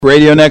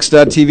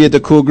RadioNext.tv at the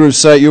Cool Groove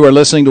site. You are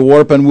listening to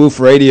Warp and Woof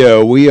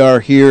Radio. We are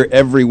here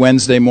every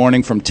Wednesday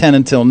morning from 10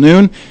 until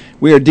noon.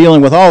 We are dealing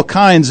with all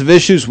kinds of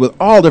issues with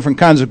all different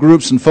kinds of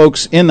groups and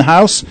folks in the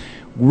house.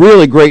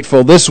 Really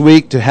grateful this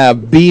week to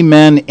have B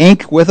Men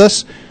Inc. with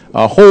us,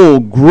 a whole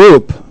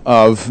group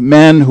of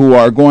men who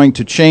are going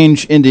to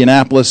change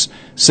Indianapolis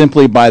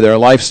simply by their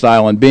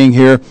lifestyle and being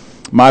here.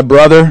 My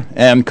brother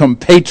and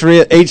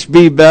compatriot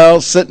H.B. Bell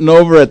sitting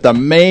over at the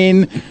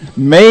main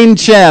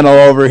channel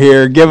over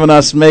here, giving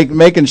us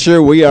making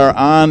sure we are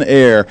on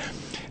air.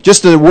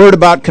 Just a word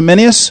about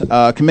Comenius,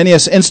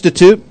 Comenius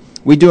Institute.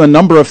 We do a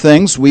number of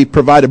things. We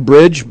provide a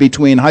bridge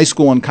between high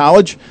school and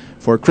college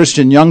for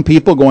Christian young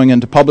people going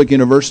into public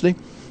university.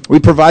 We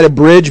provide a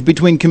bridge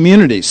between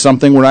communities,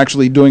 something we're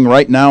actually doing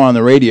right now on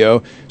the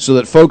radio, so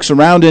that folks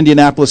around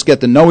Indianapolis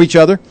get to know each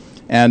other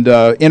and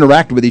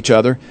interact with each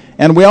other.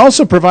 And we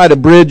also provide a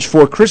bridge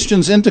for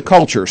Christians into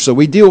culture. So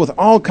we deal with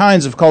all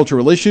kinds of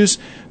cultural issues,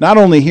 not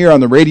only here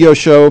on the radio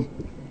show,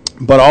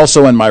 but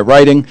also in my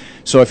writing.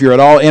 So if you're at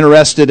all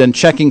interested in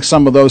checking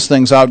some of those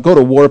things out, go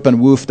to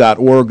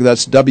warpandwoof.org.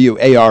 That's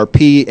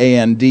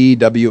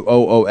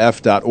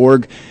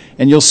warpandwoof.org.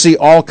 And you'll see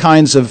all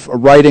kinds of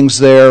writings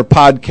there,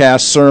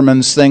 podcasts,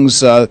 sermons,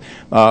 things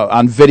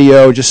on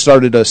video. Just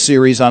started a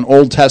series on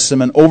Old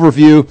Testament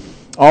overview.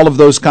 All of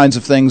those kinds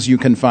of things you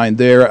can find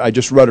there. I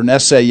just wrote an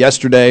essay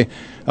yesterday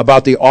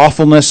about the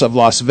awfulness of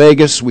Las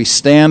Vegas. We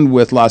stand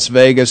with Las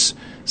Vegas,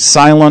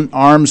 silent,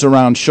 arms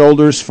around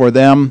shoulders for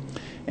them,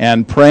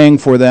 and praying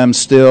for them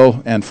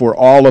still, and for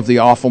all of the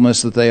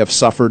awfulness that they have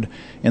suffered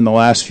in the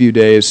last few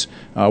days.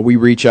 We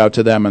reach out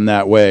to them in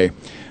that way.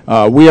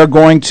 We are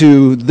going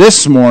to,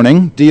 this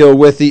morning, deal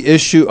with the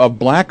issue of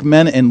black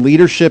men in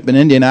leadership in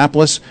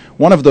Indianapolis,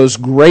 one of those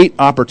great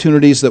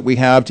opportunities that we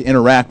have to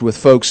interact with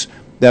folks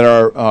that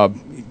are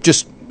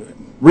just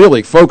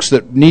really folks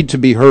that need to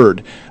be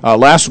heard.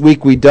 Last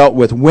week we dealt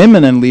with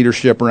women in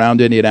leadership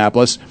around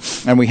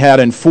Indianapolis, and we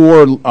had in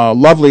four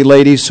lovely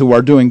ladies who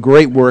are doing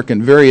great work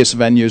in various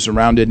venues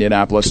around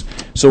Indianapolis.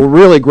 So we're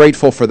really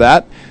grateful for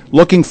that.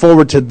 Looking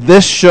forward to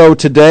this show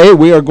today.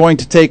 We are going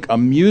to take a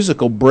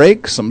musical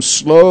break, some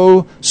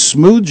slow,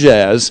 smooth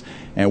jazz,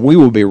 and we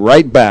will be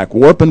right back.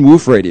 Warp and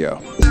Woof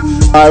Radio.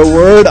 My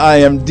word, I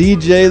am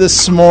DJ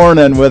this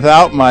morning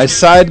without my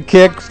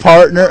sidekick,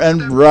 partner,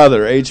 and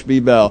brother,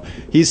 H.B. Bell.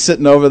 He's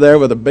sitting over there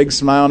with a big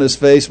smile on his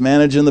face,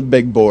 managing the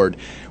big board.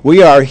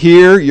 We are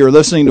here. You're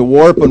listening to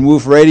Warp and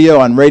Woof Radio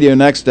on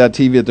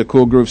RadioNext.tv at the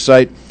Cool Groove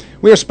site.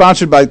 We are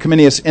sponsored by the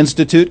Comenius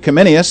Institute.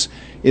 Comenius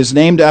is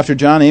named after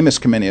John Amos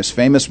Comenius,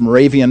 famous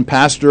Moravian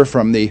pastor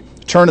from the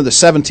turn of the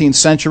 17th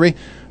century,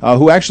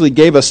 who actually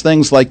gave us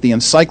things like the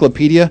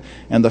encyclopedia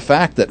and the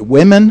fact that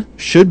women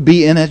should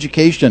be in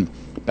education.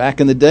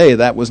 Back in the day,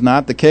 that was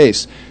not the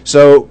case.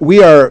 So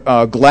we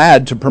are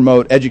glad to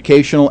promote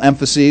educational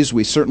emphases.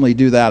 We certainly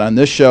do that on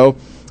this show.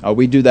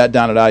 We do that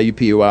down at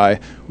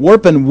IUPUI.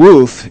 Warp and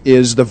Woof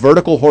is the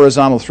vertical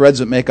horizontal threads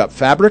that make up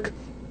fabric.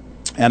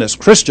 And as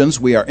Christians,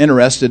 we are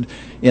interested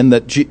in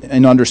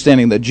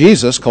understanding that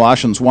Jesus,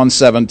 Colossians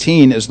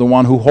 1:17, is the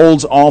one who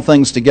holds all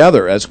things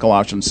together, as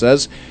Colossians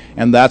says,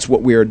 and that's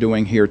what we are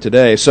doing here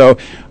today. So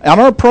on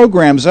our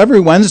programs every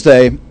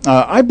Wednesday,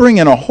 I bring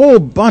in a whole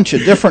bunch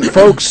of different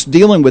folks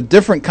dealing with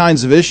different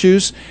kinds of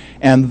issues,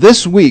 and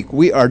this week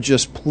we are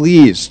just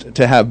pleased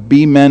to have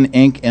B Men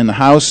Inc. in the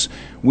house.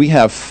 We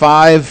have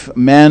 5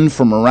 men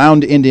from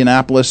around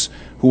Indianapolis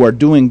who are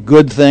doing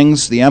good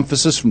things. The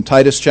emphasis from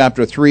Titus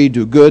chapter 3,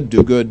 do good,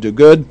 do good, do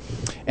good.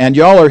 And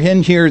y'all are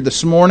in here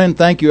this morning.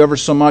 Thank you ever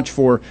so much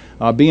for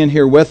being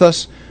here with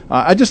us.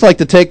 I'd just like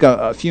to take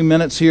a few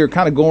minutes here,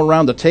 kind of go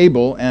around the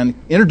table and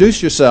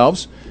introduce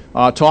yourselves,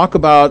 talk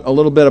about a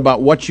little bit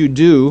about what you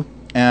do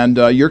and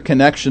your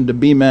connection to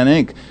B Men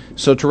Inc.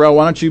 So Terrell,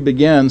 why don't you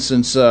begin,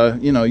 since you're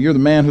the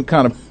man who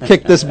kind of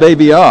kicked this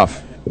baby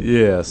off.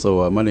 Yeah,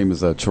 so my name is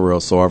Terrell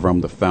Sarver.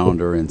 I'm the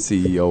founder and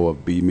CEO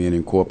of B Men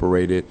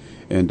Incorporated,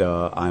 and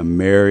I'm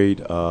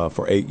married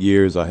for 8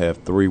 years. I have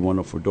 3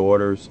 wonderful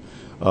daughters,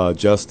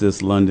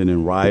 Justice, London,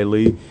 and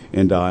Riley,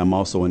 and I'm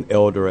also an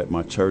elder at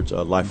my church,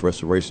 Life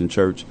Restoration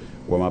Church,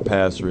 where my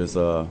pastor is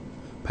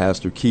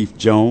Pastor Keith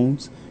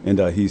Jones, and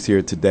he's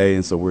here today,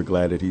 and so we're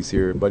glad that he's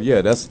here. But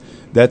yeah,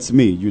 that's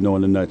me, in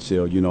a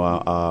nutshell.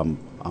 I'm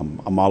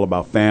all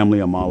about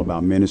family. I'm all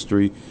about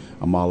ministry.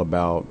 I'm all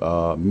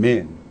about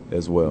men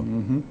as well.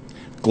 Mm-hmm.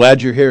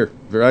 Glad you're here.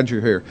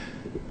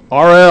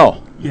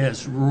 RL.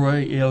 Yes,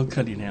 Roy L.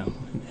 Cunningham.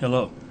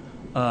 Hello.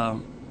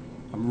 I'm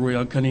Roy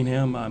L.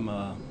 Cunningham. I'm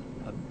an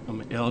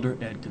elder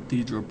at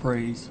Cathedral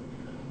Praise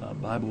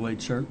Bible Way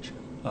Church,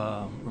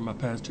 where my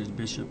pastor is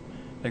Bishop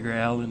Edgar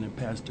Allen and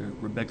Pastor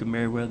Rebecca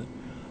Merriweather.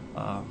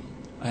 I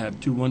have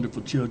 2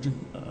 wonderful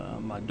children.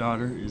 My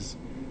daughter is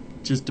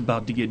just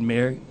about to get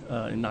married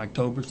in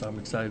October, so I'm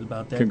excited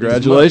about that.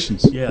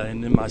 Congratulations. Yeah,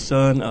 and then my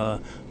son,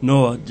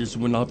 Noah, just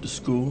went off to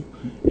school.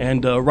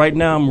 And right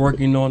now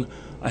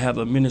I have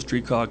a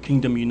ministry called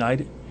Kingdom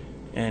United,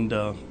 and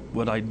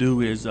what I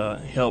do is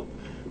help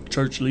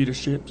church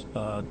leadership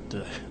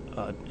to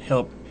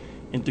help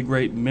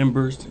integrate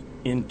members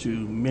into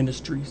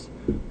ministries.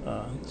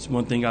 It's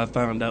one thing I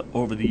found out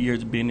over the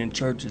years being in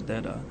church is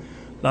that a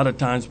lot of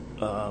times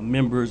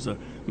members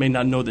may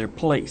not know their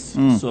place.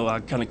 So I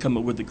kind of come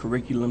up with a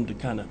curriculum to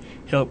kind of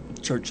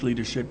help church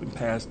leadership and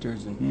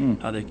pastors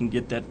and how they can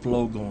get that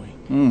flow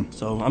going.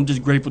 So I'm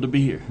just grateful to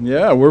be here.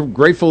 Yeah, we're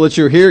grateful that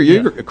you're here.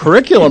 You're a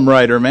curriculum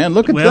writer, man.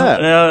 Look at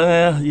that.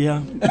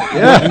 Yeah.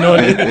 You know,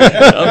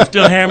 I'm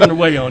still hammering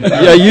away on it.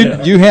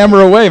 Yeah, you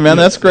hammer away, man.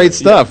 That's great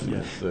stuff.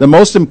 Yeah. The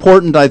most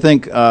important, I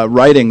think,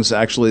 writings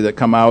actually that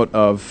come out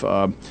of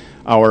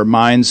our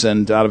minds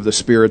and out of the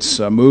Spirit's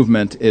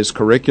movement is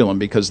curriculum,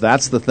 because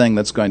that's the thing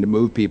that's going to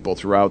move people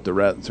throughout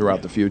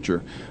the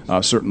future,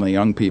 certainly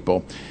young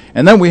people.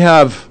 And then we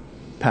have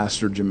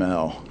Pastor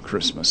Jamal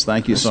Christmas.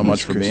 Thank you so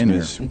much for being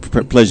here.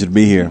 Pleasure to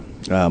be here.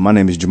 My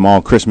name is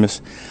Jamal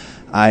Christmas.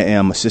 I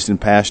am assistant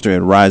pastor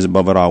at Rise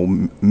Above It All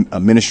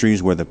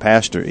Ministries, where the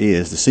pastor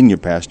is, the senior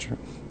pastor,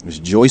 is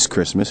Joyce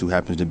Christmas, who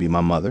happens to be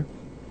my mother.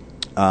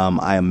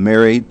 I am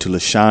married to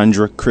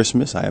LaShondra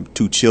Christmas. I have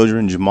 2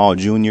 children, Jamal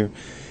Jr.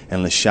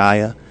 and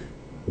LaShia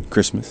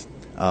Christmas.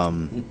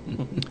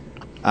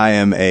 I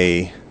am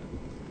a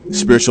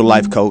spiritual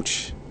life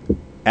coach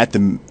at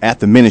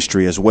the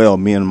ministry as well.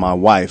 Me and my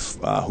wife,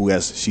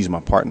 she's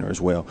my partner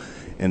as well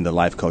in the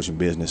life coaching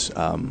business.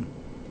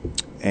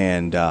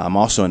 And I'm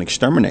also an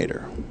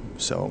exterminator.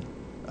 So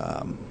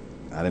I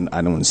don't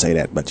want to say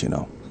that, but you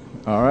know.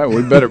 All right,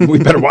 we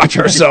better watch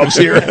ourselves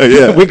here.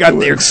 Yeah. We got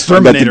the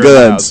exterminator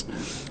guns.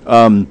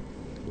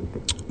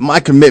 My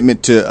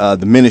commitment to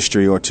the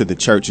ministry or to the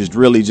church is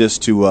really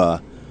just to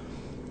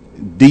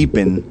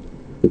deepen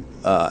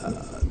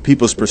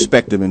people's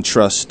perspective and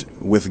trust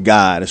with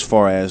God. As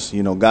far as,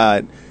 you know,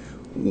 God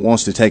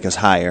wants to take us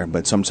higher,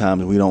 but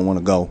sometimes we don't want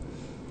to go,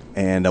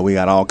 and we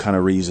got all kind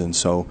of reasons.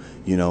 So,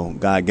 you know,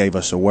 God gave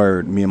us a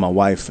word, me and my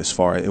wife, as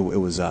far as it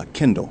was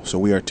kindle. So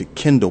we are to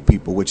kindle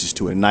people, which is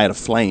to ignite a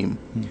flame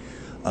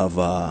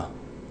of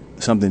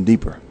something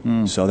deeper.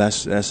 So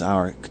that's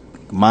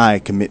my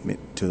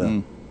commitment to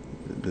the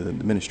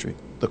ministry.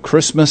 The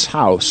Christmas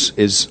house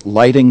is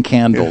lighting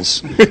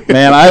candles.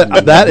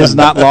 Man, that is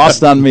not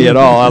lost on me at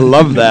all. I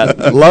love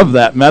that. Love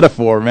that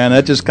metaphor, man.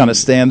 That just kind of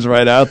stands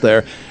right out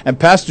there. And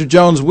Pastor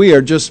Jones, we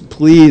are just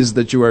pleased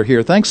that you are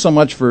here. Thanks so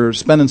much for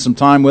spending some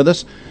time with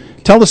us.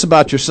 Tell us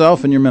about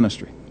yourself and your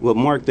ministry. Well,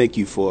 Mark, thank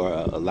you for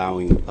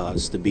allowing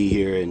us to be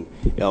here, and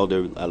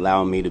Elder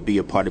allowing me to be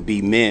a part of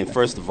Be Men,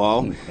 first of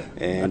all.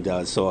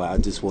 And so I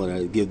just want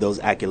to give those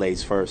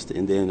accolades first.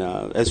 And then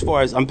as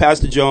far as I'm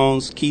Pastor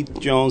Jones, Keith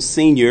Jones,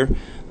 Senior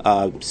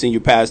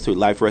pastor at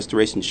Life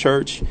Restoration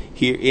Church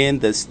here in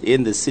the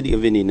city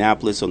of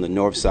Indianapolis on the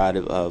north side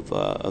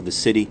of the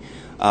city.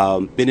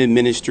 Been in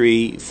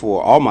ministry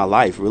for all my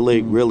life,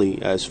 really,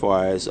 as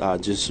far as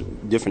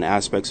just different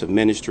aspects of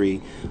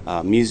ministry,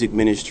 music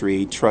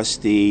ministry,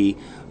 trustee,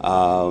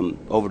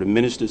 over the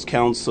Ministers'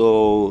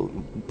 Council,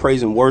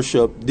 praise and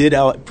worship, did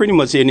pretty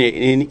much in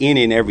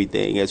and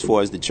everything as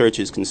far as the church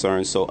is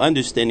concerned. So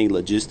understanding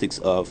logistics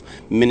of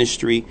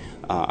ministry,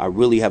 I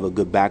really have a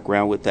good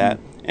background with that,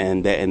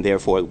 and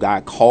therefore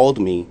God called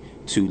me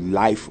to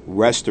life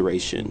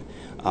restoration.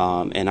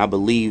 And I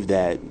believe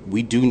that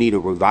we do need a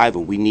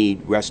revival. We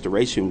need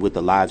restoration with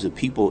the lives of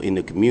people in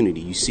the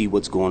community. You see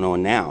what's going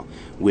on now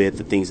with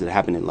the things that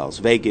happen in Las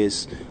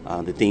Vegas,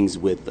 the things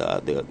with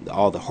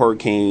all the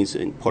hurricanes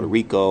in Puerto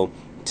Rico,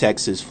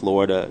 Texas,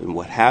 Florida, and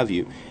what have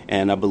you.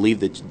 And I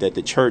believe that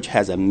the church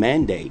has a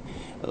mandate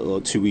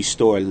to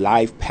restore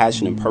life,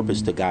 passion, and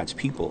purpose to God's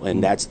people.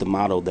 And that's the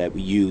model that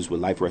we use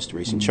with Life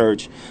Restoration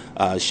Church.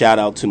 Shout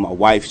out to my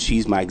wife.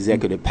 She's my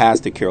executive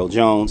pastor, Carol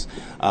Jones.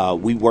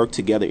 We work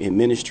together in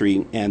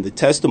ministry, and the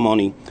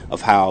testimony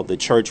of how the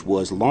church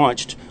was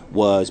launched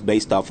was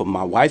based off of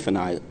my wife and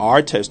I,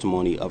 our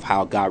testimony of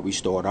how God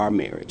restored our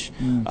marriage,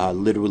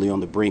 literally on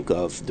the brink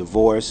of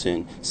divorce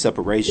and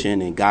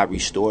separation, and God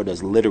restored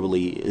us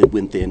literally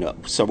within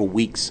several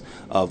weeks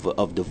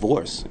of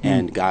divorce,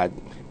 and God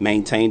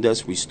maintained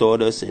us,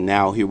 restored us, and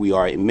now here we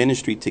are in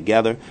ministry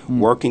together,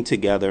 working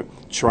together,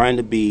 trying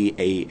to be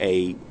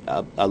a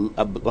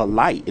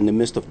light in the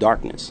midst of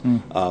darkness,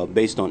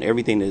 based on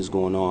everything that is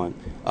going on.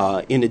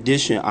 In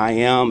addition, I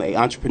am an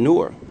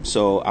entrepreneur,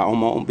 so I own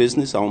my own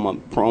business. I own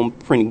my own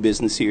printing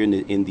business here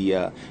in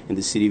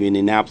the city of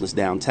Indianapolis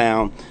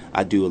downtown.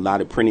 I do a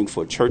lot of printing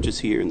for churches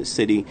here in the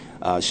city.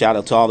 Shout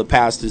out to all the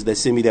pastors that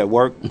send me that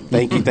work.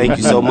 Thank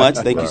you so much.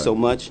 Thank you so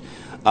much.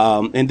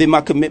 And then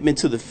my commitment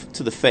to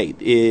the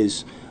faith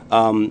is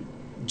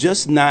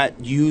just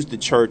not use the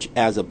church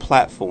as a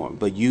platform,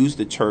 but use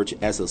the church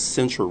as a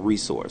central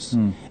resource.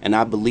 And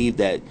I believe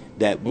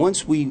that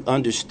once we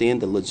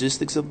understand the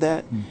logistics of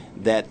that,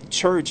 that the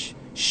church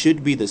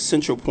should be the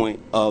central point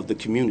of the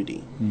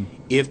community.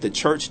 If the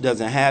church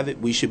doesn't have it,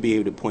 we should be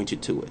able to point you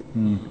to it.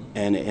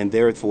 And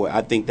therefore,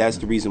 I think that's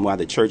the reason why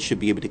the church should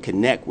be able to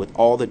connect with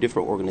all the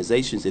different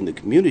organizations in the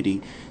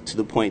community, to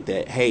the point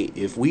that, hey,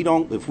 if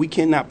we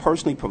cannot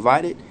personally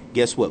provide it,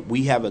 guess what?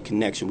 We have a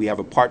connection. We have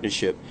a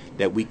partnership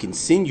that we can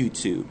send you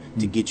to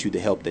get you the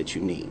help that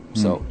you need.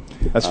 So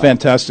that's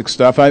fantastic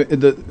stuff.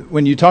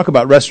 When you talk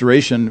about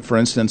restoration, for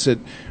instance, it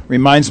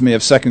reminds me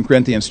of 2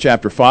 Corinthians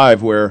chapter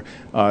 5, where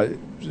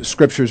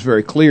Scripture is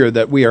very clear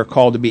that we are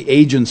called to be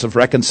agents of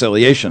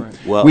reconciliation.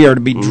 Right. Well, we are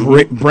to be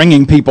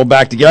bringing people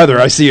back together.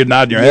 I see you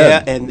nodding your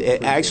head. Yeah, and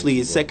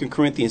actually it's 2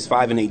 Corinthians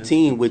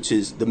 5:18, which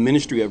is the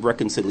ministry of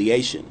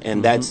reconciliation.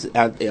 And that's,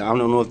 I don't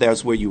know if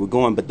that's where you were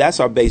going, but that's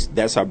our base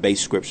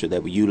scripture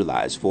that we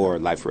utilize for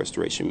Life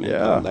Restoration,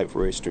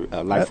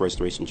 Life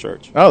Restoration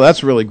Church. Oh,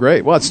 that's really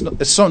great. Well,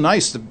 it's so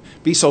nice to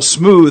be so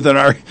smooth in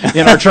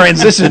our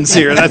transitions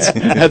here.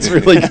 That's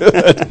really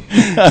good.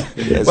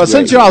 Well,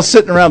 since you're all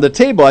sitting around the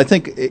table, I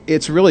think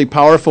it's really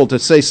powerful to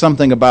say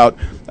something about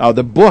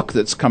the book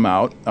that's come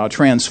out,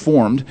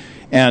 Transformed.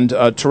 And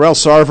Terrell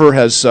Sarver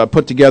has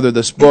put together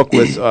this book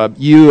with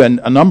you and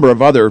a number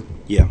of other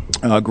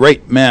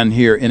great men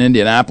here in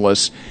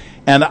Indianapolis.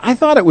 And I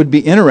thought it would be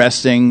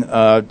interesting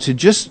to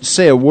just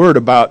say a word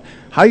about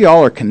how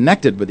y'all are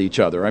connected with each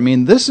other. I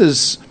mean, this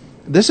is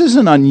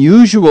an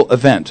unusual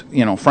event,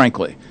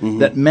 frankly,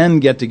 that men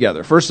get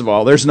together. First of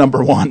all, there's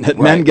number one, that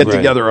men get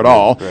together at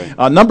all.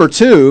 Right. Number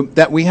two,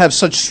 that we have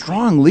such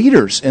strong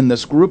leaders in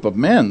this group of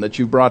men that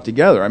you've brought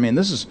together. I mean,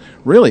 this is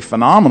really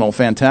phenomenal,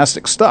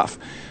 fantastic stuff.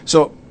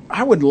 So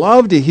I would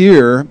love to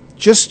hear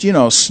just,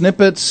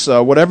 snippets,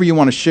 whatever you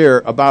want to share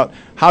about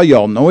how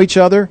y'all know each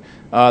other,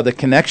 the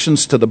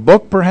connections to the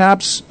book,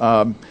 perhaps,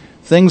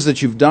 things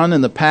that you've done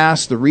in the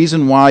past, the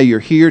reason why you're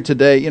here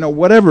today,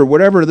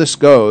 whatever this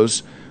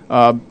goes.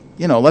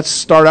 Let's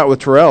start out with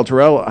Terrell.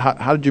 Terrell,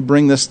 how did you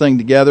bring this thing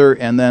together?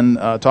 And then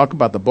talk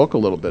about the book a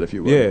little bit, if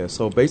you will. Yeah,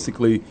 so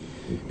basically,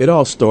 it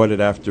all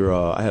started after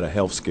I had a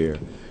health scare.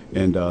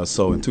 And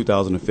so in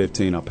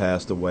 2015, I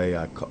passed away.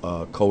 I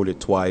coded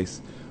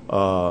twice.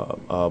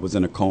 Was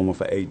in a coma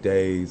for 8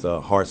 days.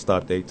 Heart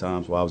stopped 8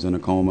 times while I was in a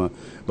coma.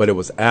 But it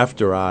was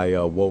after I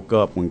woke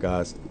up when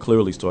God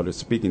clearly started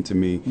speaking to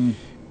me.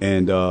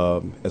 And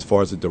as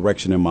far as the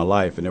direction in my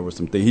life, and there were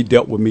some things, he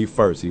dealt with me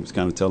first. He was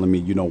kind of telling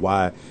me,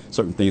 why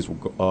certain things were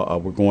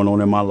going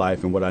on in my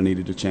life and what I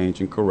needed to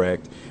change and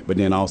correct. But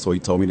then also he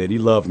told me that he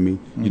loved me.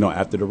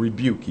 After the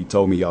rebuke, he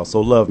told me he also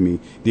loved me.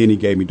 Then he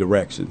gave me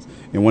directions.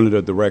 And one of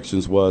the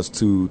directions was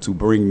to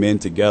bring men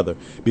together.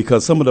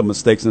 Because some of the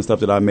mistakes and stuff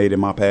that I made in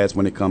my past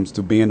when it comes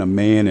to being a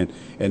man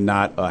and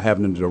not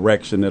having the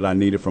direction that I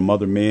needed from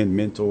other men,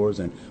 mentors,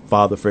 and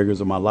father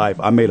figures in my life,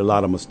 I made a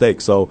lot of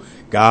mistakes. So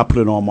God put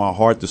it on my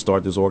heart to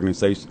start this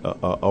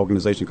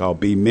organization called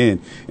Be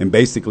Men. And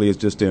basically it's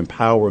just to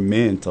empower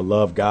men to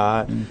love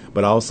God,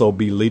 but also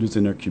be leaders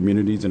in their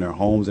communities, in their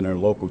homes, in their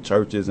local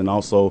churches, and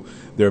also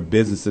their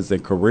businesses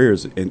and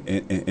careers,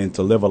 and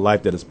to live a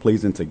life that is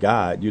pleasing to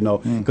God,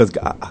 because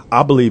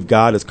I believe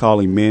God is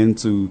calling men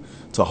to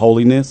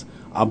holiness.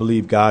 I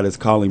believe God is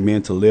calling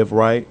men to live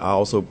right. I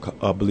also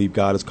believe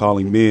God is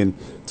calling men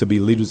to be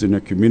leaders in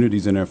their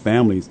communities and their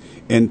families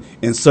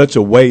in such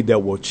a way that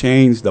will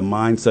change the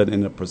mindset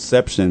and the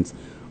perceptions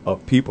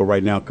of people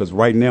right now. Because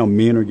right now,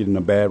 men are getting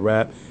a bad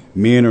rap.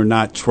 Men are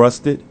not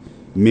trusted.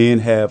 Men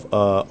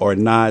are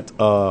not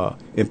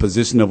in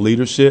position of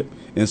leadership.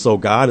 And so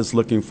God is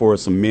looking for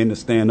some men to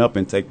stand up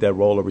and take that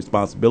role of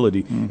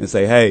responsibility and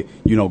say, hey,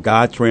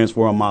 God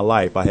transformed my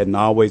life. I hadn't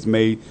always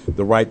made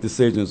the right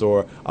decisions,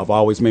 or I've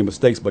always made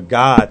mistakes, but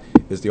God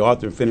is the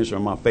author and finisher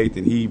of my faith,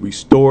 and he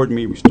restored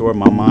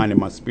my mind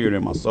and my spirit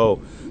and my soul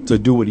to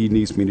do what he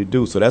needs me to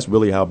do. So that's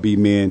really how Be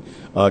Men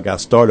got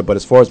started. But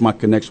as far as my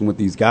connection with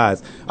these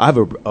guys, I have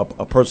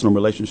a personal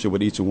relationship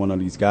with each and one of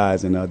these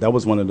guys, and that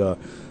was one of the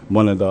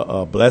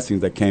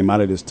blessings that came out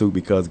of this too,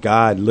 because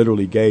God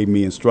literally gave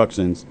me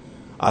instructions.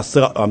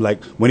 I'm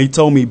like, when he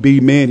told me Be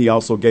Men, he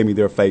also gave me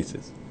their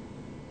faces.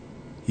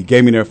 He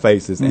gave me their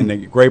faces. And the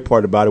great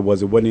part about it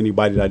was it wasn't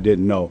anybody that I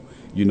didn't know.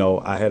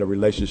 I had a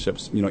relationship,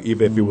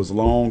 even if it was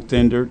long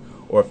tendered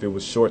or if it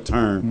was short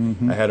term,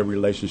 I had a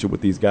relationship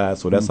with these guys.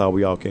 So that's how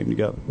we all came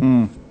together.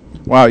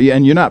 Wow,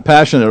 and you're not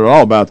passionate at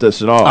all about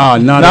this at all.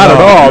 Not at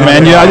all,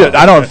 man.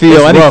 I don't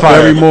feel any fire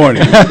every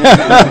morning.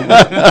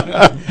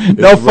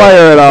 No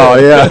fire at all.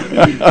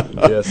 Yeah.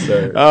 Yes,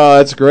 sir. Oh,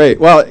 that's great.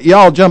 Well,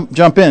 y'all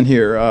jump in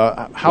here.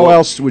 How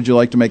else would you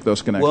like to make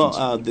those connections?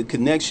 Well, the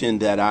connection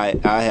that I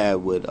had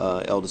with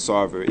Elder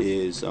Sarver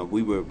is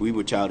we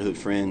were childhood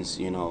friends,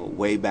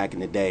 way back in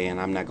the day, and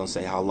I'm not going to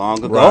say how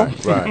long ago.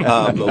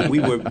 Right. But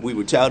we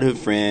were childhood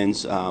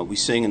friends. We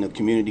sing in the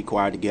community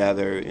choir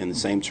together, in the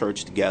same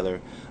church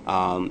together.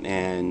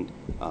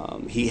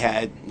 He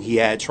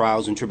had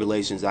trials and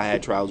tribulations. I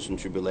had trials and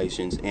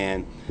tribulations,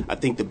 and I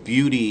think the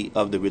beauty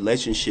of the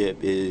relationship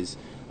is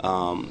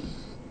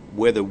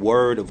where the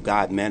word of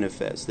God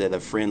manifests, that a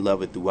friend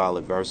loveth through all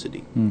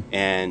adversity,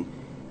 and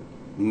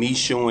me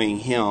showing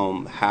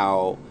him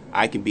how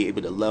I can be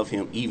able to love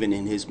him even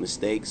in his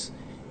mistakes.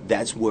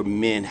 That's where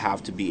men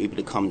have to be able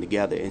to come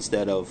together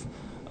instead of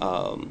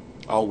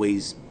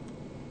always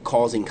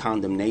causing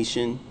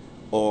condemnation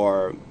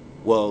or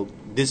well,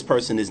 this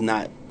person is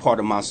not part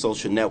of my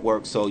social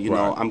network, so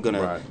Right. I'm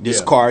gonna Right.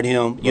 discard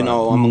him. Right. I'm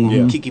gonna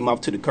Yeah. kick him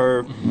off to the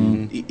curb.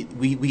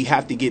 We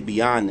have to get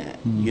beyond that,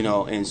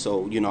 And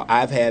so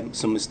I've had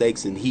some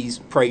mistakes, and he's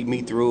prayed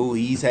me through.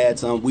 He's had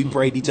some. We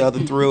prayed each other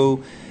through,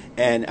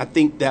 and I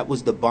think that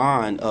was the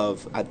bond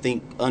of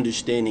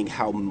understanding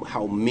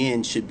how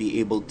men should be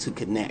able to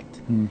connect.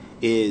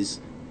 Is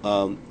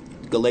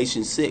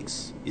Galatians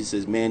 6, it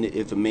says, "Man,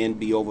 if a man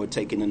be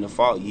overtaken in the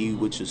fault, ye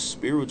which is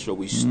spiritual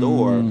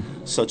restore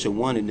such a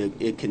one,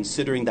 and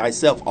considering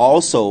thyself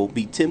also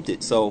be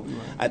tempted." So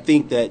I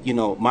think that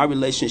my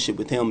relationship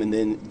with him, and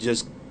then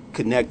just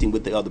connecting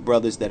with the other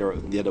brothers that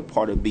are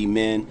part of Be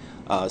Men.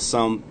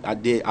 Some I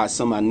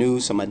knew,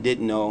 some I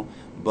didn't know,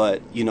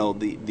 but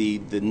the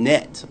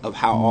net of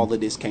how all of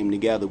this came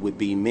together with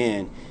Be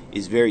Men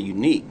is very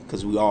unique,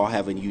 because we all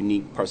have a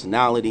unique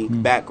personality,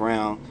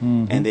 background,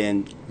 and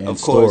then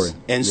of course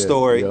story. and Yeah,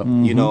 story.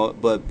 yeah.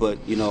 But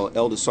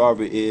Elder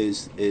Sarver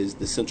is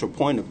the central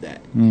point of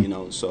that.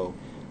 So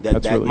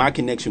That's really- my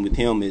connection with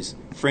him is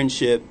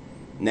friendship.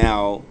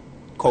 Now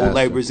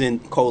co-laborers in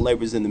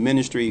the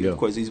ministry. Yeah. Of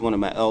course, he's one of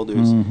my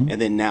elders,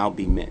 and then now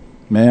Be Men.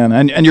 Man,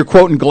 and you're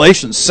quoting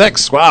Galatians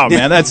 6. Wow,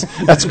 man,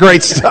 that's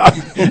great stuff.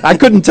 I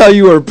couldn't tell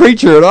you were a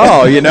preacher at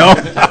all,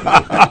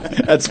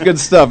 That's good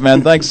stuff,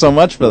 man. Thanks so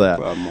much for that.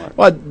 No problem, Mark.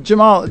 Well,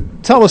 Jamal,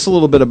 tell us a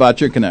little bit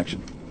about your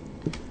connection.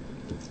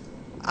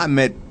 I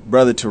met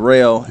Brother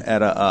Terrell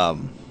at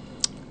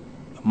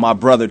my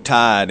brother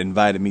Todd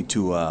invited me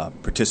to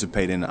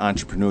participate in an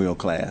entrepreneurial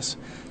class.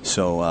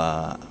 So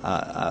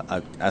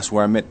I that's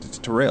where I met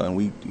Terrell, and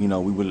we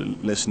were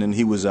listening.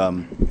 He was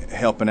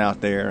helping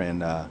out there,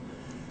 and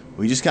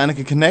we just kind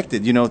of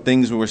connected.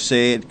 Things were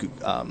said.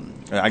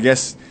 I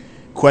guess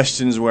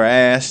questions were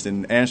asked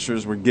and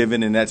answers were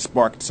given, and that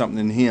sparked something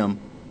in him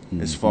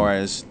as far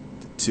as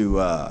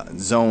to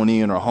zone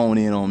in or hone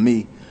in on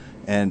me.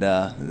 And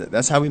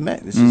that's how we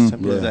met. It's as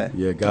simple as that.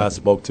 Yeah, God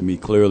spoke to me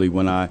clearly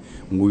when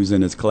we was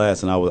in his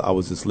class, and I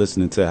was just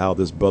listening to how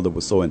this brother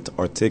was so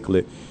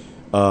articulate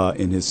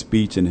in his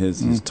speech and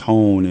his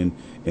tone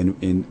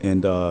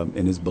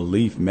and his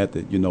belief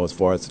method. As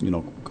far as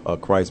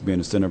Christ being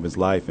the center of his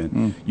life,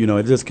 and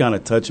it just kind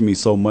of touched me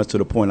so much to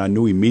the point I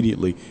knew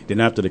immediately. Then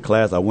after the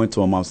class, I went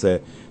to him. I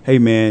said, "Hey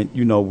man,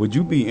 would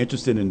you be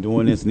interested in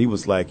doing this?" And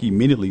he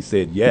immediately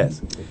said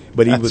yes,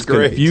 but he That's was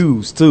great.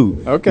 confused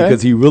too, Okay.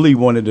 because he really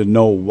wanted to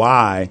know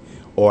why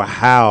or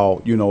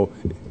how.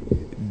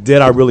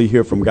 Did I really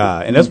hear from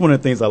God? And that's one of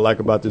the things I like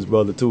about this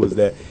brother too, is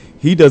that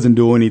he doesn't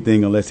do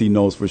anything unless he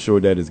knows for sure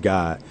that it's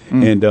God.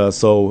 And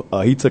so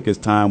he took his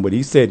time, but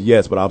he said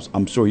yes, but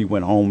I'm sure he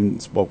went home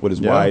and spoke with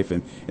his wife,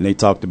 and they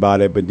talked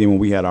about it. But then when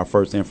we had our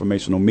first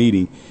informational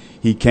meeting,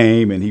 he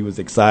came and he was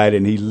excited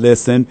and he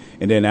listened.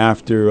 And then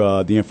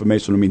after the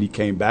informational meeting, he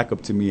came back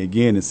up to me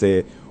again and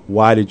said,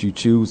 "Why did you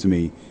choose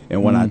me?"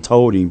 And when I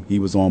told him, he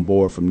was on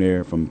board from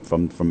there,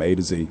 from A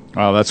to Z.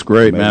 Oh, that's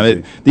great, man.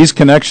 Amazing. These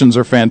connections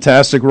are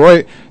fantastic.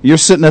 Roy, you're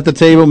sitting at the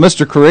table,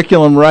 Mr.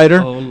 Curriculum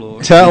Writer. Oh,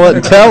 Lord. Tell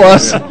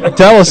us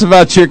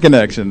about your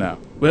connection now.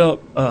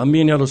 Well,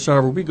 me and Elder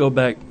Sarver, we go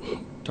back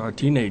to our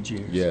teenage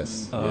years.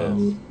 Yes.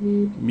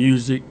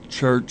 Music,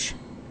 church,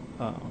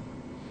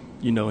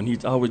 and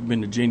he's always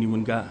been a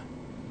genuine guy.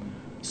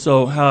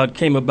 So how it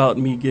came about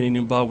me getting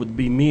involved with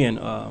Be Men,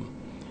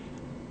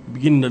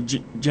 beginning of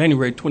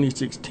January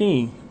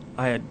 2016,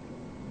 I had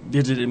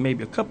visited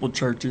maybe a couple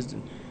churches,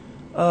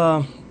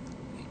 and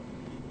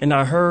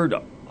I heard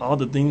all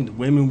the things the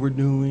women were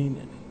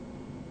doing,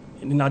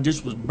 and then I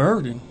just was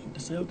burdened to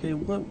say, okay,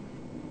 where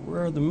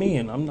are the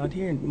men? I'm not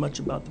hearing much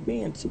about the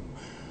men.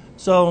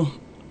 So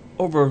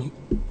over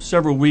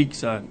several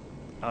weeks, I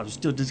was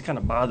still just kind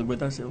of bothered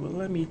with it. I said,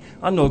 well,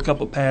 I know a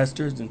couple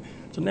pastors, and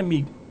so let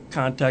me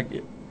contact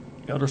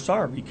Elder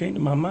Sarver. He came to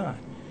my mind.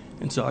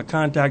 And so I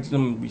contacted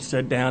him. We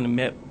sat down and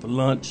met for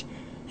lunch.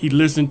 He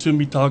listened to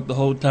me talk the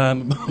whole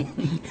time about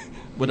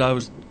what I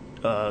was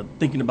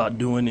thinking about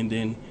doing, and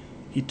then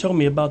he told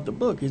me about the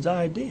book, his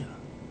idea.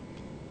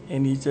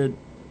 And he said,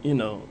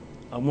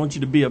 I want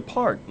you to be a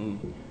part.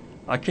 And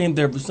I came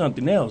there for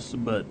something else,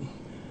 but,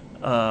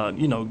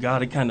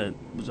 God had kind of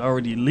was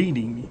already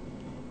leading me,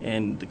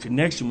 and the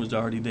connection was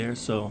already there.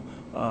 So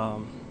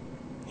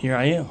here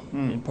I am,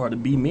 and part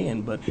of Be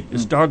Men. But it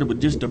started with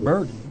just a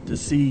burden to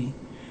see,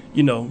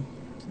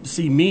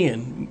 see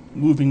men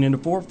moving in the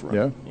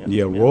forefront.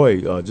 Yeah,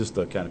 Roy, just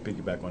to kind of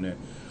piggyback on that,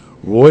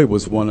 Roy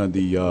was one of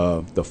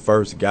the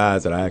first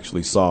guys that I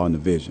actually saw in the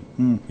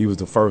vision. He was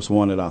the first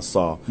one that I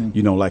saw.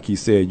 Like he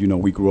said,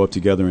 we grew up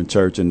together in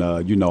church, and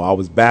I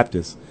was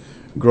Baptist.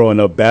 Growing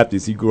up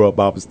Baptist, he grew up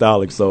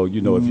apostolic. So, if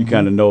you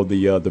kind of know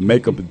the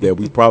makeup of that,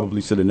 we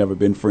probably should have never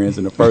been friends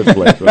in the first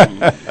place.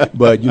 Right?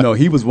 But,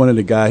 he was one of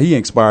the guys. He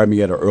inspired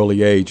me at an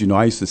early age.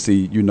 I used to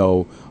see,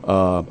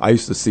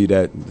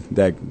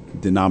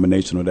 that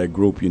denomination or that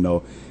group,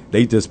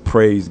 they just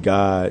praise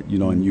God,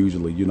 and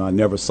usually, I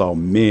never saw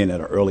men at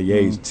an early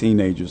age,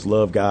 teenagers,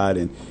 love God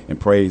and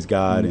praise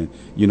God and,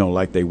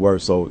 like they were.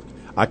 So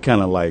I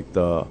kind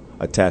of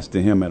attached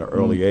to him at an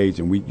early age,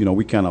 and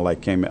we kind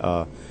of came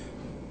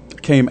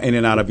came in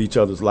and out of each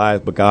other's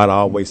lives, but God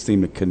always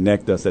seemed to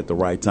connect us at the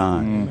right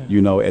time,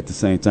 at the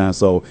same time.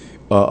 So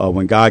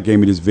when God gave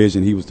me this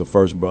vision, he was the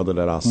first brother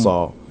that I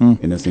saw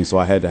in this thing, so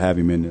I had to have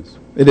him in this.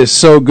 It is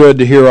so good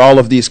to hear all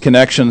of these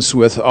connections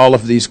with all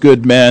of these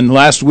good men.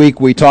 Last week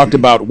we talked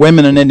about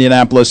women in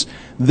Indianapolis.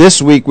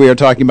 This week we are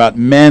talking about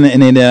men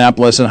in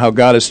Indianapolis and how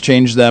God has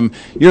changed them.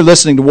 You're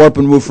listening to Warp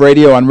and Woof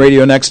Radio on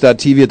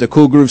RadioNext.tv at the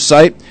Cool Groove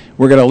site.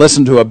 We're going to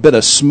listen to a bit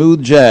of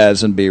smooth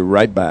jazz and be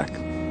right back.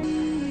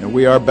 And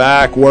we are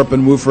back, Warp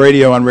and Woof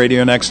Radio on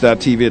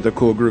RadioNext.tv at the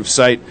Cool Groove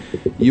site.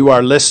 You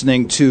are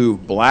listening to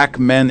Black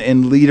Men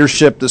in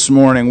Leadership this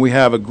morning. We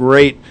have a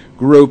great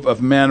group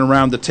of men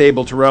around the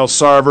table. Terrell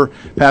Sarver,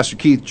 Pastor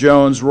Keith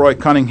Jones, Roy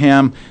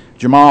Cunningham,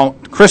 Jamal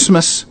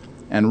Christmas,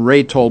 and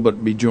Ray Tolbert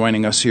will be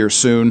joining us here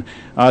soon.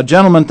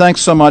 Gentlemen,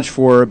 thanks so much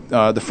for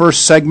the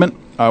first segment.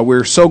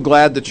 We're so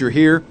glad that you're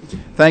here.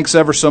 Thanks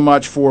ever so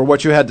much for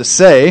what you had to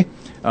say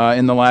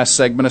in the last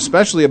segment,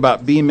 especially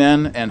about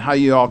B-Men and how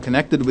you all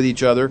connected with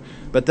each other,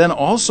 but then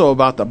also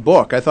about the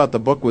book. I thought the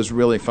book was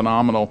really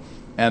phenomenal.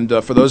 And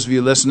for those of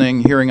you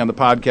listening, hearing on the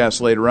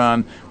podcast later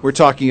on, we're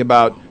talking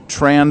about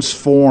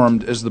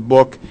Transformed is the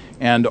book,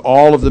 and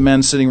all of the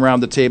men sitting around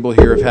the table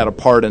here have had a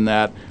part in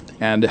that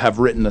and have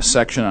written a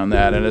section on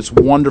that. And it's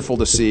wonderful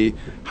to see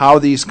how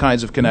these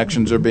kinds of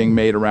connections are being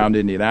made around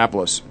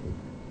Indianapolis.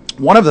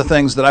 One of the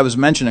things that I was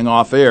mentioning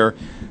off air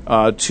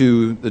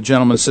to the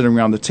gentleman sitting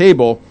around the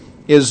table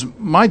is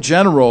my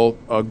general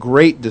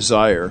great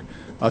desire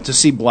to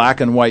see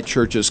black and white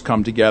churches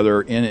come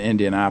together in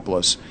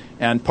Indianapolis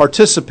and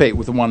participate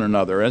with one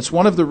another. And it's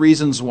one of the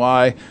reasons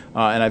why,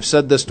 and I've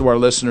said this to our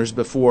listeners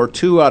before,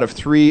 2 out of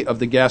 3 of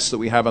the guests that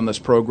we have on this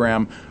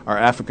program are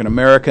African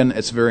American.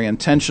 It's very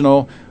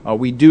intentional.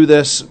 We do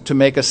this to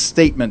make a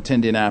statement to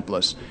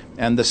Indianapolis.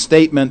 And the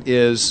statement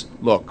is,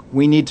 look,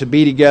 we need to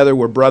be together.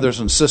 We're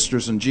brothers and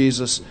sisters in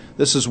Jesus.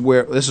 This is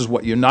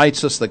what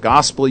unites us. The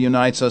gospel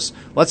unites us.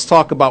 Let's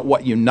talk about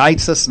what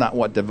unites us, not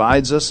what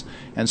divides us.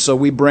 And so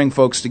we bring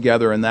folks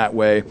together in that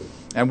way.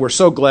 And we're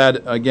so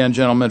glad, again,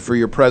 gentlemen, for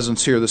your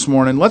presence here this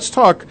morning. Let's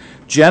talk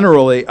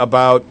generally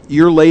about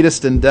your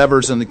latest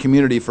endeavors in the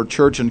community for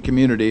church and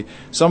community.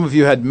 Some of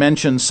you had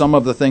mentioned some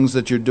of the things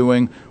that you're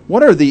doing.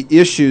 What are the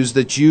issues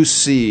that you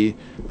see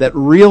that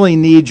really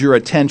need your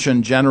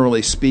attention,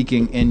 generally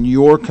speaking, in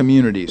your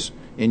communities,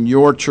 in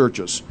your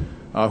churches?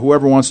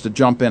 Whoever wants to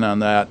jump in on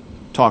that,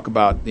 talk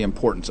about the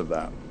importance of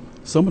that.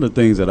 Some of the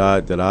things that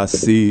I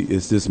see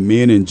is just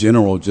men in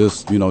general,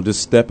 just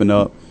stepping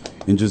up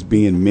and just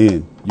being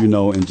men,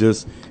 and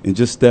just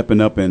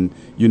stepping up and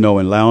and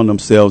allowing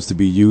themselves to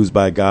be used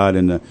by God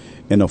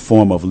in a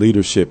form of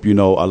leadership. A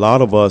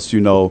lot of us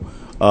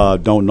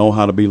don't know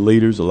how to be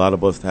leaders. A lot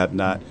of us have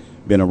not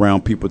been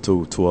around people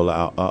to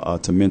allow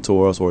to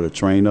mentor us or to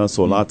train us.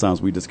 So a lot of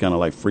times we just kind of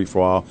like free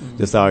for all,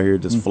 just out here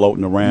just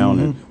floating around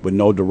and with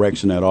no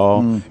direction at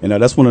all. And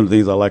that's one of the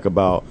things I like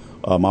about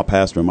my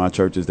pastor in my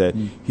church is that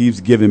he's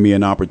given me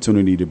an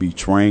opportunity to be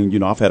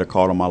trained. I've had a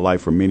call in my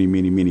life for many,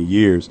 many, many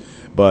years,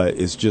 but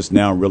it's just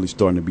now really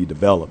starting to be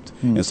developed.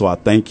 And so I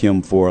thank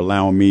him for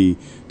allowing me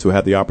to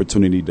have the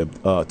opportunity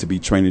to be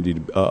trained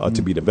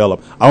to be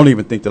developed. I don't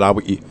even think that I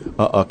would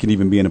can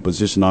even be in a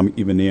position I'm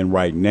even in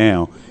right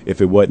now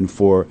if it wasn't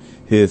for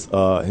his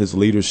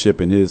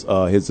leadership and his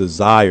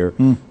desire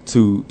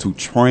to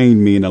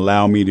train me and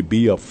allow me to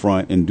be up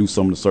front and do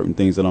some of the certain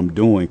things that I'm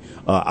doing.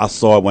 I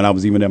saw it when I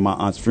was even at my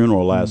aunt's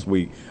funeral last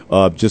week,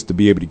 just to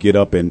be able to get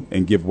up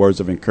and give words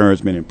of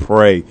encouragement and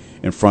pray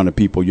in front of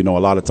people. A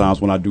lot of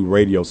times when I do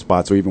radio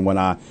spots or even when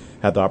I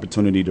have the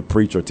opportunity to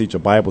preach or teach a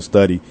Bible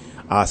study,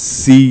 I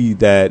see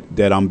that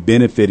I'm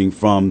benefiting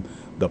from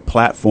the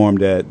platform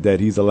that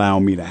he's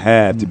allowing me to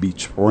have to be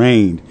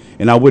trained.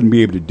 And I wouldn't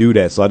be able to do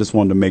that. So I just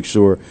wanted to make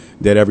sure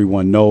that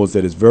everyone knows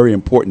that it's very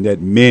important that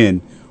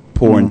men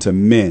pour into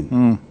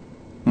men.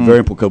 Very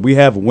important, because we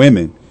have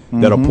women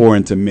that are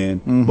pouring into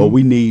men, but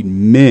we need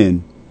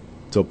men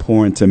to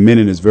pour into men,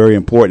 and it's very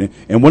important.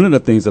 And one of the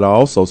things that I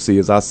also see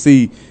is I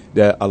see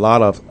that a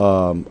lot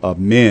of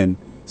men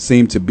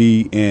seem to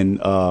be in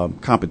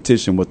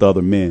competition with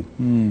other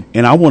men.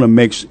 And I want to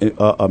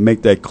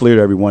make that clear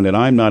to everyone that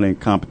I'm not in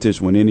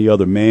competition with any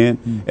other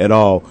man at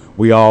all.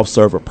 We all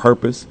serve a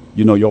purpose.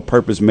 Your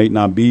purpose may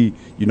not be,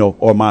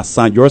 or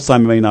your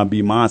assignment may not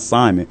be my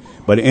assignment.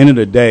 But at the end of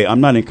the day, I'm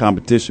not in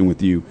competition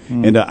with you.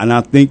 And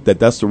I think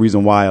that's the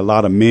reason why a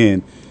lot of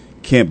men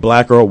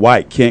black or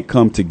white can't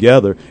come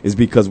together, is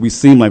because we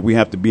seem like we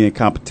have to be in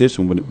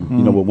competition with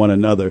with one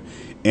another.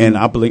 And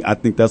I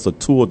think that's a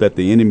tool that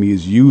the enemy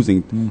is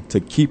using to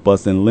keep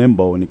us in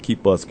limbo and to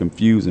keep us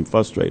confused and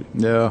frustrated.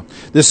 Yeah.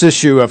 This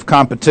issue of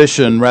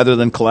competition rather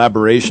than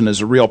collaboration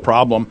is a real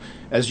problem,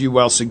 as you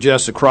well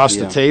suggest, across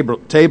the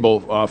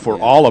table for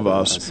all of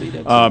us.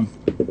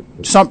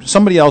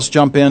 Somebody else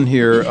jump in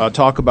here,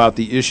 talk about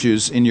the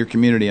issues in your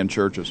community and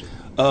churches.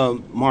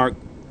 Mark,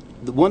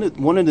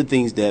 one of the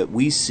things that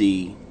we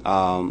see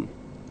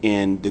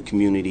in the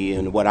community,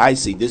 and what I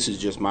see, this is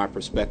just my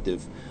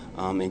perspective,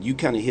 and you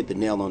kind of hit the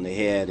nail on the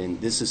head,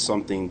 and this is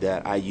something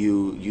that I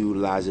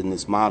utilize in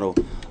this model.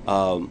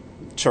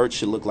 church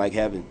should look like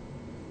heaven.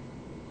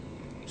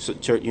 So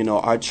church,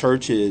 our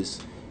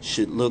churches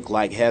should look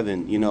like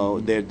heaven.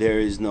 There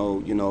is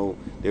no,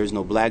 there's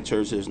no black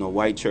church, there's no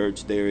white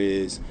church, there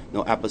is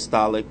no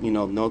apostolic,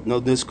 no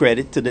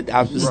discredit to the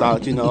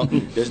apostolic,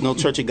 there's no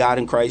Church of God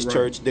in Christ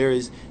church. There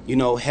is,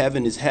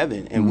 heaven is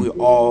heaven, and we're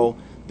all,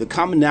 the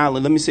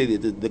commonality, let me say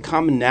that the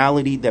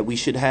commonality that we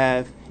should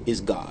have is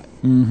God.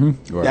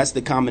 Mm-hmm. Right. That's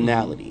the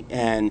commonality.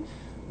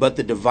 But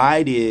the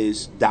divide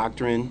is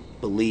doctrine,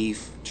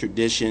 belief,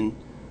 tradition,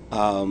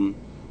 and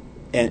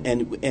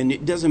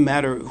it doesn't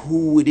matter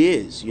who it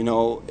is.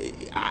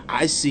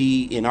 I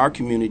see in our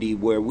community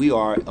where we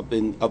are up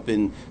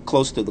in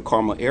close to the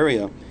Carmel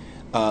area,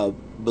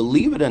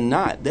 believe it or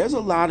not, there's a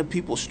lot of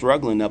people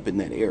struggling up in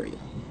that area.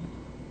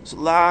 There's a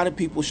lot of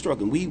people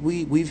struggling.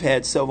 We've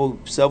had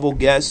several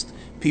guests,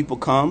 people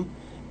come,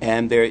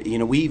 and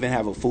we even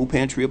have a food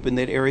pantry up in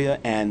that area,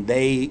 and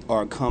they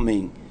are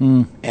coming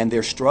and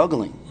they're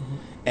struggling.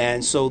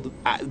 And so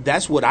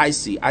that's what I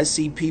see. I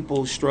see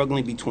people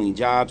struggling between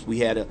jobs. We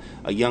had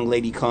a young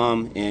lady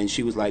come, and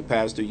she was like,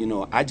 Pastor,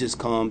 I just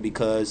come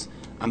because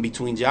I'm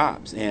between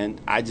jobs,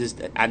 and I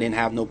didn't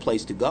have no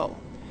place to go.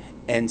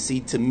 And see,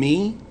 to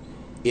me,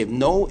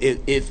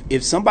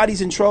 if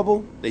somebody's in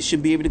trouble, they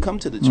should be able to come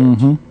to the church.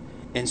 Mm-hmm.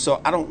 And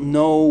so I don't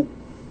know,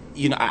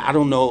 I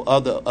don't know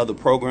other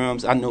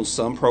programs. I know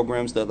some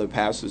programs that other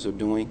pastors are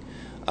doing.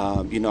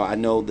 I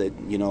know that,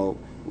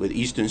 with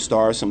Eastern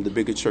Star, some of the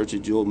bigger churches,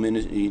 Jewel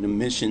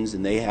Missions,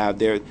 and they have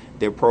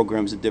their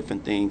programs and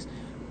different things.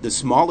 The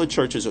smaller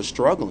churches are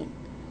struggling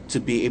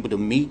to be able to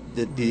meet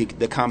the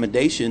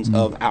accommodations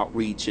of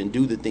outreach and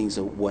do the things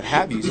of what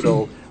have you.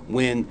 So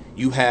when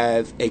you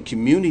have a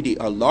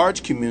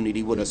large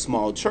community with a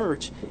small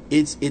church,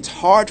 it's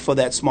hard for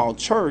that small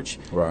church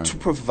to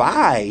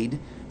provide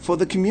for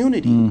the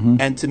community. Mm-hmm.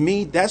 And to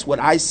me, that's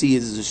what I see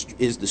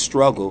is the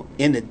struggle,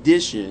 in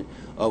addition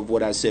of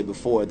what I said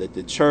before, that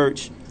the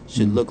church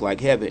should look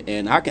like heaven.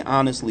 And I can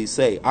honestly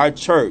say our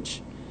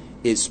church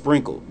is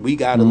sprinkled. We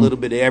got a little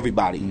bit of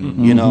everybody,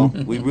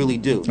 we really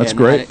do. That's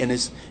great.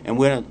 And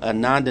we're a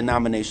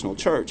non-denominational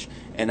church.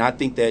 And I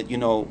think that,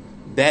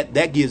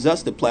 that gives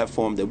us the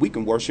platform that we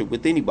can worship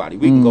with anybody.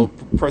 We can go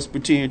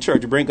Presbyterian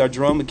church, bring our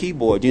drum and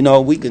keyboard.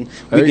 We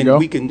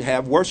can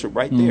have worship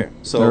right there.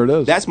 So there it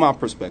is. That's my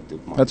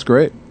perspective, Mark. That's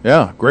great.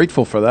 Yeah,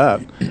 grateful for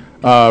that.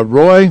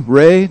 Roy,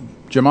 Ray,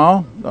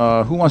 Jamal,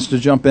 who wants to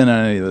jump in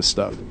on any of this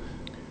stuff?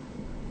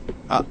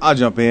 I'll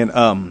jump in.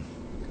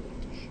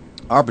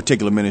 Our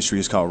particular ministry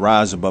is called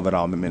Rise Above It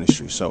All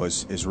Ministry, so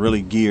it's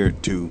really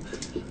geared to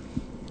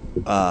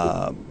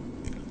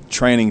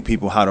training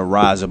people how to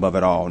rise above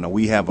it all. Now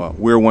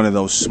we're one of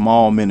those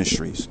small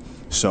ministries.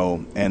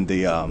 So, and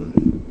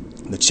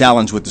the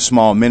challenge with the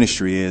small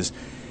ministry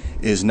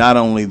is not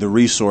only the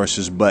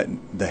resources but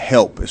the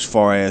help, as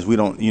far as we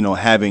don't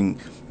having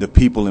the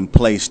people in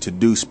place to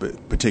do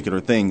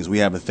particular things. We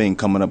have a thing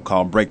coming up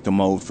called Break the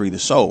Mold, Free the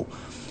Soul,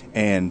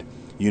 and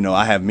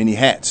I have many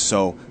hats.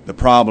 So the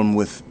problem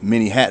with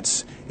many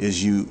hats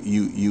is you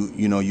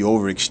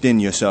overextend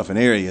yourself in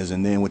areas,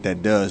 and then what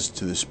that does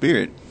to the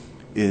spirit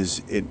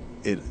is it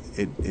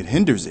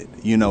hinders it.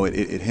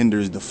 It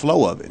hinders the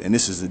flow of it. And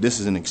this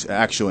is an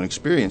actual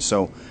experience.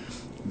 So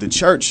the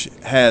church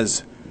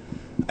has,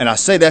 and I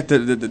say that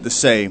to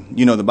say,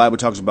 the Bible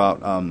talks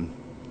about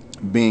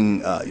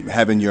being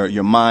having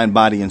your mind,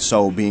 body, and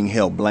soul being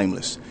held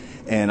blameless.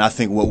 And I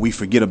think what we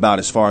forget about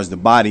as far as the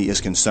body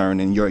is concerned,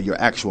 and your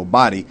actual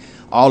body,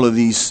 all of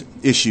these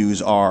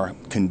issues are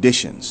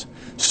conditions.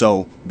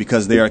 So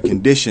because they are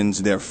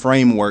conditions, they're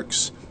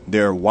frameworks,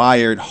 they're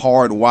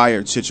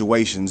hardwired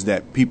situations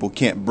that people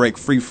can't break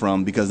free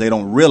from because they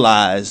don't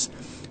realize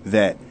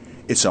that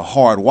it's a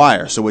hard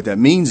wire. So what that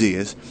means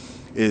is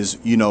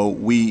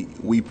we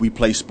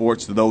play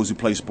sports. To those who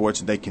play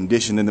sports, they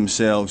condition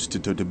themselves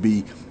to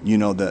be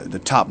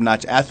the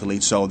top-notch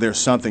athletes. So there's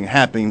something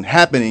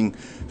happening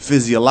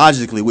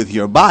physiologically with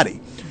your body,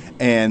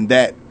 and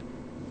that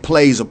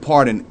plays a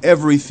part in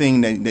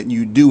everything that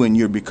you do and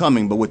you're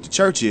becoming. But what the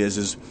church is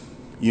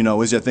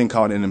a thing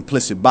called an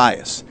implicit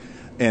bias,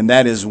 and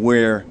that is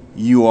where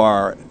you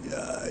are.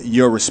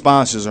 Your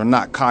responses are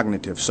not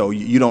cognitive, so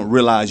you don't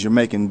realize you're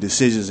making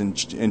decisions and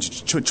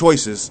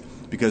choices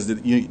because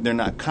they're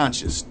not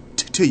conscious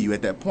to you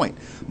at that point.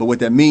 But what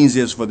that means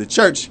is for the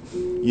church,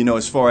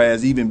 as far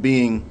as even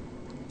being,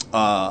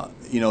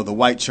 the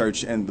white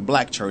church and the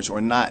black church,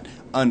 or not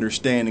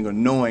understanding or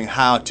knowing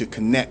how to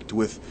connect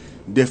with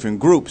different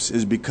groups,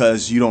 is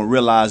because you don't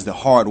realize the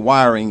hard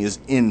wiring is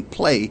in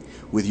play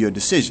with your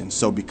decisions.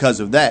 So because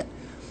of that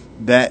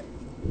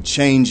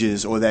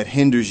changes, or that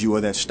hinders you,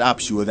 or that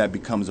stops you, or that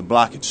becomes a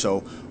blockage.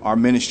 So our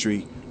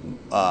ministry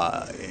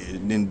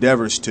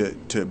endeavors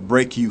to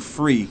break you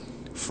free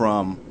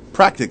from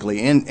practically,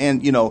 and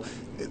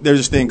there's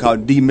this thing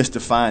called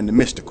demystifying the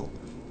mystical,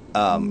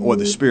 or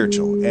the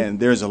spiritual, and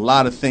there's a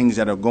lot of things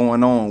that are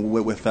going on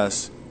with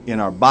us in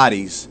our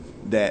bodies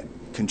that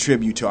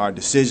contribute to our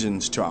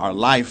decisions, to our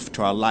life,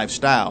 to our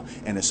lifestyle,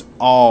 and it's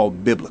all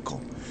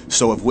biblical.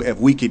 So if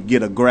we could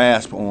get a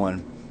grasp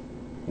on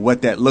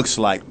what that looks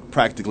like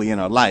practically in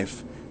our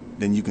life,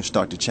 then you can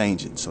start to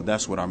change it. So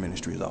that's what our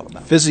ministry is all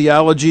about.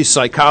 Physiology,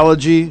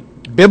 psychology,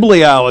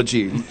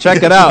 bibliology.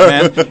 Check it out,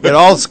 man. It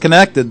all's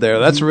connected there.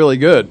 That's really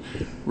good.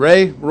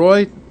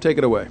 Roy, take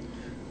it away.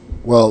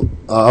 Well,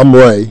 I'm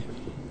Ray,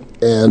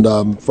 and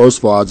first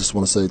of all, I just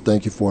want to say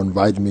thank you for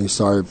inviting me.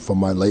 Sorry for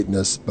my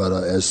lateness, but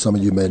as some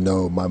of you may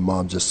know, my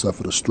mom just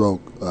suffered a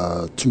stroke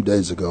 2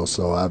 days ago,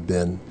 so I've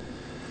been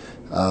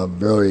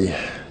very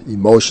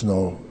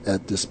emotional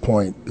at this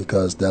point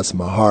because that's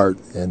my heart,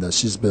 and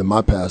she's been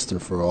my pastor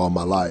for all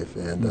my life,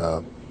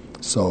 and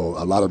so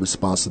a lot of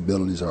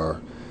responsibilities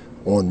are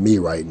on me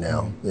right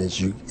now,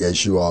 as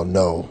you all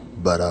know.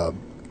 But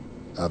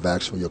I've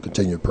asked for your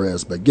continued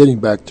prayers. But getting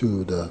back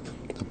to the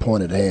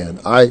point at hand,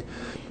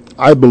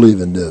 I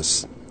believe in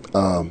this.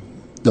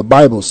 The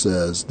Bible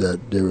says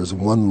that there is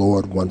one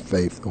Lord, one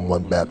faith, and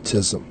one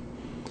baptism.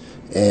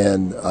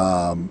 And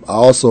I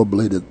also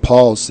believe that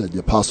the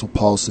Apostle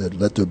Paul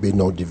said, let there be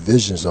no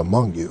divisions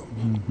among you.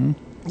 Mm-hmm.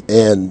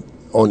 And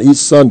on each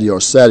Sunday or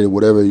Saturday,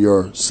 whatever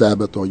your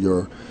Sabbath or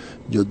your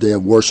day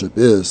of worship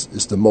is,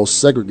 it's the most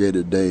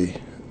segregated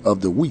day of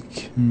the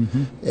week.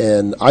 Mm-hmm.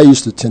 And I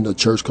used to attend a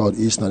church called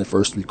East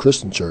 91st Street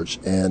Christian Church.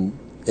 And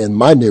in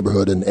my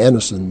neighborhood in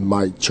Anderson,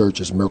 my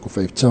church is Miracle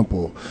Faith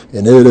Temple,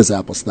 and it is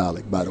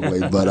apostolic, by the way.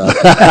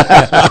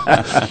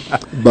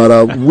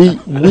 But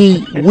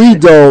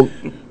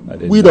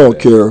we don't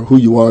care who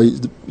you are.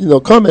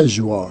 Come as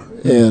you are.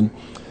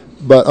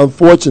 But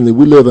unfortunately,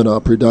 we live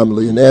in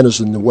predominantly in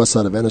Anderson, the west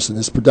side of Anderson.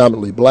 It's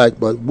predominantly black,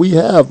 but we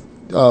have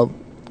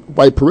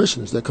white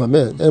parishioners that come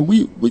in, and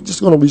we're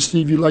just going to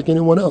receive you like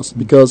anyone else.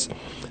 Because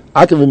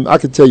I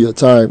can tell you a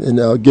time,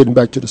 and getting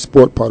back to the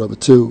sport part of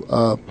it too.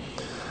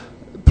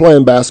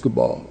 Playing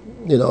basketball,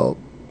 a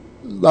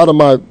lot of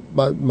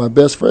my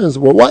best friends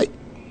were white,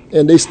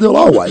 and they still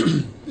are white.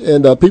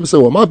 And people say,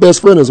 well, my best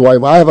friend is white.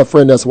 Well, I have a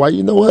friend that's white.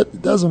 You know what?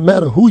 It doesn't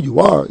matter who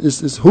you are.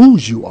 It's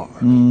whose you are.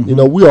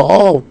 Mm-hmm. We are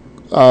all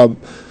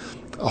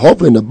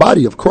hopefully in the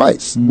body of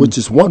Christ, which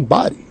is one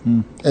body.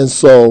 And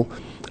so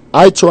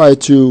I try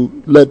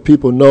to let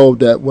people know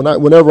that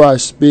whenever I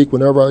speak,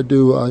 whenever I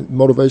do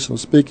motivational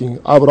speaking,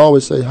 I would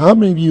always say, how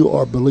many of you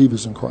are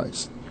believers in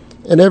Christ?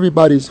 And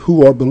everybody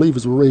who are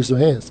believers will raise their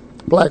hands,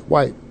 black,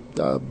 white,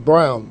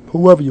 brown,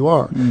 whoever you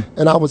are.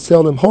 And I would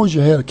tell them, hold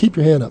your hand, keep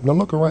your hand up. Now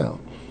look around.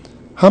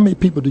 How many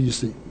people do you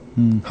see?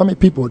 How many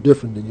people are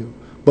different than you?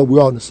 But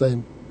we're all in the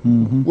same,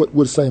 with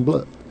the same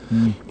blood.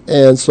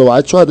 And so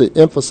I try to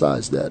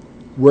emphasize that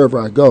wherever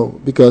I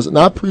go. And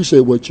I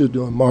appreciate what you're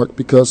doing, Mark,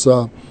 because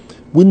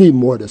we need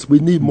more of this. We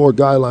need more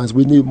guidelines.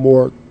 We need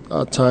more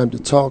time to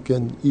talk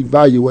and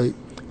evaluate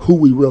who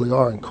we really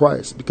are in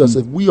Christ. Because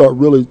if we are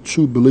really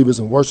true believers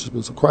and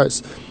worshipers of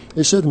Christ,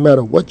 it shouldn't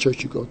matter what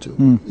church you go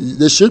to.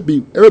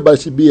 Everybody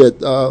should be at,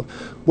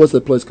 what's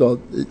that place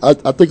called? I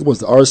think it was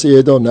the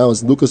RCA, though. Now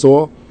it's Lucas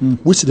Oil.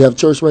 We should have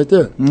church right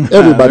there.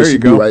 Everybody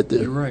should be right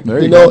there. You're right.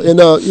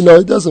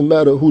 It doesn't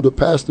matter who the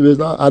pastor is.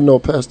 I know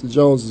Pastor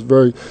Jones is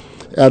very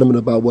adamant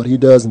about what he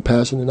does and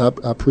passionate, and I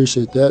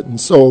appreciate that.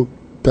 And so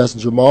Pastor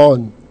Jamal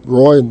and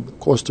Roy and, of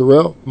course,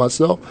 Terrell,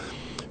 myself,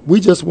 we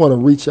just want to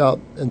reach out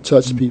and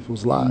touch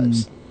people's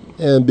lives.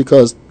 And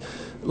because,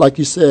 like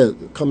you said,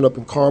 coming up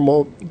in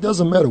Carmel, it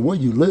doesn't matter where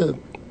you live.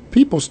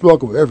 People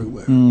struggle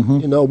everywhere.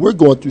 We're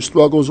going through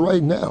struggles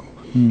right now.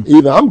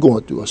 Even I'm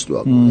going through a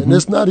struggle, and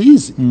it's not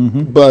easy.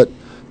 But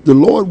the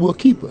Lord will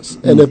keep us.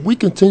 And if we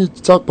continue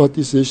to talk about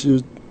these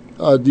issues,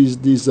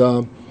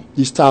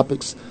 these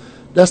topics,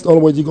 that's the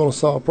only way you're going to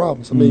solve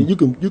problems. I mean, you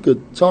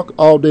could talk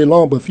all day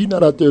long, but if you're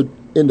not out there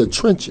in the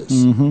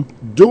trenches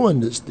doing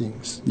these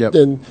things,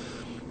 then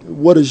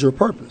what is your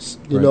purpose?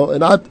 You know,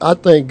 and I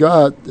thank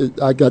God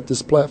that I got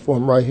this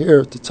platform right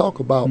here to talk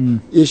about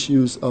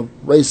issues of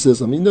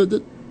racism.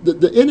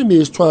 The enemy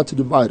is trying to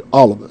divide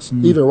all of us,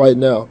 even right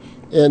now.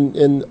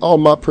 And all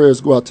my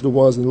prayers go out to the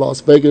ones in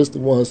Las Vegas, the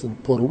ones in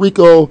Puerto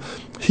Rico,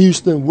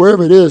 Houston,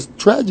 wherever it is.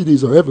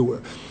 Tragedies are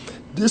everywhere.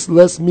 This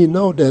lets me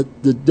know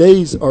that the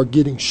days are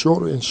getting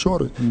shorter and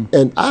shorter.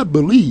 And I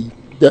believe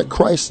that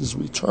Christ's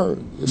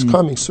return is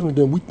coming sooner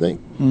than we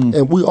think.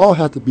 And we all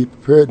have to be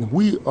prepared. And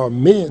we are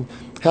men,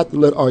 have to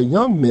let our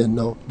young men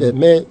know that,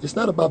 man, it's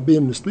not about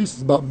being in the streets,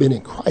 it's about being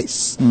in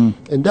Christ.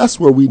 And that's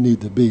where we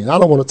need to be. And I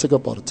don't want to take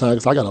up all the time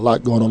because I got a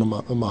lot going on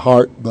in my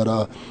heart. But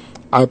I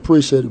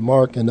appreciate it,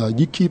 Mark. And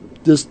you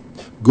keep this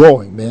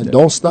going, man.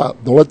 Don't stop.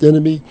 Don't let the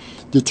enemy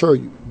deter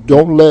you.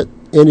 Don't let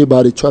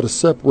anybody try to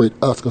separate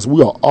us because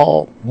we are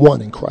all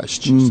one in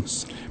Christ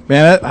Jesus.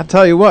 Man, I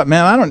tell you what,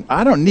 man,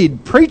 I don't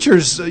need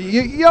preachers.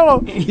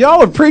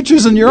 Y'all are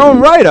preachers in your own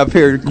right up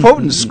here,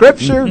 quoting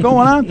scripture,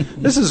 going on.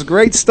 This is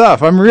great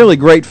stuff. I'm really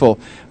grateful,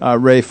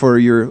 Ray, for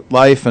your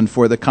life and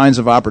for the kinds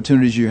of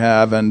opportunities you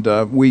have. And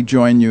we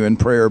join you in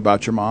prayer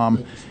about your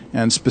mom,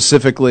 and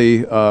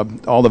specifically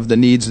all of the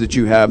needs that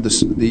you have,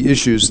 the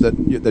issues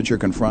that you're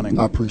confronting.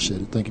 I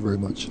appreciate it. Thank you very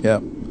much. Yeah.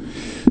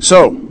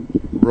 So,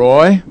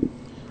 Roy,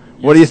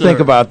 what do you think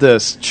about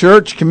this?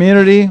 Church,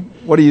 community?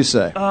 What do you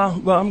say?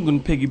 Well, I'm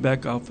going to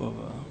piggyback off of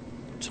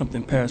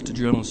something Pastor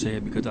Jones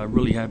said because I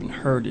really haven't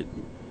heard it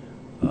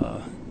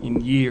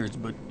in years,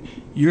 but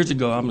years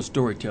ago, I'm a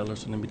storyteller,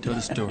 so let me tell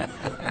the story.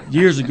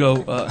 Years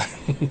ago,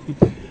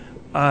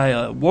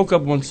 I woke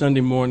up one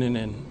Sunday morning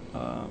and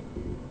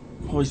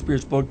Holy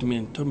Spirit spoke to me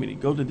and told me to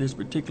go to this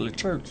particular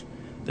church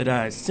that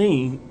I had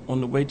seen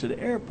on the way to the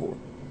airport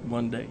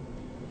one day.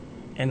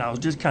 And I was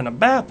just kind of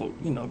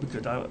baffled,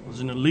 because I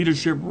was in a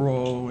leadership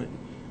role and,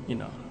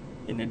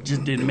 and it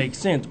just didn't make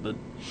sense. But,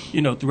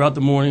 throughout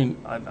the morning,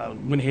 I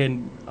went ahead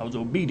and I was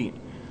obedient.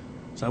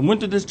 So I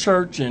went to this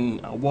church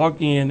and I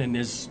walk in and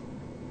it's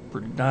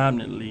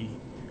predominantly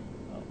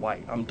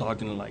white. I'm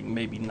talking like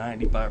maybe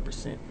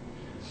 95%.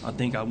 I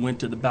think I went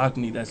to the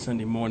balcony that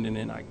Sunday morning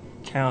and I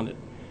counted,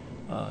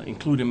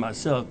 including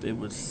myself, it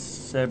was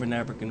 7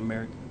 African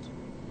Americans.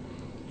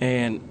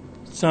 And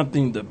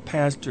the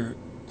pastor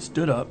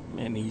stood up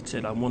and he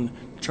said, I want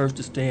the church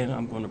to stand,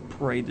 I'm going to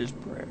pray this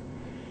prayer.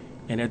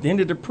 And at the end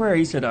of the prayer,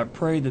 he said, I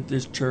pray that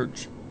this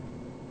church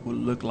will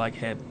look like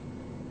heaven.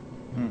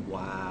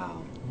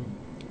 Wow.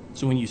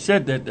 So when you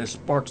said that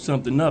sparked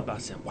something up. I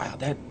said, wow,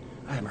 I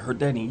haven't heard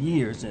that in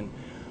years. And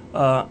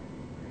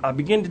I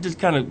began to just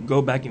kind of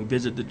go back and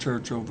visit the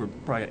church over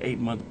probably an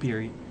 8-month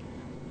period.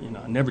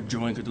 I never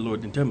joined because the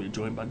Lord didn't tell me to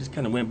join, but I just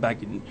kind of went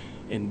back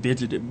and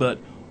visited. But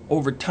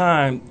over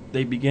time,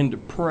 they began to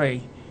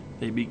pray.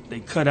 They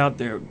cut out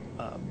their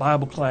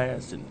Bible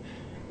class, and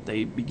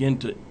they began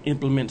to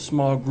implement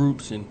small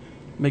groups. And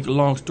make a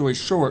long story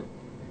short,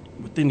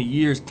 within a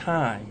year's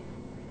time,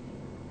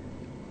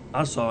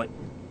 I saw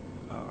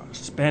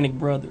Hispanic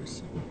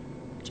brothers,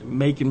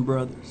 Jamaican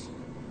brothers,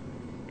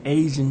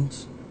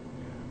 Asians.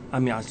 I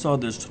mean, I saw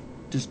this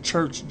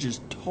church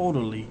just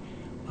totally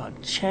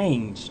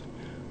changed.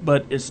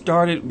 But it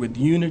started with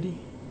unity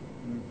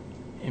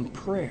and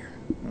prayer.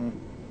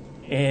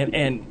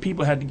 And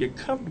people had to get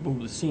comfortable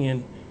with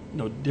seeing,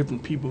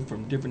 different people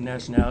from different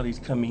nationalities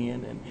come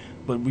in,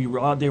 but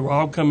they were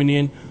all coming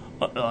in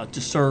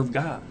to serve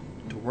God,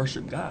 to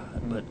worship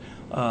God. But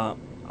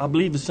I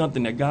believe it's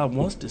something that God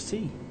wants to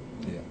see.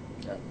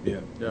 Yeah,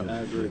 I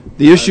agree.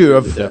 The issue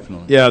of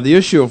definitely. The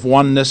issue of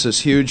oneness is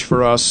huge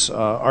for us.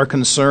 Our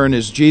concern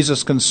is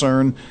Jesus'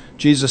 concern.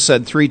 Jesus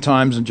said 3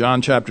 times in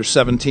John chapter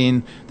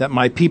 17 that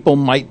my people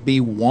might be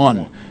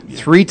one.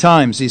 3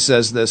 times he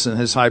says this in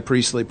his high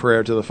priestly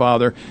prayer to the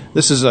Father.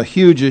 This is a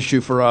huge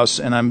issue for us,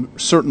 and I'm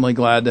certainly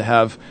glad to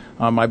have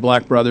my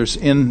black brothers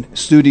in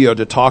studio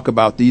to talk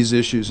about these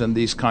issues and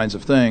these kinds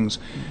of things.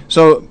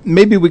 So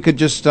maybe we could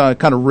just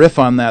kind of riff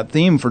on that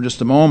theme for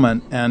just a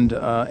moment and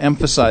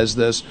emphasize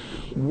this.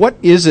 What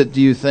is it,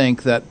 do you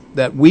think,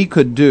 that we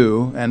could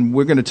do? And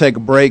we're going to take a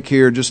break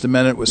here just a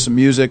minute with some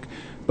music.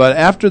 But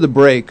after the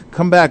break,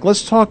 come back.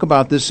 Let's talk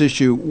about this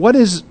issue. What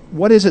is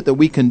it that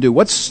we can do?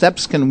 What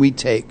steps can we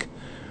take?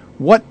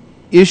 What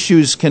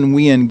issues can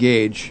we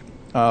engage?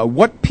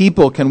 What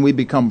people can we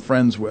become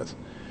friends with?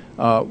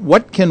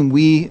 What can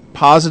we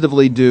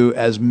positively do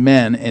as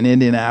men in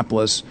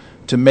Indianapolis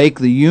to make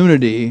the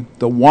unity,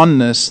 the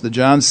oneness, the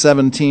John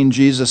 17,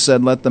 Jesus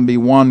said, let them be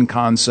one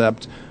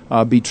concept,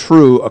 be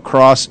true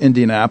across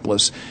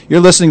Indianapolis? You're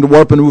listening to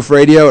Warp and Woof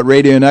Radio at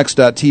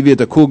RadioNext.tv at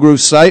the Cool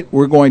Groove site.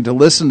 We're going to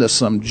listen to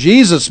some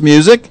Jesus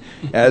music,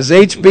 as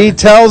HB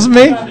tells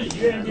me.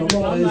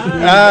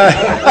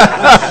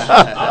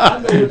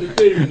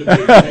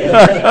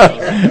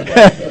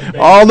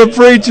 All the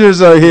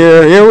preachers are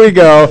here. Here we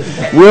go.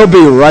 We'll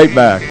be right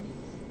back.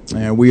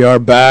 And we are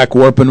back.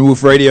 Warp and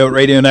Woof Radio at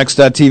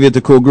RadioNext.tv at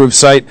the Cool Groove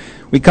site.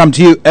 We come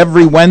to you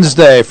every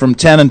Wednesday from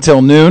 10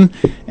 until noon.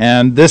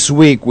 And this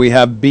week we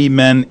have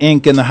B-Men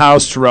Inc. in the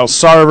house. Terrell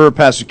Sarver,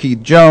 Pastor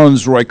Keith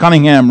Jones, Roy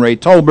Cunningham, Ray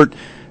Tolbert,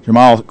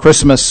 Jamal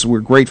Christmas. We're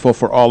grateful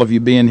for all of you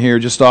being here.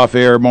 Just off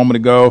air a moment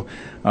ago,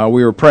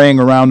 we were praying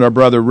around our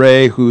brother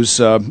Ray, whose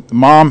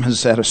mom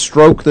has had a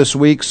stroke this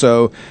week.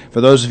 So for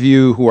those of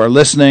you who are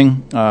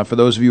listening, for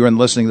those of you who are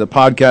listening to the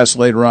podcast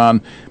later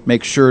on,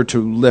 make sure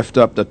to lift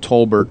up the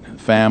Tolbert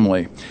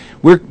family.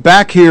 We're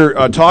back here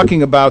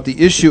talking about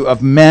the issue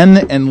of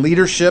men and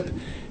leadership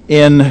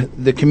in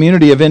the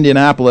community of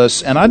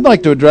Indianapolis. And I'd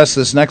like to address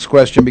this next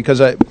question because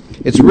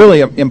it's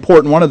really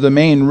important. One of the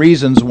main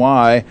reasons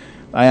why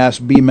I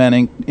asked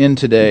B-Men in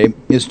today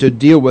is to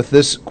deal with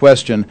this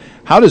question.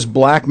 How does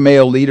black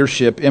male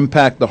leadership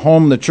impact the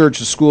home, the church,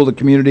 the school, the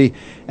community,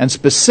 and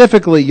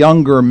specifically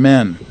younger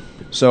men?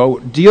 So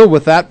deal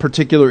with that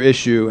particular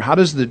issue. How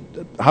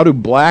do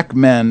black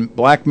men,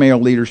 black male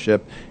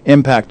leadership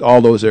impact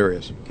all those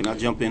areas? Can I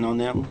jump in on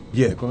that one?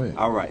 Yeah, go ahead.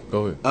 All right.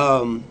 Go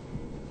ahead.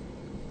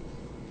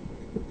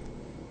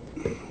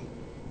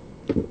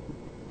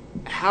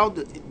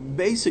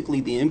 Basically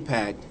the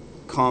impact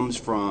comes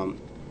from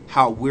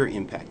how we're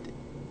impacted.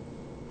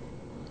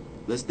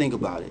 Let's think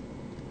about it.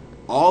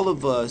 All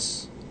of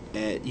us,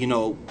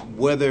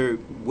 whether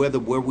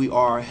where we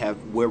are,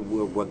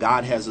 where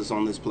God has us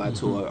on this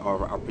plateau,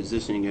 or our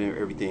positioning and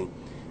everything,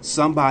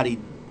 somebody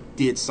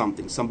did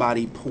something.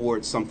 Somebody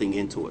poured something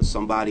into us.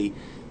 Somebody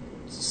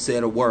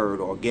said a word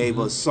or gave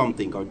us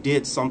something or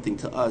did something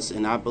to us.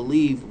 And I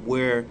believe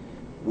where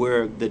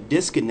the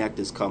disconnect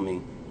is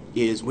coming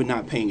is we're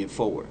not paying it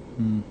forward.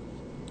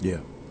 Yeah.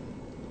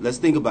 Let's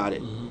think about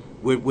it.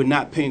 We're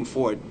not paying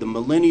for it. The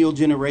millennial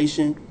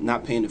generation,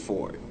 not paying it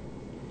forward.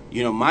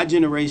 You know, my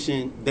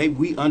generation,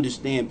 we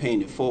understand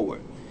paying it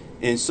forward.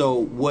 And so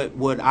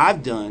what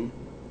I've done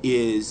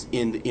is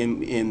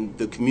in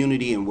the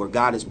community and where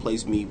God has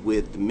placed me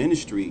with the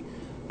ministry,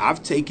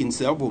 I've taken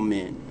several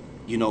men,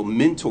 you know,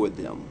 mentored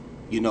them,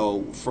 you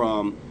know,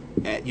 from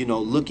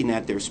looking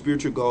at their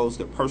spiritual goals,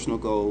 their personal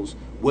goals,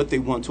 what they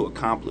want to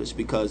accomplish,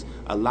 because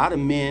a lot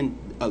of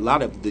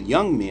the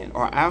young men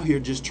are out here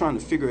just trying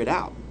to figure it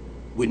out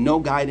with no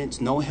guidance,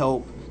 no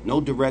help,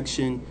 no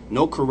direction,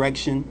 no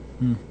correction.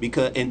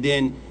 And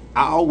then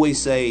I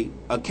always say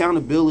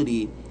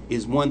accountability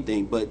is one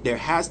thing, but there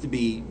has to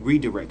be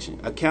redirection.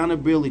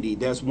 Accountability,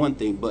 that's one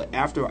thing, but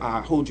after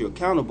I hold you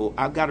accountable,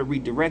 I've got to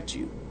redirect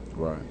you.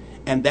 Right.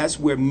 And that's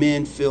where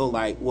men feel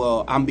like,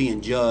 well, I'm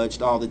being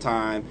judged all the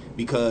time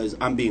because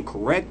I'm being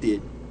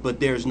corrected, but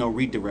there's no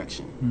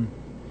redirection.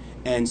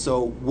 And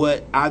so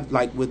what I've,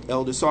 like with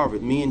Elder Sarver,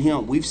 me and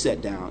him, we've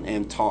sat down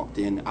and talked,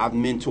 and I've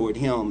mentored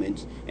him,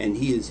 and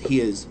he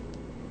has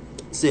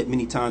said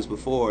many times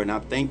before, and I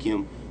thank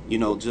him, you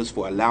know, just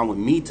for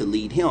allowing me to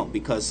lead him,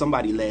 because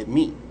somebody led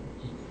me.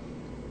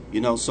 You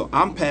know, so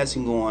I'm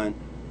passing on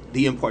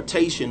the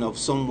impartation of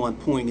someone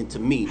pouring into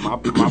me, my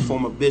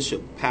former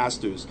bishop,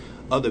 pastors,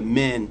 other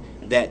men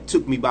that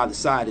took me by the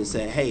side and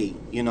said, hey,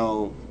 you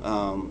know,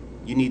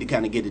 you need to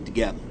kind of get it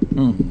together.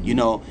 You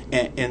know,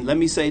 and let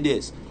me say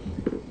this.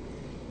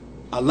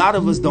 A lot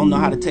of us don't know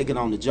how to take it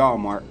on the jaw,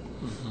 Mark.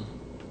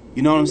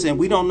 You know what I'm saying?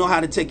 We don't know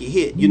how to take a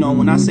hit. You know,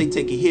 when I say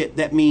take a hit,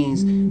 that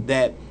means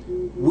that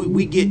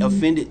we get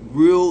offended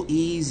real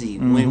easy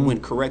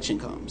when correction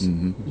comes.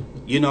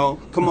 You know,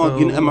 come on,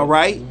 you know, am I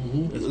right?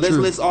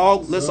 Let's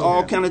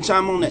all kind of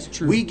chime on that.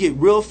 We get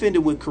real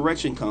offended when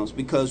correction comes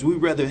because we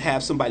rather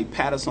have somebody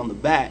pat us on the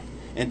back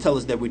and tell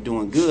us that we're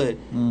doing good.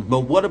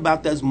 But what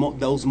about those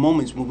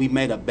moments when we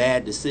made a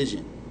bad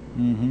decision?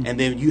 And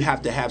then you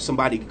have to have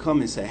somebody come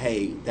and say,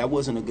 hey, that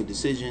wasn't a good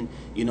decision.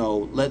 You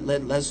know,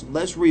 let's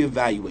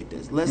reevaluate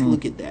this. Let's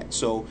look at that.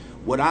 So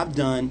what I've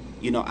done,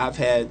 you know,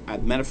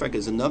 matter of fact,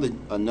 there's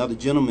another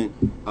gentleman,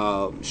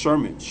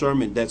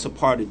 Sherman, that's a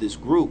part of this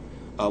group.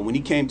 When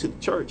he came to the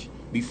church,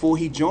 before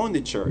he joined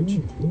the church,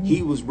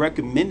 he was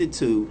recommended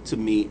to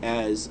me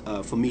as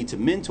for me to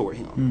mentor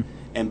him.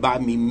 And by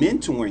me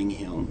mentoring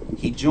him,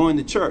 he joined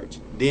the church.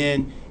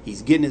 Then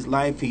he's getting his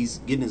life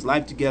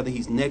together.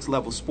 He's next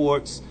level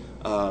sports,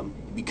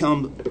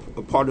 become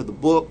a part of the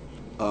book,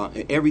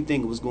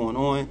 everything that was going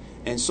on.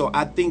 And so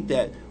I think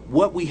that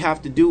what we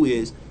have to do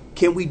is,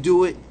 can we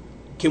do it?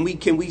 Can we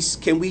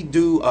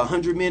do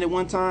 100 men at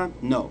one time?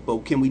 No,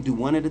 but can we do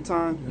one at a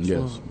time?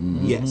 Yes.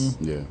 Yes.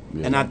 Yeah.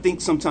 And I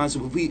think sometimes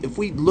if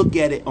we look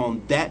at it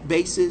on that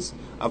basis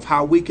of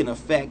how we can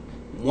affect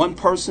one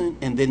person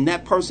and then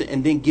that person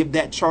and then give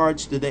that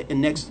charge to the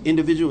next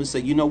individual and say,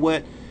 you know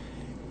what?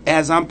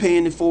 As I'm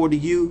paying it forward to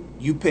you,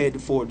 you pay it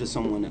forward to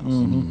someone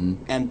else.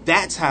 And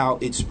that's how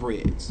it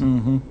spreads.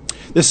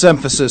 This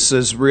emphasis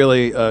is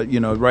really,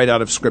 right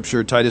out of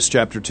Scripture. Titus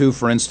chapter 2,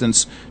 for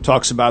instance,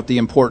 talks about the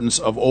importance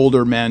of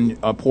older men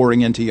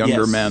pouring into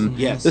younger men.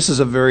 Yes. This is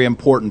a very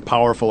important,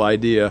 powerful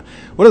idea.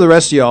 What do the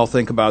rest of y'all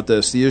think about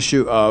this? The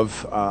issue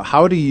of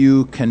how do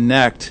you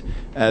connect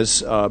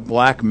as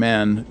black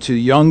men to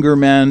younger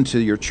men, to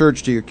your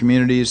church, to your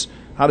communities?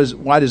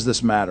 Why does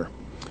this matter?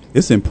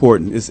 It's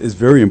important. It's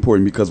very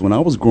important because when I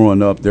was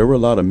growing up, there were a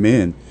lot of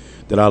men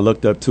that I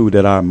looked up to,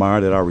 that I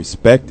admired, that I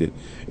respected.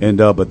 And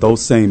but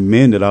those same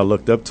men that I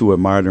looked up to,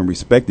 admired, and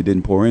respected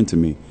didn't pour into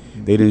me.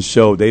 They didn't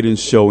show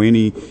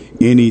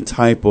any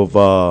type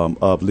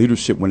of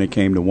leadership when it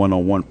came to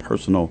one-on-one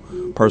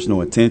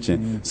personal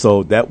attention.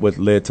 So that what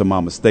led to my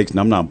mistakes. And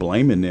I'm not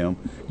blaming them,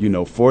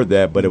 for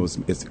that. But it's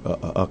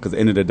because at the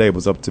end of the day, it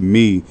was up to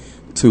me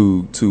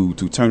to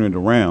turn it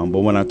around. But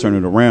when I turned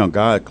it around,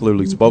 God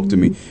clearly spoke to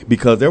me,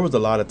 because there was a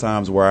lot of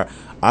times where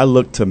I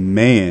looked to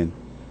man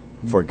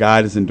for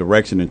guidance and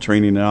direction and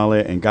training and all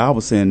that, and God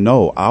was saying,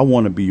 no, I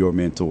want to be your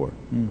mentor,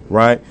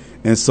 right?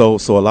 And so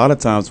a lot of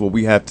times what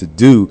we have to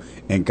do,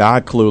 and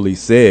God clearly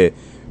said,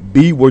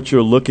 be what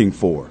you're looking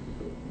for.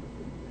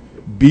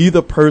 Be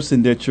the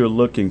person that you're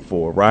looking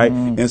for, right?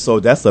 And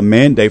so that's a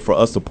mandate for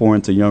us to pour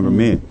into younger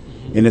men.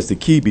 And it's the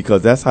key,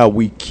 because that's how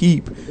we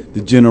keep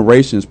the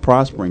generations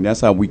prospering.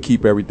 That's how we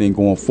keep everything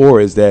going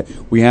forward, is that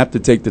we have to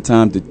take the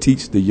time to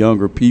teach the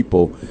younger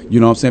people, you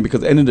know what I'm saying?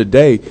 Because at the end of the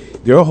day,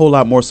 they're a whole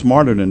lot more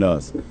smarter than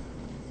us,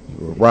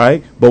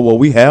 right? But what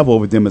we have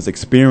over them is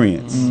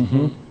experience.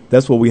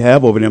 That's what we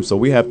have over them, so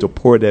we have to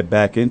pour that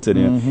back into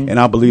them. And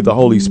I believe the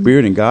Holy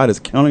Spirit and God is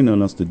counting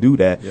on us to do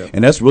that. Yep.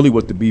 And that's really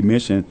what the B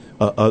mission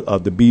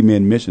of the B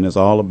Men mission is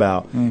all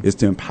about, is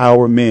to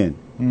empower men,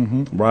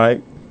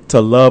 right? To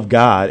love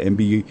God and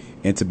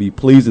to be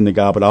pleasing to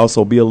God, but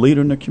also be a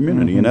leader in the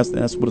community, and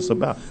that's what it's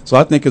about. So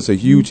I think it's a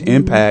huge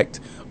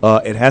impact.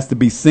 It has to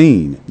be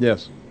seen.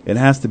 Yes. It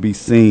has to be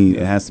seen.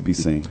 It has to be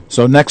seen.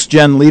 So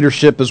next-gen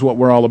leadership is what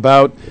we're all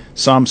about.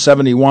 Psalm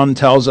 71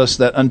 tells us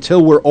that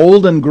until we're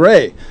old and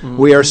gray,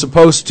 we are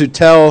supposed to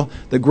tell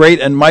the great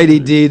and mighty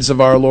deeds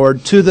of our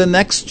Lord to the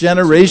next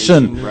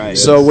generation. Right.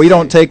 So we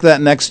don't take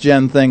that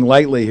next-gen thing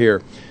lightly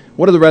here.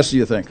 What do the rest of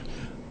you think?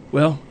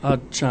 Well,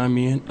 I'll chime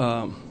in.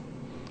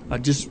 I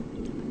just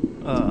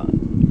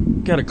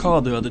got a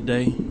call the other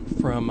day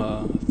from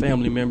a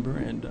family member,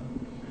 and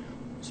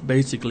was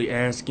basically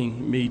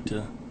asking me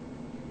to,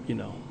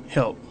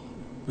 help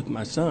with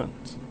my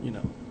sons.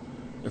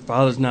 Their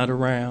father's not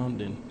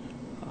around, and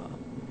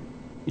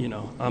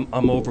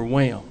I'm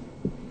overwhelmed,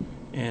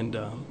 and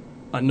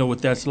I know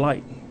what that's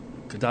like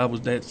because I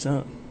was that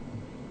son,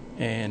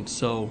 and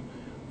so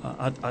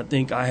I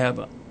think I have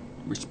a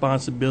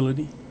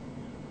responsibility.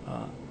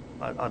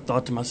 I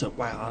thought to myself,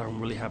 wow, I don't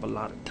really have a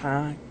lot of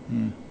time,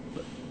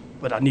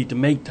 but I need to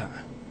make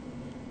time,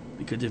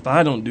 because if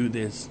I don't do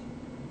this,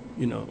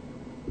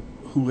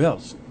 who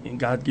else? And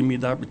God gave me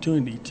the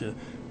opportunity to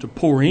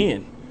pour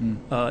in,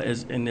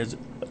 as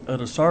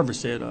the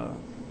service said,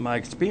 my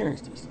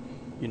experiences.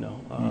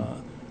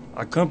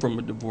 I come from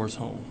a divorce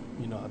home.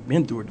 I've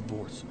been through a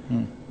divorce,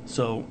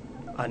 so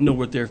I know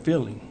what they're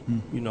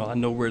feeling. I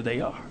know where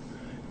they are.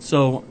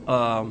 So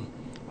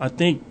I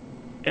think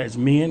as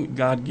men,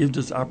 God gives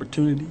us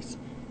opportunities.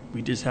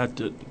 We just have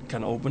to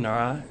kind of open our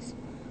eyes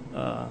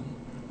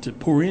to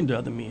pour into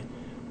other men,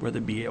 whether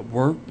it be at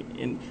work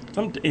and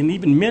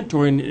even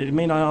mentoring. It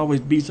may not always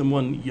be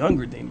someone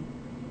younger than you.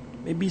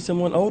 It may be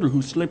someone older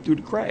who slipped through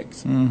the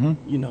cracks,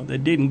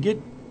 that didn't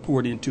get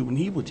poured into when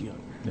he was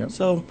young. Yep.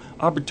 So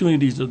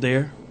opportunities are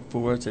there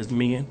for us as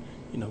men.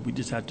 We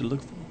just have to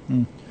look for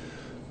them.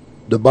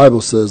 The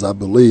Bible says, I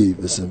believe,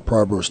 it's in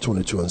Proverbs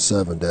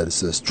 22:7, that it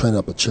says, train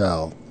up a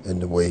child in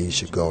the way he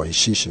should go, or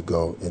she should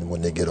go, and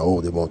when they get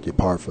old, they won't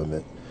depart from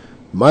it.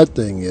 My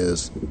thing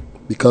is,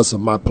 because of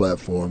my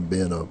platform,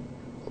 being a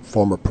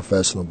former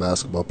professional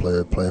basketball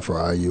player, playing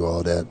for IU,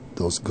 all that,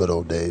 those good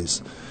old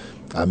days.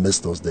 I miss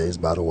those days,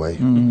 by the way.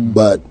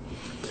 But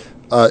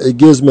it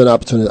gives me an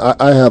opportunity.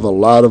 I have a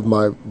lot of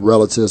my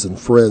relatives and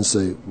friends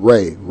say,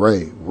 Ray,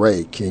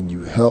 can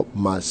you help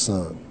my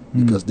son?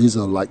 Because these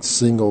are like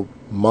single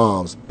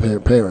moms,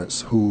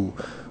 parents who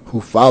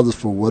fathers,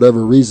 for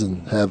whatever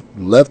reason, have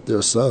left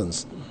their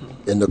sons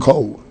in the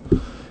cold.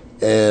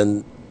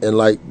 And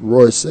like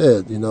Roy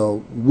said,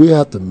 we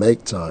have to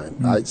make time.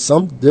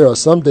 There are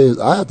some days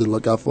I have to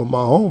look out for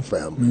my own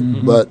family,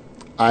 but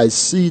I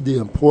see the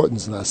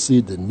importance and I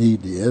see the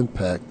need, the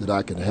impact that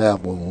I can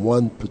have on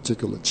one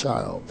particular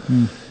child.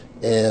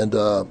 And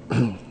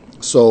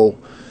so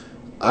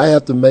I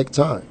have to make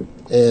time.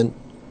 And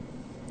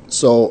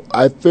so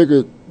I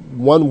figured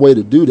one way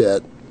to do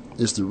that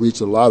is to reach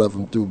a lot of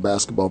them through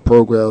basketball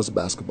programs,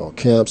 basketball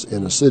camps,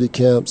 inner city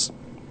camps,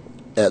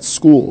 at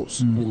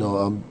schools.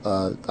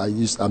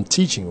 I'm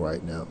teaching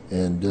right now,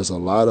 and there's a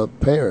lot of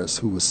parents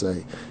who would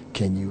say,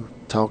 can you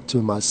talk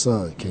to my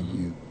son? Can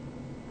you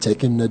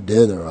take him to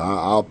dinner?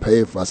 I'll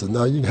pay for it. I said,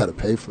 no, you got to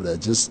pay for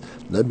that. Just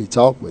let me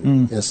talk with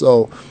him. And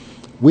so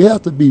we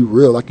have to be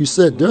real. Like you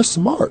said, they're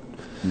smart.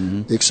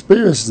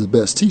 Experience is the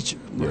best teacher.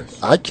 Yes.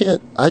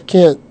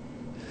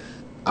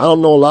 I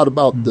don't know a lot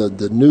about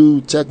the new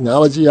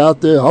technology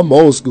out there. I'm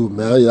old school,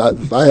 man.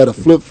 If I had a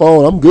flip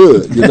phone, I'm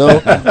good,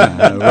 Right.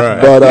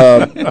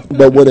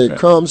 But when it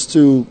comes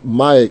to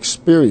my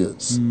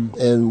experience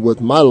and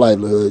with my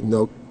livelihood,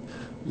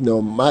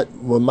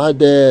 when my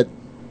dad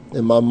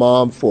and my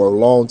mom for a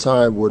long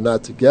time were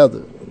not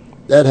together,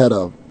 that had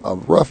a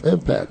rough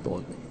impact on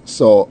me.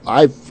 So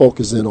I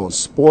focus in on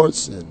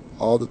sports and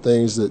all the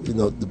things that,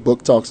 the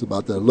book talks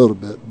about that a little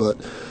bit.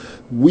 But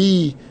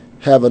we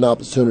have an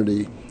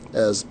opportunity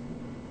as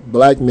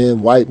black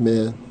men, white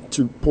men,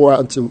 to pour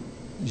out into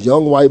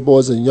young white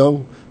boys and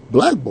young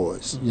black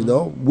boys.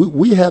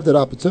 We have that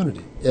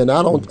opportunity, and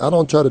I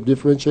don't try to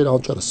differentiate. I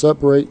don't try to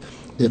separate.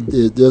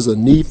 If there's a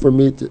need for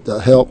me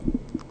to help,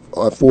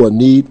 or for a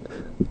need,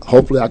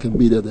 hopefully I can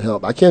be there to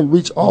help. I can't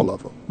reach all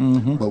of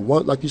them, but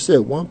like you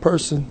said, one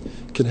person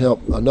can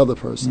help another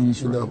person.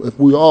 If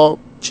we all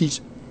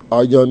teach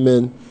our young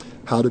men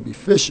how to be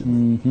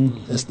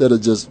fishing instead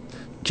of just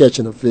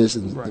catching a fish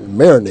and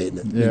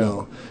marinating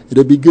it,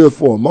 it'll be good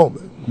for a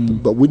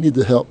moment. But we need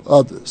to help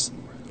others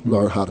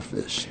learn how to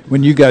fish.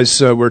 When you guys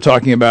were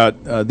talking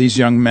about these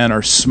young men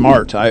are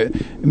smart, I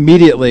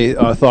immediately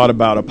thought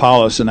about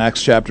Apollos in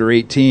Acts chapter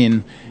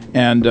 18,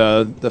 and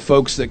the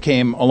folks that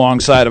came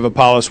alongside of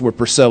Apollos were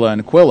Priscilla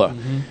and Aquila,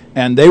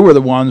 and they were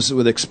the ones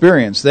with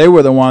experience. They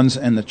were the ones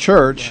in the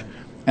church,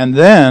 and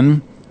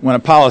then when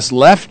Apollos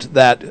left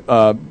that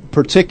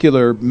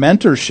particular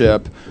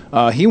mentorship,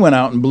 he went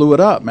out and blew it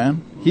up,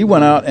 man. He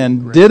went out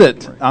and did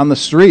it on the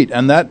street.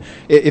 And that,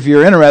 if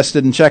you're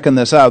interested in checking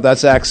this out,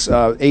 that's Acts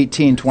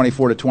 18,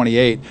 24 to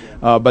 28.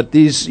 But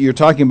you're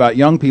talking about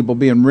young people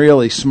being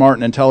really smart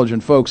and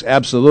intelligent folks.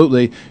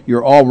 Absolutely.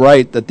 You're all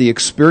right that the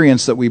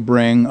experience that we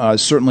bring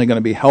is certainly going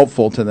to be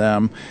helpful to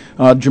them.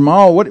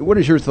 Jamal, what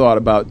is your thought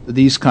about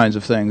these kinds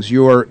of things,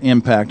 your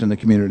impact in the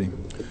community?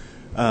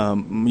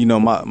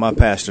 My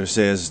pastor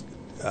says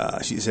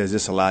she says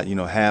this a lot,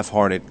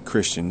 half-hearted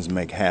Christians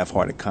make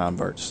half-hearted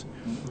converts.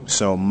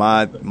 So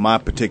my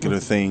particular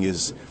thing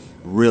is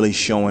really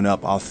showing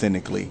up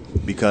authentically,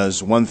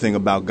 because one thing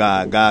about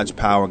God's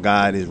power,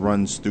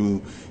 runs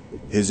through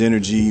his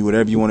energy,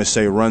 whatever you want to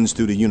say, runs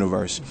through the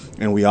universe,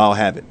 and we all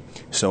have it.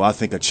 So I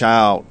think a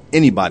child,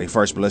 anybody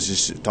first, but let's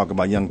just talk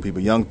about young people.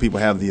 Young people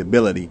have the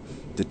ability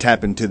to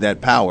tap into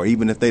that power,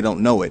 even if they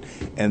don't know it,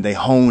 and they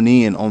hone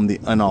in on the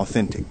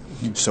unauthentic.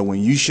 So when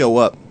you show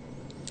up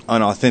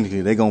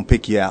unauthentically, they're going to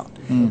pick you out.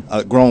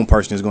 A grown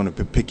person is going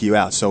to pick you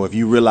out. So if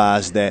you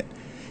realize that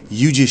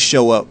you just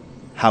show up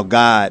how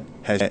God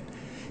has,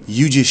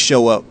 you just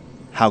show up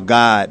how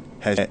God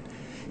has,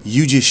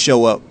 you just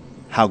show up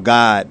how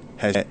God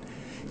has,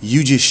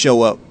 you just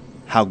show up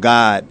how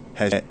God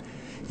has,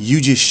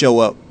 you just show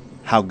up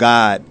how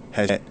God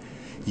has,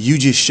 you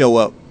just show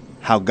up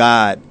how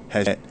God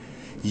has,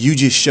 you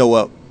just show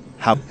up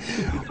how.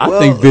 I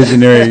think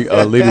visionary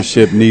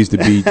leadership needs to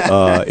be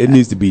it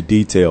needs to be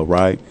detailed,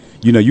 right?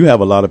 You have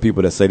a lot of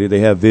people that say that they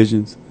have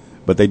visions,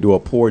 but they do a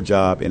poor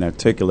job in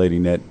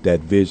articulating that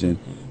vision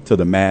to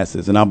the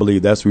masses. And I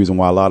believe that's the reason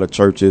why a lot of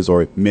churches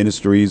or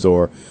ministries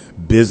or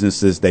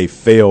businesses, they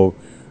fail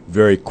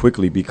very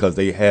quickly, because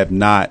they have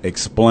not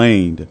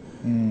explained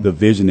the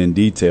vision in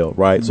detail,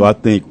 right? So I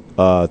think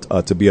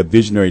to be a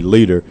visionary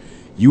leader,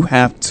 you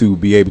have to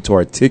be able to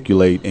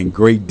articulate in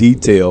great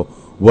detail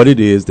what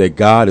it is that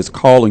God is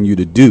calling you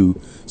to do,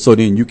 so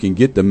then you can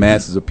get the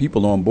masses of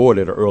people on board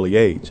at an early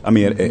age. I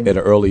mean, at an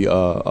early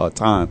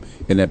time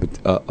in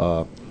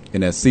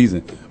that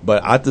season.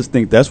 But I just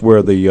think that's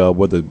where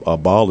the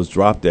ball is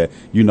dropped at.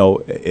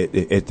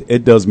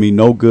 It does me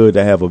no good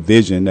to have a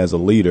vision as a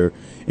leader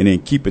and then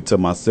keep it to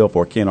myself,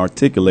 or can't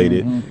articulate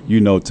it,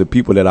 to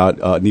people that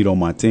I need on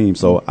my team.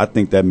 So I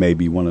think that may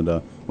be one of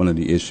the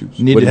issues.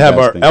 We need to have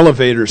our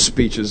elevator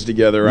speeches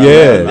together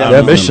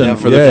on mission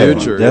for the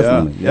future.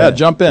 Definitely. Yeah,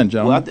 jump in,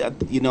 gentlemen. Well,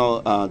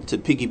 to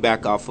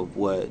piggyback off of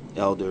what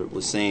Elder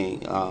was saying,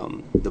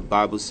 the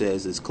Bible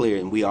says it's clear,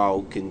 and we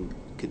all can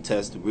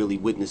contest, really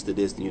witness to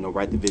this,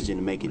 write the vision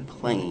and make it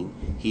plain.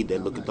 He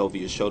that looketh over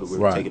your shoulder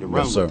will take it and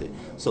run with it.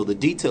 So the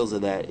details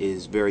of that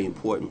is very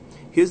important.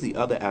 Here's the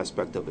other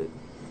aspect of it.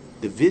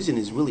 The vision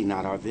is really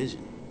not our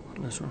vision.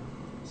 That's right.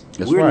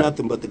 We're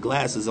nothing but the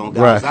glasses on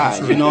God's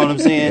eyes. You know what I'm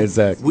saying?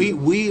 Exactly.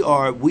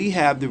 We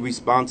have the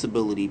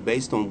responsibility,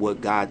 based on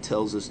what God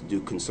tells us to do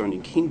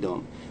concerning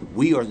kingdom.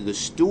 We are the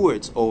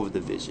stewards over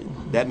the vision.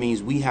 That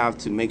means we have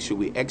to make sure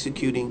we're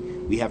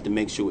executing. We have to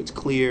make sure it's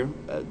clear,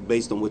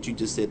 based on what you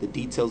just said, the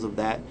details of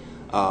that.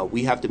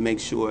 We have to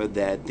make sure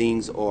that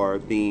things are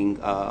being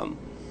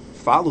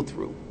followed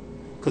through,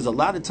 because a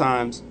lot of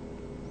times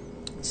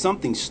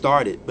something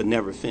started but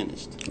never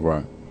finished.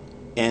 Right.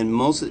 And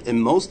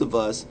most of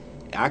us,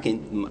 I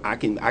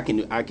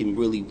can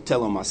really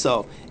tell on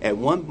myself. At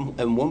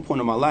one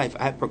point in my life,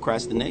 I had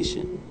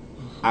procrastination.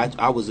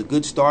 I was a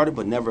good starter,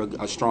 but never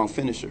a strong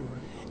finisher.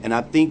 And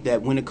I think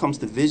that when it comes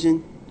to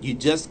vision, you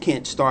just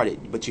can't start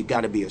it, but you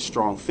got to be a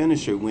strong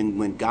finisher.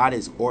 When God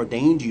has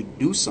ordained you to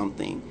do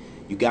something,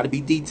 you got to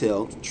be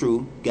detailed,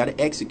 true, got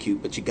to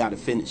execute, but you got to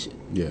finish it.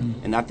 Yeah.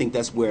 And I think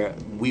that's where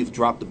we've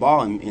dropped the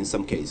ball in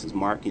some cases,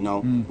 Mark.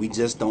 We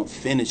just don't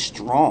finish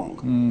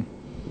strong.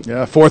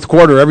 Yeah, fourth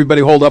quarter,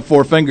 everybody hold up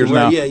four fingers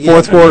now.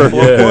 Fourth quarter.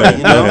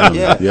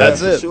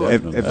 That's it. Sure.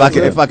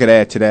 If I could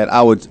add to that,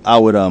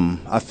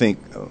 I think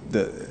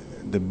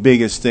the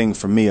biggest thing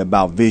for me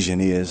about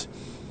vision is,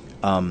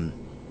 again,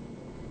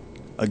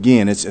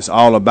 it's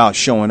all about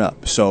showing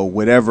up. So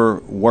whatever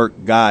work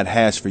God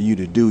has for you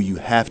to do, you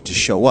have to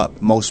show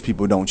up. Most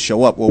people don't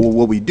show up. Well,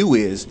 what we do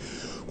is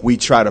we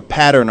try to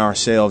pattern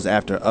ourselves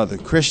after other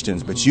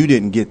Christians, but you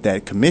didn't get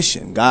that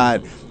commission.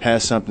 God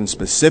has something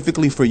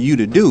specifically for you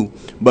to do,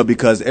 but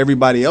because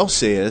everybody else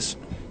says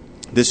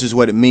this is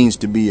what it means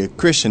to be a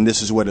Christian,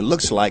 this is what it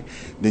looks like,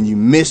 then you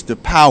miss the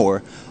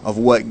power of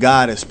what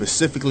God has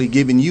specifically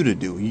given you to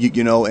do.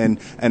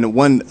 And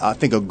one, I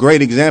think a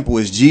great example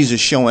is Jesus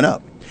showing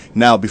up.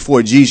 Now,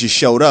 before Jesus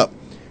showed up,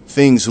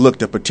 things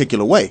looked a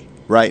particular way,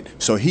 right?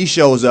 So he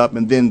shows up,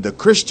 and then the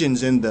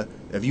Christians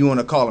if you want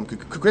to call them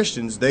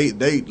Christians, they're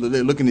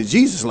looking at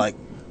Jesus like,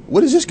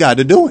 what is this guy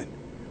doing?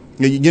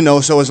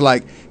 So it's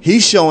like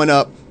he's showing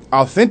up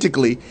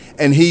authentically,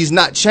 and he's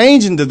not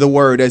changing the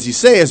word as he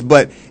says,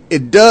 but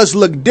it does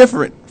look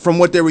different from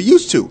what they were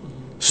used to.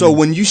 So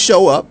when you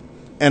show up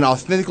and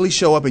authentically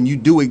show up and you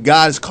do what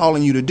God is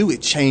calling you to do,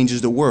 it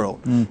changes the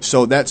world.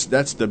 So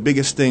that's the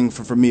biggest thing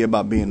for me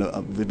about being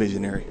a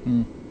visionary.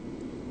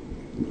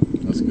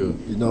 That's good.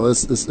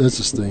 It's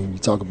interesting. You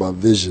talk about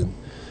vision.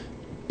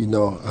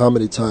 How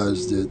many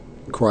times did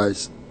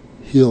Christ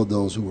heal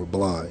those who were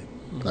blind,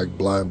 like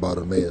blind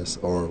Bartimaeus,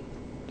 or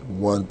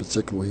one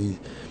particularly,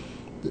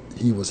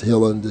 he was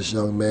healing this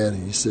young man,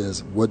 and he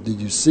says, "What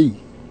did you see?"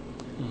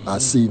 "I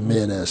see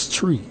men as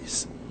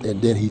trees."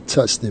 And then he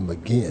touched them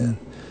again.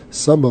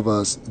 Some of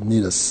us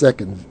need a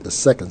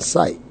second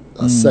sight,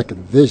 a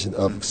second vision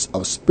of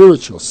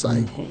spiritual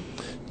sight.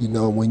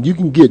 When you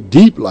can get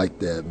deep like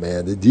that,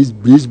 man,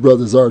 these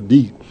brothers are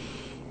deep.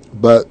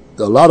 But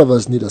a lot of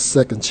us need a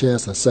second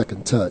chance, a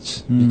second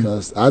touch,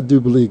 because I do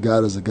believe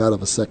God is a God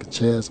of a second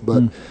chance.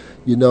 But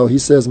you know, He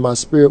says, "My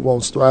spirit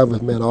won't strive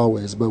with men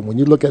always." But when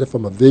you look at it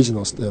from a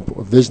visionary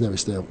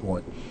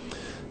standpoint,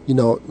 you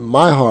know,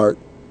 my heart,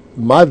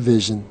 my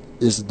vision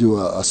is to do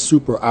a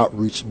super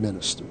outreach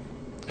ministry,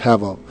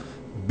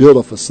 build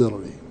a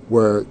facility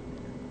where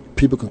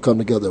people can come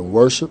together and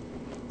worship,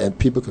 and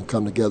people can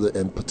come together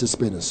and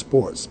participate in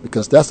sports,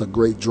 because that's a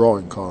great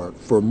drawing card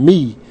for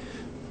me.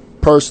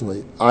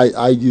 Personally,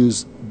 I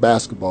use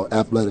basketball,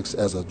 athletics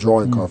as a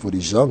drawing card for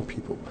these young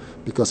people,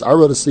 because I'd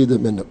rather see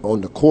them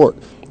on the court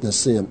than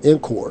see them in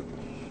court.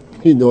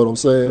 You know what I'm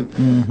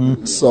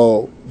saying?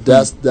 So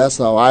that's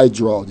how I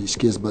draw these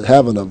kids. But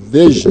having a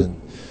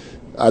vision,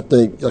 I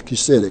think, like you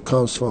said, it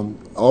comes from,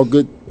 all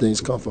good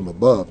things come from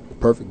above.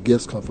 Perfect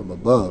gifts come from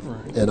above.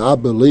 Right. And I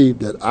believe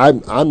that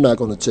I'm not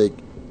going to take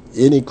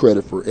any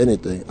credit for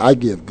anything. I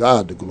give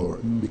God the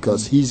glory,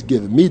 because He's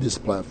given me this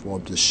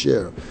platform to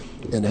share.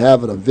 And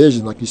having a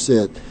vision, like you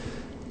said,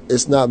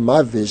 it's not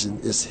my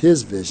vision, it's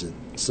His vision.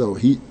 So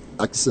He,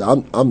 like I said,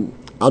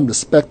 I'm the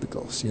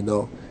spectacles, you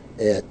know,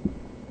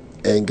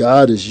 and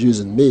God is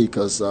using me,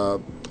 because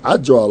I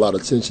draw a lot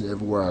of attention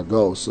everywhere I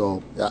go.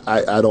 So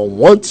I don't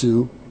want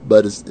to,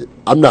 but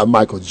I'm not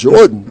Michael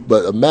Jordan.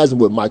 But imagine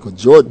what Michael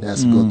Jordan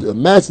has to go through.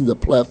 Imagine the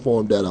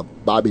platform that a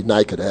Bobby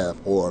Knight could have,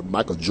 or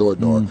Michael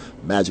Jordan, or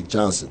Magic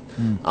Johnson.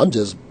 I'm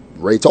just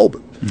Ray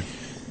Tolbert.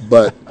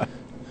 But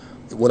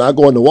when I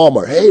go into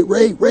Walmart, hey,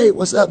 Ray,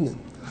 what's happening?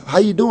 How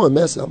you doing,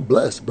 man? I say, I'm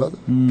blessed, brother.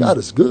 God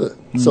is good.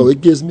 So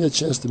it gives me a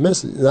chance to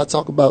mention. And I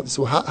talk about,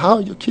 so how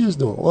are your kids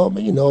doing? Well,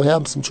 man, you know,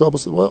 having some trouble.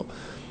 So, well,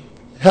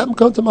 have them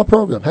come to my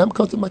program. Have them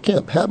come to my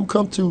camp. Have them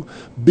come to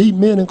Be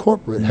Men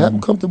Incorporated. Have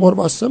them come to one of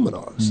our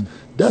seminars.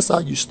 That's how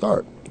you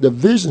start. The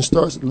vision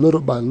starts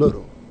little by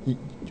little.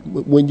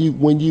 When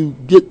you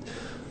get,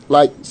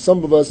 like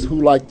some of us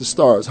who like the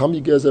stars, how many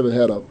of you guys ever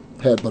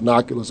had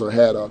binoculars or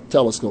had a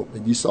telescope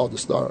and you saw the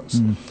stars?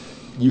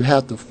 You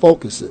have to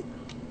focus it.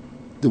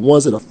 The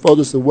ones that are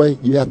furthest away,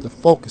 you have to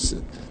focus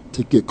it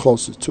to get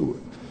closer to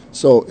it.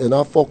 So in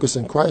our focus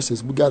in Christ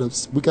is we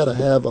gotta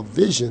have a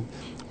vision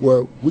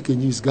where we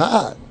can use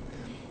God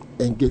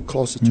and get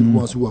closer to the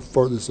ones who are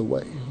furthest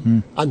away.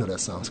 I know that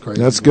sounds crazy.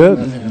 That's good.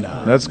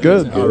 That's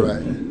good. All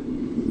right.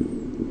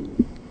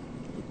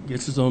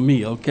 Guess it's on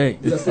me, okay.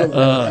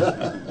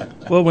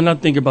 Well, when I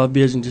think about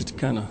vision, just to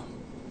kind of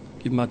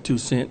give my 2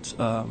 cents,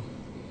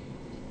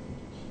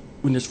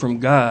 when it's from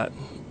God,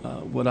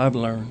 what I've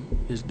learned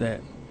is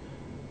that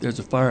there's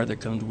a fire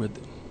that comes with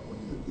it,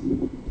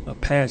 a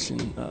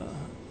passion.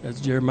 As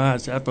Jeremiah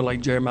said, I feel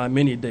like Jeremiah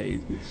many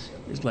days.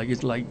 It's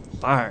like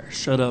fire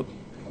shut up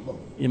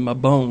in my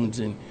bones,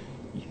 and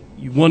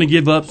you want to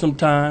give up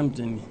sometimes,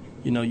 and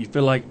you know you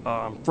feel like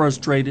I'm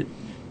frustrated.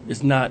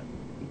 It's not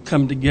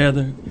coming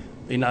together.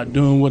 They're not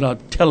doing what I'm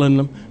telling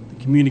them.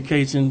 The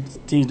communication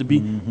seems to be,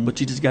 but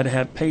you just got to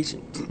have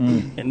patience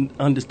and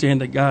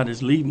understand that God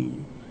is leading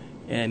you,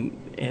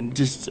 and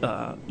just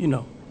you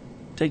know,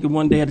 take it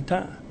one day at a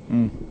time.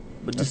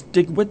 But just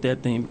stick with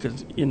that thing,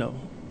 because you know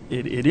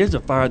it is a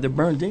fire that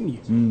burns in you.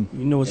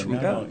 You know it's from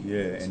God.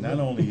 And not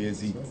only is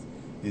he's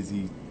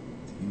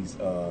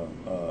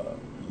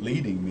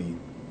leading me,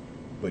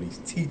 but he's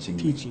teaching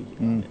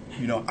me.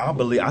 You know, I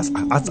believe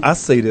I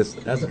say this.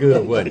 That's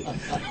good, buddy.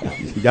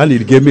 Y'all need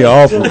to give me an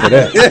offer for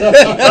that.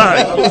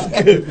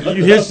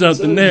 You hear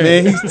something there,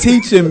 man? He's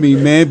teaching me,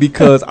 man,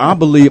 because I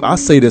believe, I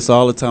say this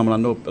all the time, and I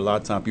know a lot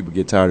of times people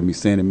get tired of me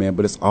saying it, man.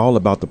 But it's all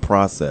about the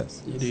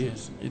process. It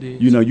is.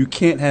 You know, you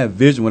can't have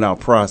vision without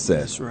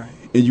process. That's right.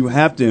 And you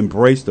have to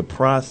embrace the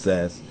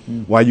process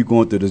while you're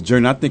going through this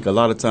journey. I think a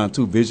lot of times,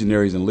 too,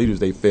 visionaries and leaders,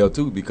 they fail,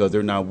 too, because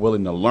they're not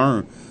willing to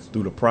learn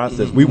through the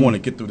process. We want to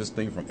get through this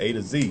thing from A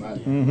to Z.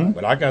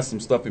 But I got some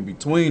stuff in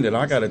between that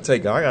I got to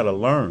take. I got to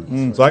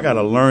learn. So I got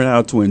to learn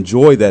how to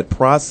enjoy that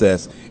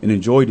process and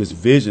enjoy this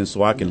vision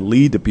so I can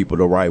lead the people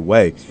the right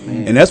way.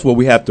 And that's what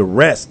we have to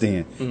rest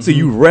in. So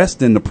you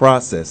rest in the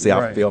process. See,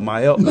 I feel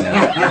my help,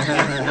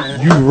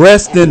 man. You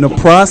rest in the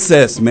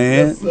process,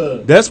 man.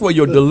 That's where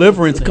your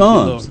deliverance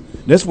comes.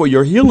 That's where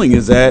your healing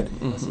is at,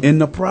 in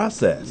the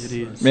process. It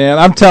is. Man,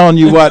 I'm telling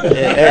you what,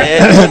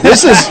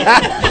 this is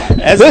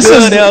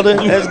Elder.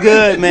 That's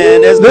good, man.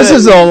 This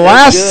is the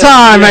last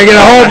time I get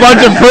a whole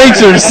bunch of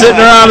preachers sitting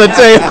around the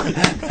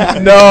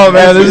table. No,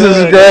 man, this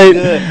is great.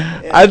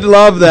 I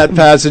love that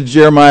passage,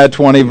 Jeremiah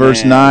 20,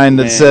 verse 9,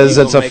 that says,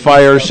 "It's a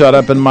fire shut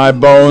up in my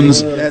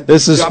bones."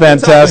 This is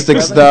fantastic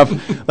stuff.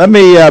 Let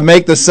me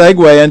make the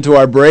segue into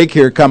our break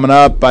here coming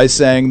up by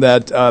saying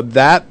that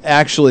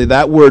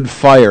that word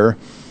fire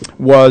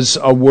was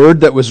a word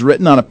that was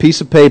written on a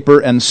piece of paper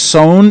and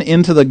sewn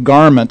into the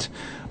garment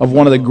of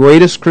one of the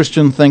greatest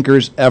Christian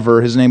thinkers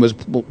ever. His name was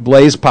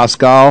Blaise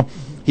Pascal.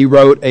 He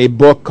wrote a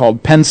book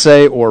called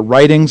Pensées, or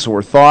Writings,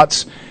 or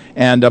Thoughts.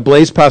 And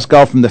Blaise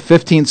Pascal, from the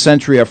 15th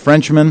century, a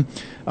Frenchman,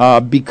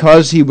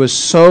 because he was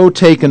so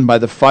taken by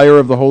the fire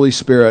of the Holy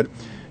Spirit,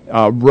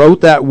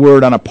 wrote that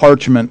word on a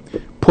parchment,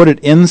 put it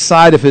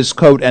inside of his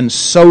coat, and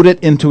sewed it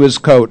into his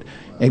coat.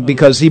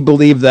 because he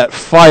believed that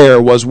fire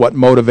was what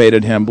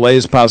motivated him.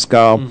 Blaise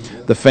Pascal,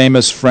 the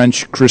famous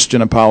French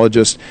Christian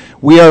apologist.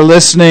 You are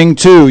listening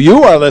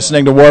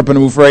to Warp and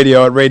Woof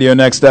Radio at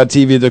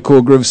RadioNext.tv, the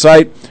Cool Groove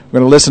site. We're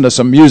going to listen to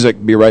some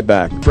music. Be right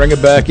back. Bring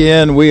it back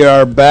in. We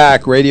are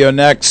back.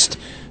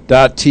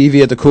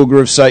 RadioNext.tv at the Cool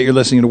Groove site. You're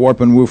listening to Warp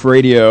and Woof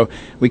Radio.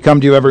 We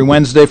come to you every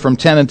Wednesday from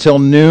 10 until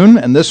noon,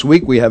 and this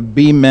week we have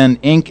B-Men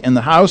Inc. in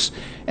the house.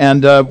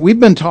 And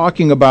we've been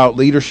talking about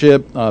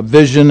leadership,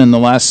 vision in the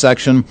last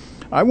section.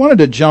 I wanted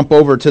to jump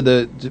over to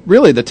the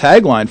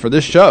tagline for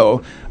this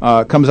show.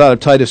 Comes out of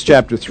Titus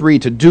chapter 3,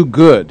 to do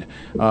good.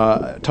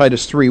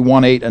 Titus 3,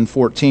 1, 8, and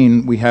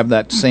 14, we have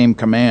that same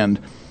command.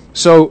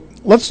 So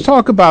let's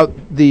talk about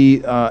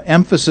the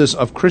emphasis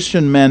of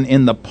Christian men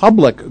in the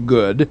public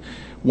good.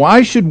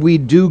 Why should we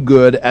do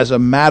good as a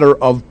matter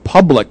of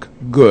public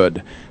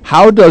good?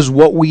 How does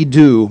what we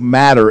do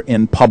matter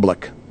in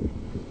public?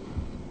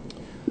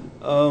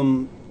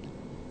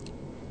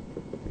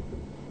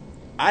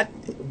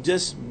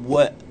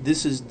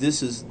 This is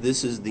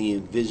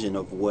the vision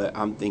of what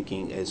I'm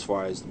thinking as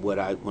far as when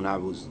I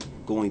was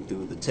going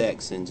through the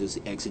text and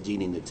just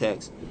exegeting the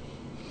text.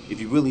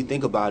 If you really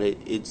think about it,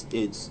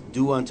 it's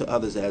do unto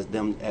others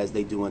as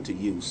they do unto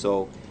you.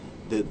 So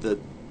the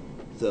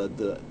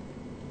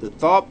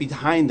thought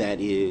behind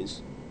that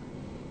is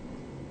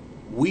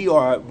we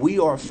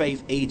are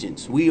faith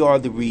agents. We are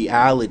the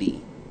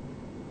reality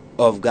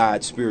of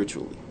God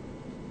spiritually.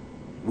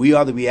 We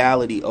are the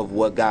reality of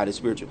what God is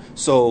spiritual.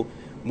 So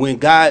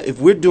if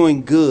we're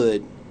doing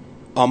good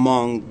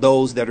among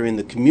those that are in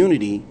the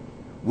community,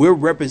 we're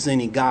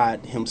representing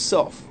God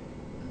himself,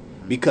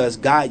 because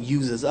God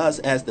uses us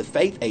as the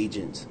faith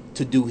agents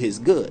to do his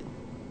good.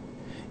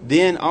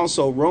 Then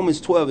also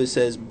Romans 12, it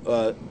says,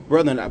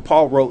 brethren,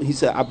 Paul wrote, he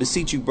said, I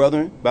beseech you,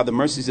 brethren, by the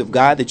mercies of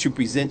God, that you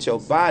present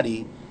your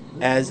body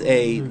as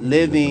a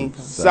living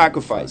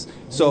sacrifice.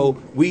 So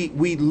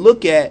we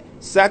look at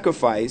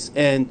sacrifice,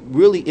 and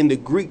really in the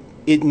Greek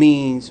it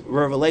means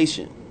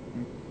revelation.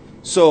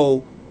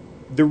 So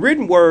the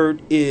written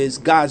word is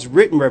God's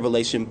written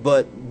revelation,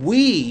 but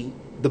we,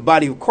 the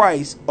body of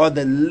Christ, are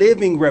the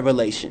living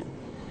revelation.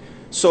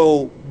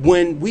 So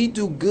when we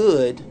do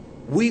good,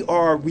 we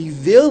are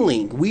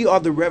revealing, we are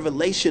the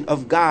revelation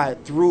of God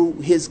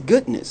through his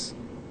goodness.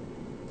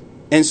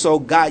 And so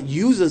God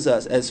uses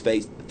us as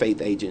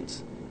faith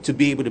agents to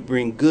be able to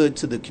bring good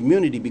to the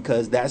community,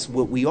 because that's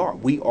what we are.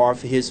 We are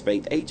his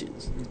faith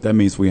agents. That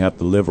means we have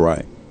to live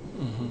right.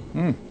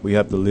 We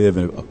have to live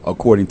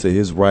according to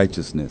his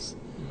righteousness,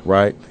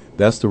 right?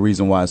 That's the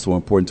reason why it's so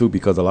important, too,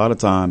 because a lot of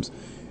times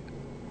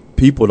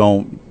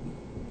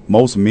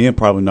most men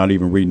probably not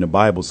even reading the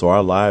Bible, so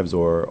our lives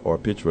are a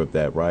picture of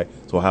that, right?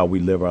 So how we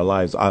live our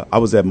lives. I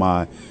was at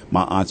my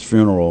aunt's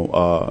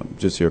funeral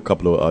just here a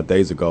couple of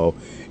days ago,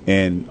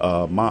 and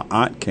my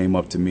aunt came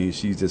up to me, and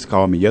she just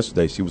called me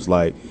yesterday. She was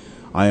like,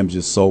 I am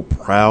just so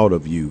proud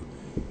of you.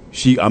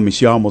 She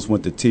almost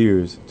went to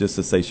tears just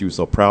to say she was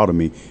so proud of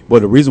me. But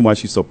the reason why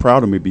she's so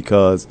proud of me,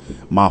 because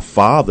my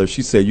father,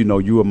 she said,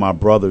 you were my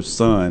brother's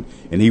son,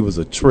 and he was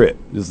a trip.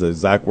 This is the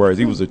exact words.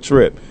 He was a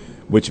trip,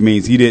 which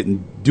means he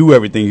didn't do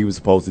everything he was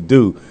supposed to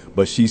do.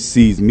 But she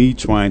sees me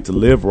trying to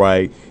live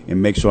right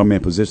and make sure I'm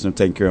in position of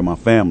taking care of my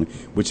family,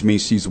 which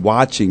means she's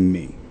watching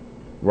me,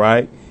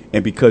 right?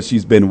 And because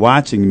she's been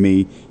watching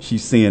me,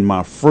 she's seeing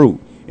my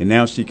fruit. And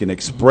now she can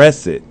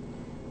express it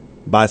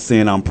by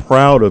saying, I'm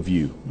proud of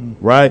you,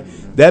 right?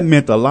 That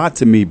meant a lot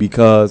to me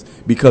because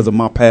of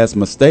my past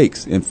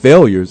mistakes and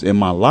failures in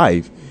my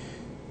life.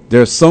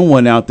 There's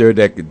someone out there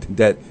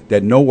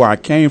that know where I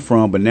came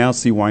from, but now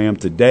see where I am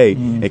today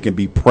and can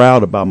be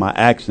proud about my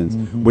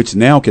actions, which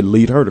now can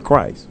lead her to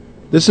Christ.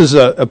 This is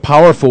a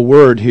powerful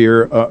word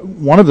here.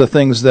 One of the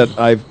things that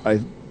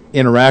I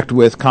interact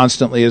with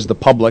constantly is the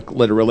public,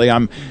 literally.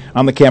 I'm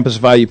on the campus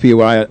of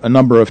IUPUI a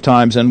number of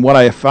times, and what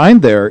I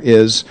find there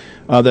is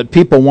that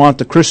people want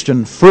the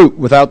Christian fruit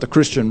without the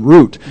Christian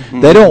root.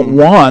 They don't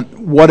want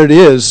what it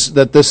is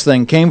that this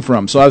thing came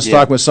from. So I was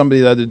talking with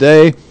somebody the other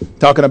day,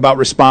 talking about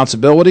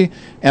responsibility,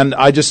 and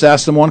I just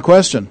asked them one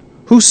question.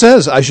 Who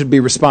says I should be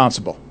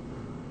responsible?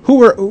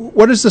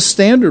 What is the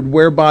standard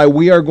whereby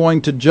we are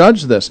going to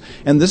judge this?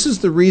 And this is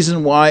the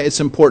reason why it's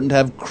important to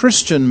have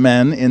Christian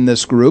men in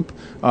this group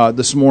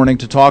this morning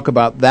to talk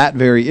about that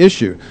very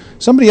issue.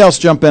 Somebody else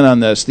jump in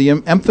on this, the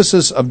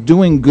emphasis of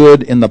doing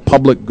good in the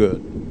public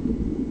good.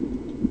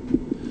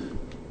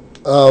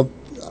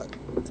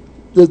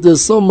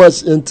 There's so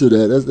much into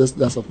that.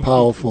 That's a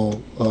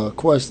powerful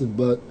question,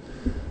 but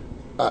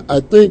I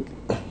think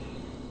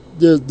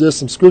there's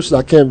some scriptures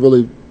I can't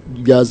really,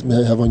 you guys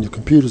may have on your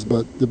computers,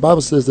 but the Bible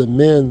says that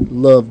men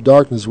love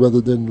darkness rather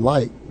than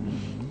light.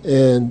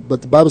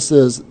 But the Bible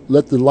says,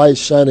 let the light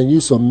shine in you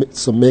so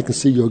men can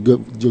see your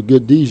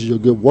good deeds, your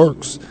good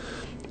works.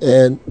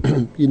 And,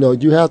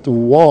 you have to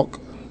walk.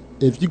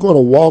 If you're going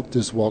to walk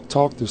this walk,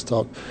 talk this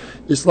talk,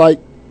 it's like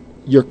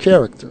your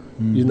character.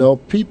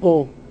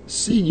 People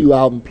see you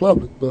out in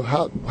public, but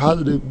how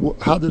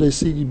do they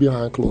see you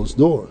behind closed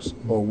doors,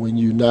 or when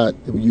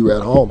you're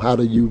at home? How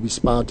do you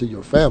respond to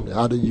your family?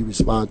 How do you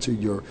respond to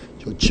your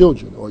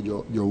children or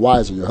your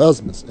wives or your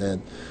husbands?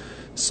 And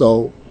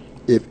so,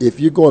 if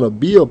you're going to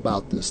be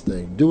about this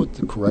thing, do it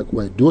the correct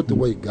way. Do it the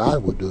way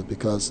God would do it,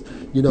 because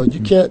you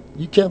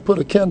can't put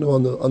a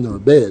candle under a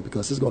bed,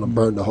 because it's going to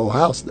burn the whole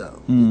house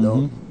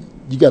down.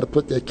 You got to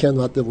put that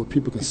candle out there where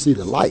people can see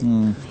the light.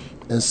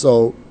 And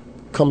so,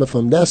 coming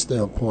from that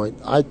standpoint,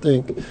 I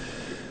think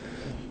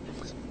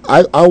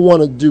I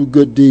want to do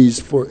good deeds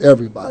for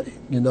everybody.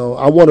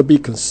 I want to be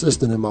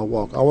consistent in my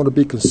walk. I want to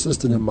be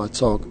consistent in my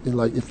talk. And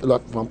if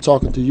I'm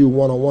talking to you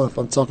one-on-one, if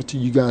I'm talking to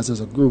you guys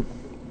as a group,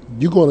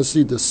 you're going to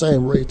see the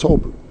same Ray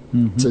Tolbert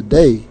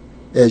today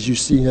as you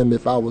see him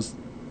if I was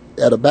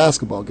at a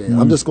basketball game.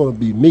 I'm just going to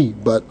be me,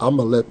 but I'm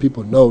going to let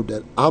people know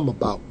that I'm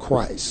about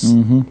Christ.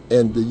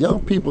 And the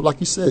young people,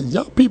 like you said,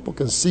 young people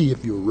can see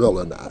if you're real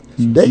or not.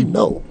 They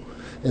know.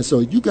 And so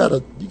you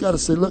gotta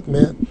say, look,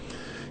 man,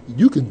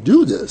 you can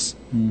do this,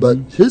 but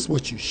here's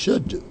what you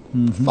should do.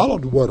 Follow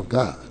the Word of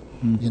God.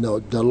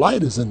 The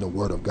light is in the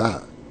Word of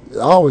God.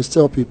 I always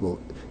tell people,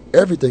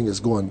 everything is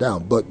going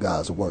down but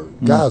God's Word.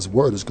 God's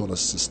Word is going to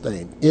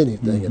sustain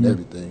anything and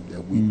everything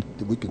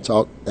that we can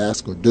talk,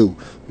 ask, or do,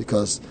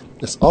 because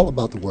it's all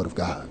about the Word of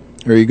God.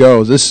 There you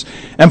go. This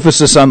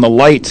emphasis on the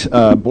light,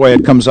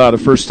 it comes out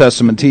of First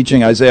Testament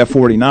teaching, Isaiah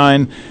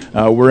 49.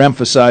 We're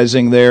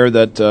emphasizing there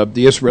that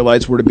the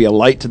Israelites were to be a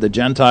light to the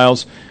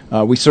Gentiles.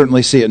 We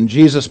certainly see it in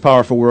Jesus'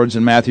 powerful words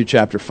in Matthew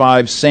chapter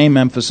 5. Same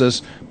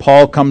emphasis.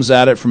 Paul comes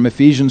at it from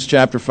Ephesians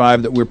chapter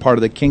 5, that we're part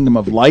of the kingdom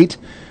of light.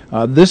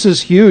 This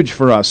is huge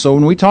for us. So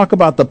when we talk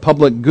about the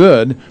public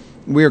good,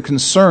 we are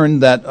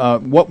concerned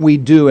that what we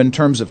do in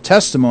terms of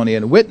testimony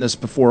and witness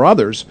before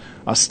others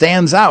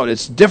stands out.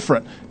 It's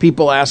different.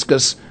 People ask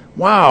us,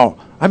 wow,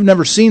 I've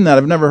never seen that.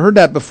 I've never heard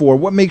that before.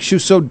 What makes you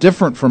so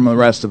different from the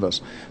rest of us?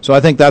 So I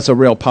think that's a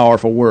real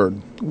powerful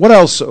word. What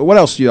else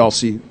do you all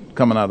see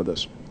coming out of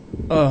this?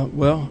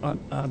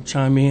 I'll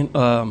chime in.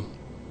 I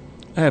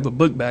have a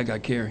book bag I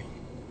carry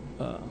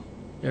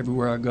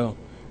everywhere I go.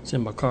 It's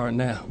in my car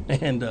now.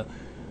 And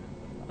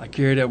I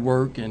carry it at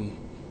work, and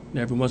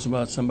every once in a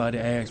while somebody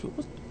asks, well,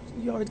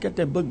 you always got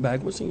that book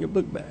bag. What's in your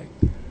book bag?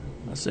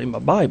 I say my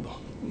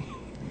Bible.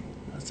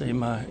 I say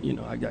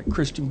I got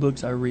Christian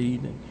books I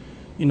read.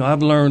 And,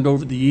 I've learned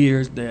over the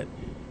years that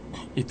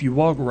if you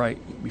walk right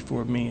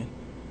before men,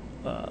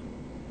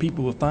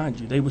 people will find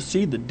you. They will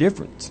see the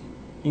difference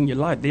in your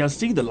life. They'll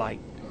see the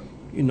light.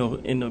 In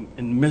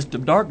the midst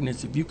of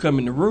darkness, if you come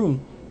in the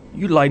room,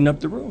 you lighten up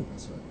the room.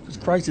 Because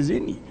Christ is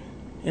in you.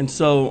 And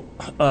so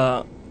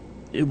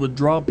it will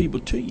draw people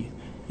to you.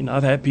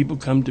 I've had people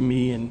come to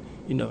me and,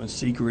 in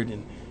secret,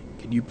 and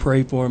can you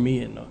pray for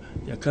me? And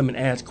they'll come and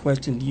ask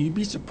questions. You'd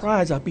be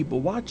surprised how people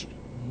watch you.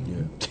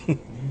 Yeah.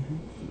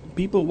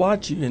 People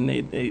watch you, and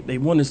they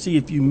want to see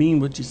if you mean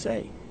what you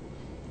say.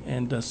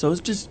 And so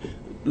it's just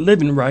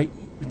living right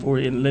before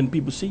and letting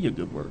people see your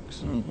good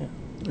works. Yeah.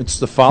 It's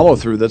the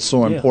follow-through that's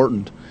so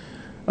important.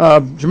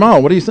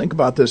 Jamal, what do you think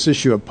about this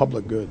issue of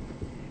public good?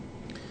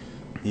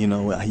 You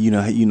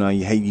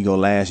hate you go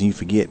last and you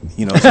forget.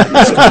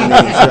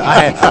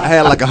 I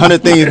had like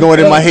 100 things going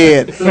in my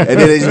head, and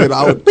then it just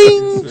went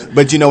bing.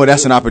 But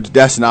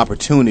that's an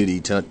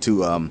opportunity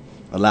to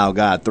allow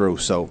God through.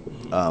 So,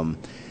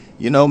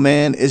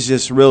 man, it's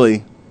just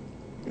really.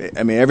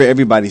 I mean,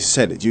 everybody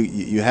said it.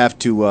 You have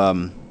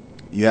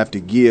to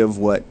give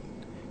what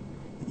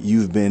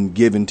you've been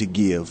given to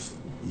give.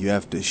 You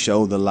have to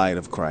show the light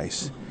of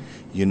Christ.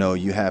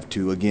 You have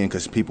to, again,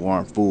 because people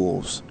aren't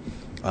fools.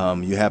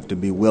 You have to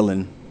be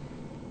willing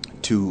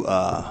to,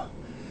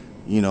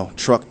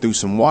 truck through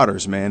some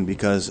waters, man,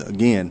 because,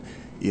 again,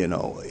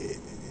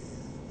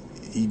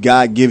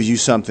 God gives you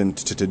something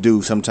to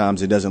do.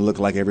 Sometimes it doesn't look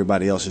like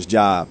everybody else's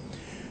job.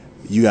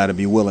 You got to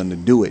be willing to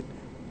do it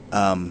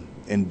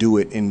and do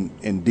it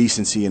in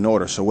decency and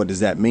order. So what does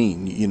that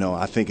mean?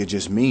 I think it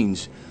just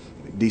means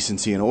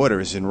decency and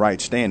order is in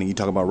right standing. You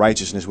talk about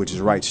righteousness, which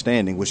is right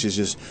standing, which is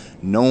just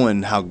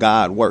knowing how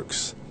God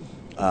works.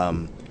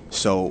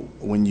 So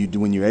when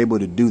you're able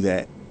to do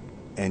that,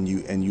 and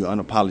you're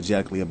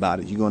unapologetically about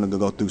it, you're going to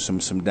go through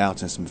some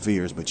doubts and some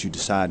fears, but you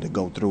decide to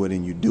go through it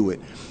and you do it,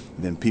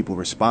 then people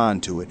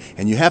respond to it.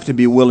 And you have to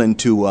be willing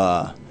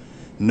to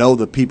know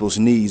the people's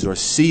needs or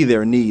see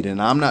their need.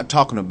 And I'm not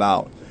talking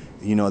about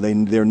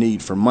their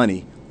need for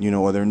money,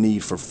 or their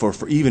need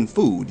for even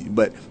food,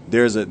 but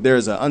there's an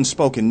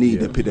unspoken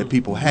need that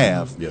people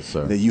have. Yes,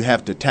 sir. That you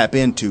have to tap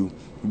into,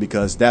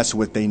 because that's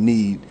what they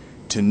need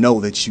to know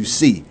that you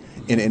see.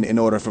 In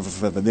order for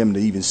them to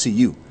even see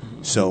you.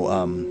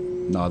 So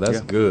no,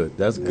 that's good.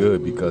 That's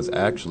good, because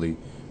actually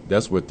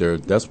that's what they're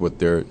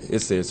it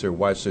says here,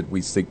 why should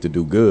we seek to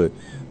do good?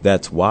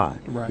 That's why.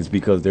 Right. It's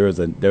because there's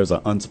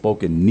an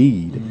unspoken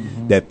need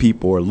that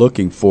people are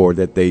looking for,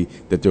 that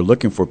they're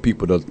looking for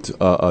people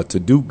to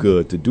do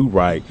good, to do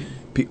right,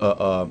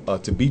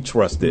 to be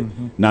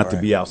trusted, not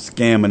to be out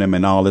scamming them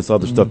and all this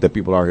other stuff that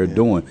people are here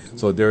doing.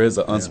 So there is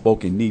an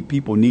unspoken need.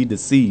 People need to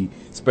see,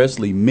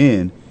 especially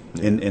men,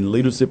 in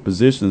leadership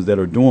positions that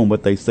are doing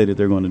what they say that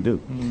they're going to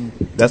do.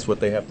 That's what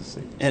they have to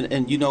see.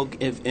 And you know,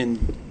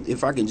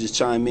 if I can just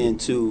chime in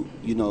too,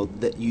 you know,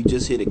 that you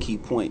just hit a key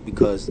point,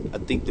 because I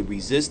think the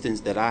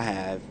resistance that I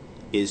have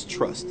is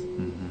trust.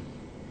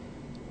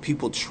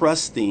 People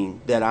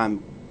trusting that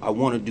I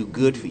want to do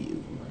good for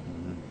you,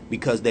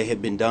 because they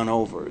have been done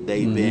over.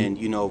 They've been,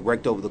 you know,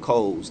 wrecked over the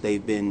coals.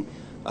 They've been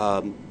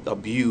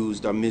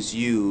abused or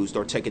misused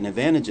or taken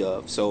advantage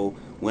of. So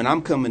when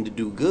I'm coming to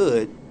do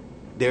good,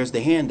 there's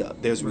the hand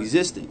up. There's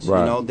resistance.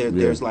 Right. You know,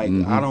 there's like,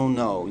 I don't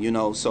know, you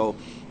know. So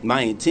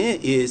my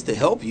intent is to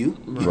help you.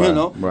 Right. You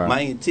know, Right. my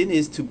intent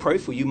is to pray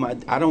for you.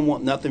 I don't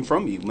want nothing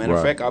from you. Matter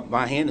of Right. fact,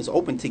 my hand is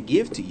open to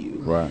give to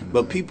you. Right.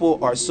 But people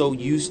are so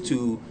used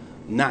to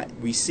not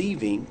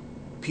receiving,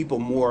 people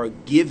more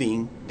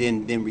giving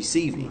than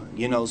receiving.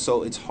 You know,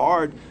 so it's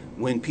hard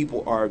when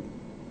people are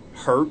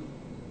hurt,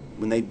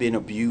 when they've been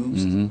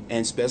abused, and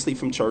especially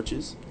from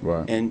churches,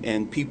 Right.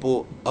 and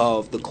people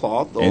of the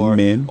cloth And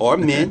men. or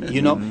men,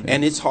 you know,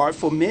 and it's hard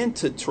for men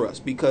to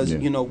trust, because Yeah.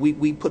 you know,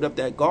 we put up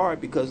that guard,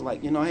 because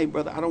like, you know, hey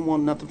brother, I don't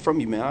want nothing from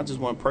you, man. I just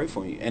want to pray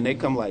for you. And they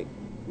come like,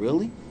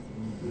 really?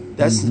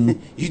 That's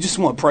you just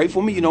want to pray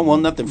for me? You don't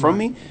want nothing from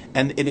me?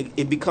 And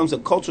it becomes a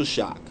culture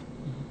shock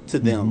to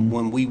them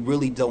when we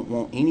really don't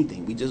want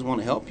anything. We just want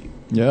to help you.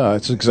 Yeah,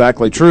 it's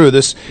exactly true.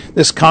 This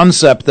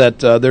concept that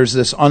there's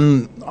this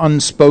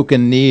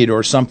unspoken need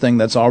or something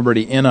that's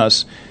already in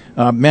us,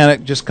 man,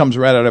 it just comes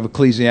right out of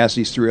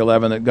Ecclesiastes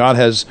 3:11, that God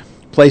has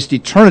placed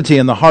eternity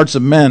in the hearts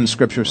of men,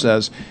 Scripture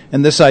says.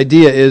 And this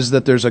idea is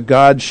that there's a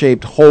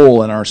God-shaped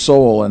hole in our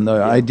soul, and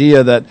the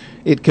idea that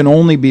it can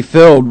only be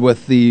filled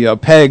with the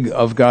peg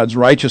of God's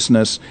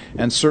righteousness,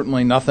 and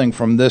certainly nothing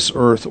from this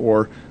earth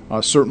or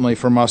certainly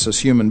from us as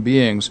human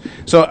beings.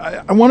 So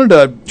I wanted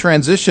to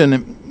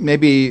transition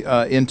maybe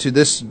into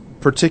this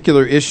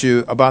particular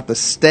issue about the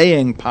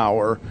staying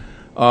power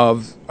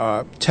of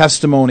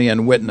testimony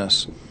and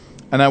witness.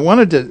 And I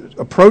wanted to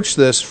approach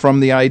this from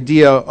the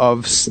idea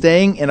of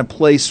staying in a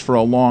place for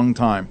a long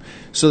time,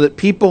 so that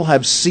people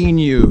have seen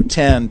you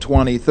 10,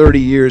 20, 30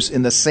 years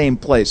in the same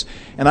place.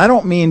 And I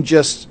don't mean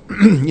just,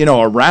 you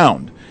know,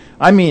 around.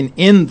 I mean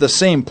in the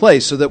same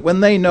place, so that when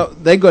they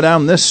go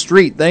down this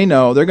street, they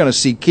know they're going to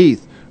see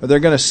Keith, or they're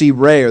going to see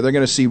Ray, or they're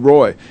going to see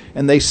Roy,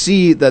 and they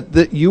see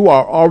that you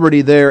are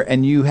already there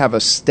and you have a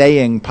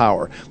staying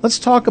power. Let's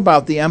talk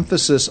about the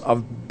emphasis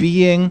of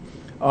being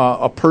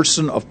a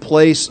person of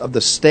place, of the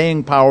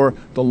staying power,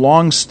 the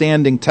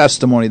long-standing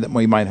testimony that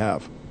we might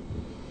have.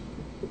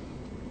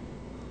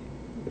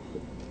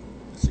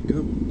 That's a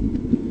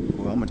good.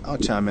 Well, I'll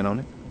chime in on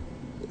it.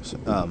 So,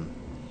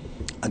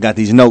 I got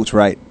these notes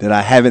right that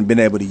I haven't been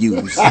able to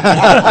use. You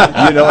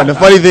know, and the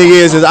funny thing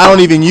is I don't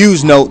even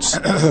use notes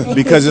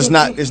because it's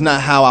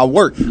not how I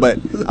work. But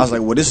I was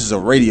like, well, this is a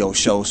radio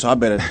show, so I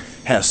better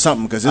have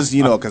something, because this,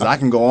 you know, because I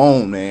can go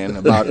on, man,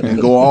 about and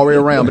go all the way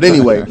around. But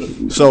anyway,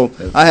 so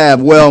I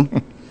have, well,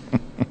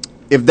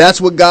 if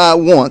that's what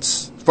God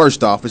wants,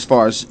 first off, as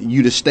far as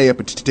you to stay at a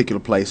particular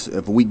place,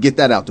 if we get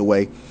that out the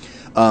way,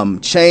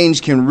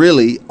 change can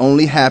really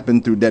only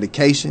happen through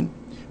dedication,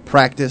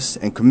 practice,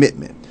 and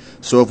commitment.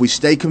 So if we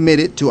stay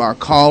committed to our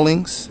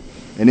callings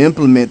and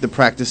implement the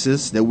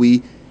practices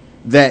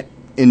that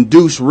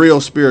induce real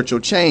spiritual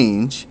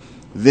change,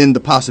 then the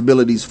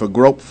possibilities for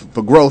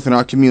growth in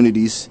our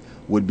communities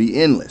would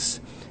be endless.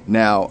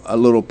 Now, a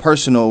little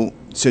personal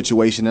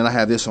situation, and I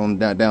have this on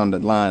down the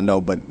line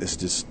though, but this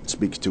just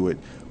speaks to it.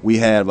 We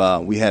had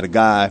a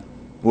guy,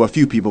 well, a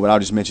few people, but I'll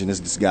just mention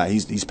this guy.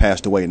 He's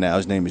passed away now.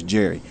 His name is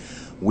Jerry.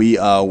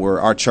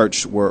 Our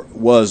church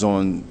was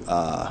on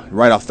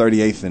right off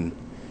 38th and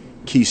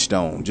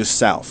Keystone, just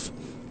south,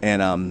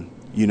 and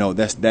you know,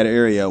 that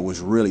area was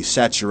really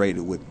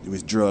saturated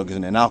with drugs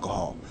and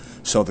alcohol.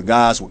 So the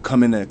guys would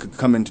come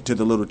into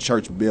the little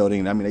church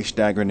building. I mean, they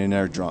staggered in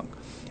there drunk,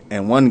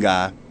 and one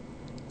guy,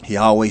 he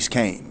always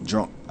came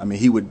drunk. I mean,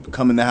 he would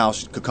come in the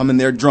house, come in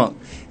there drunk,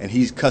 and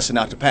he's cussing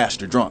out the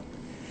pastor drunk.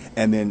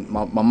 And then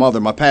my mother,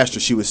 my pastor,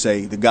 she would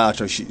say, God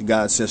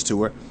says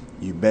to her,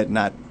 you better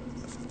not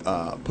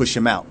push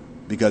him out,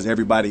 because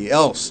everybody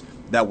else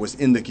that was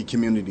in the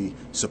community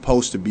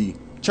supposed to be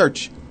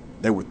church,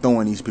 they were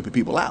throwing these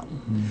people out.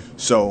 Mm-hmm.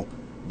 So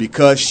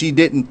because she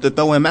didn't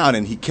throw him out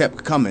and he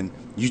kept coming,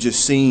 you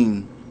just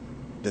seen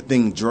the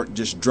thing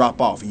just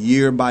drop off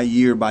year by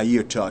year by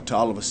year to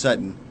all of a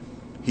sudden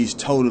he's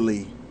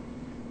totally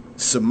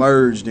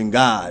submerged in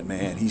God,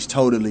 man. He's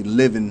totally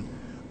living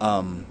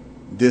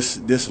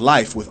this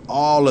life with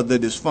all of the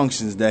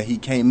dysfunctions that he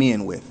came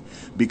in with,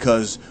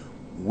 because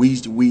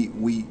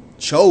we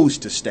chose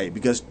to stay,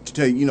 because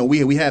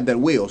we have that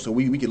will, so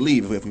we could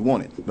leave if we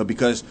wanted, but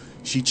because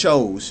she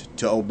chose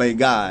to obey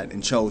God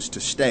and chose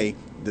to stay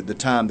the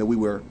time that we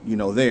were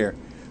there,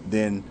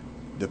 then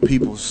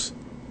the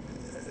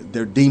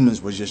their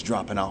demons was just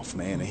dropping off,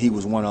 man, and he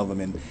was one of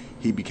them, and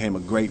he became a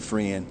great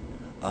friend,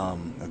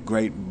 a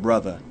great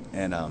brother,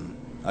 and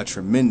a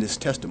tremendous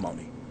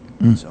testimony.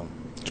 So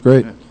it's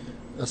great. Yeah.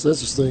 That's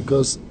interesting,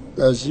 because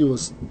as you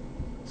was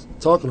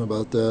talking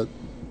about that,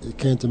 it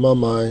came to my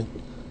mind,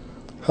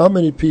 how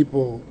many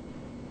people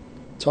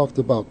talked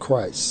about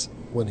Christ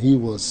when he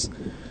was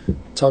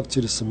talking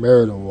to the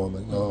Samaritan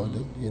woman,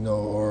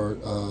 or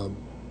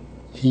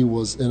he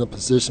was in a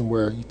position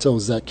where he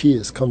told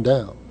Zacchaeus, "Come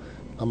down,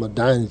 I'm gonna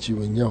dine at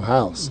you in your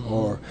house,"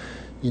 or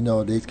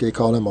they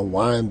call him a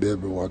wine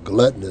bibber or a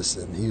gluttonous,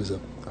 and he was a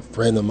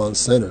friend among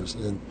sinners.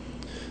 And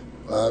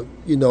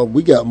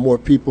we got more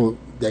people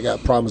that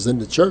got problems in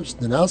the church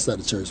than outside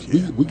the church.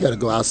 We got to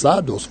go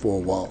outside those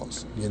four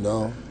walls.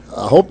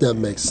 I hope that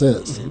makes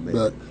sense.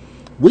 But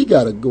we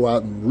got to go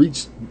out and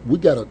reach. We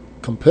got to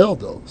compel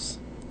those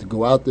to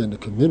go out there in the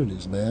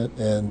communities, man.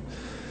 And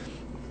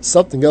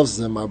something else is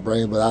in my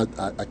brain, but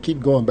I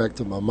keep going back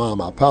to my mom.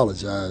 I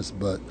apologize,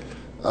 but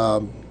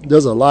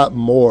there's a lot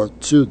more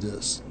to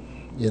this,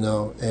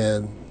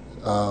 and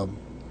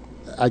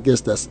I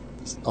guess that's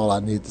all I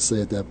need to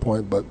say at that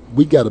point. But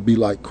we got to be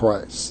like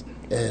Christ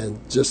and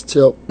just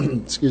tell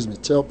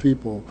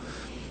people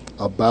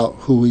about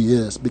who he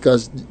is,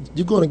 because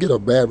you're going to get a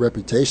bad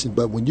reputation,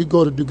 but when you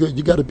go to do good,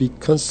 you got to be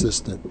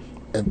consistent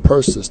and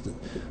persistent.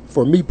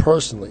 For me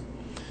personally,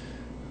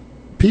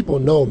 people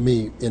know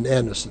me in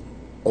Anderson.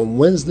 On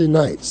Wednesday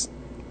nights,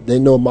 they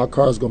know my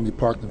car is going to be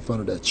parked in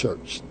front of that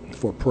church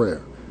for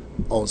prayer.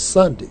 On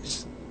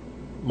Sundays,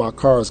 my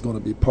car is going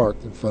to be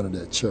parked in front of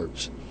that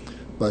church.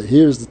 But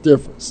here's the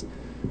difference.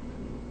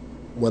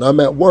 When I'm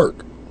at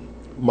work,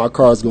 my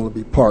car is going to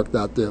be parked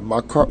out there.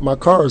 My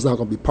car is not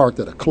going to be parked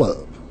at a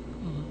club.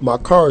 My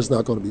car is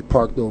not going to be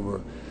parked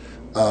over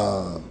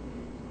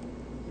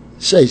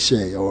Shay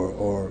Shay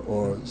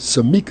or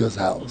Shamika's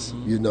house.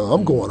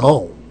 I'm going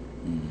home.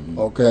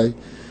 Okay?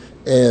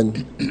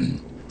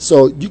 And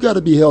so you got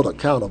to be held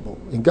accountable,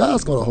 and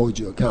God's going to hold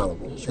you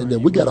accountable. That's and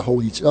then we got to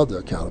hold each other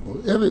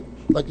accountable.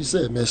 Like you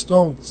said, man,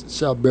 strong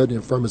shall bear the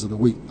infirmities of the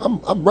weak.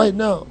 I'm right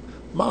now,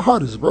 my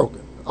heart is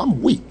broken.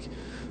 I'm weak.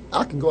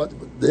 I can go out,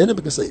 the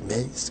enemy can say,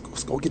 man,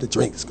 let's go get a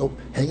drink. Let's go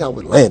hang out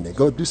with Landon.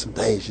 Go do some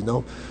things,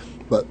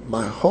 But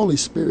my Holy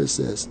Spirit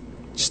says,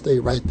 stay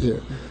right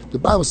there. The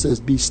Bible says,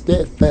 be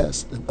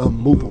steadfast and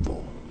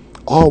unmovable,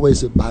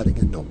 always abiding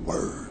in the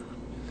Word.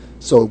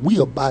 So if we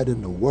abide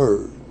in the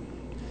Word,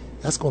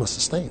 that's going to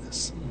sustain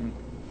us.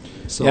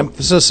 So, the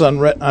emphasis on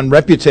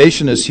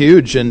reputation is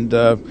huge, and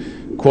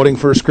quoting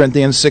 1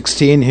 Corinthians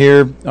 16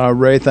 here,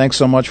 Ray, thanks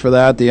so much for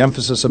that. The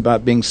emphasis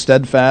about being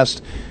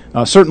steadfast.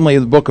 Certainly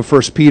the book of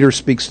 1 Peter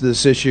speaks to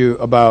this issue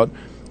about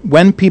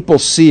when people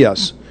see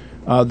us,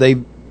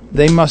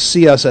 they must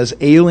see us as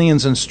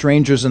aliens and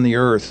strangers in the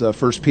earth.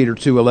 1 Peter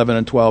 2:11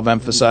 and 12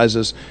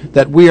 emphasizes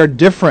that we are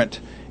different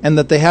and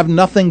that they have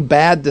nothing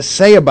bad to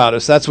say about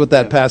us. That's what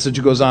that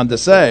passage goes on to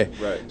say.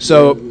 Right.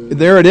 So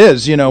there it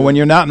is, when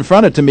you're not in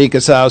front of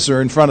Tamika's house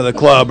or in front of the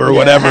club or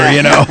whatever,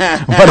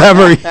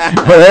 whatever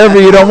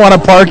you don't want to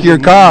park your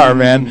car,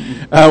 man,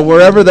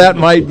 wherever that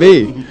might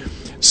be.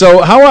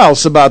 So how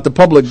else about the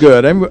public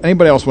good?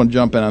 Anybody else want to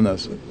jump in on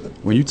this?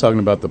 When you're talking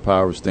about the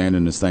power of staying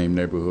in the same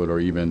neighborhood or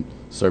even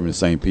serving the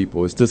same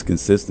people, it's just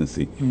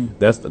consistency.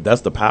 That's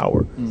the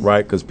power,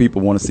 right? Because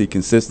people want to see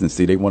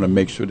consistency. They want to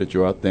make sure that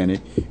you're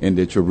authentic and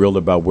that you're real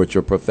about what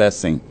you're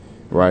professing,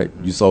 right?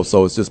 So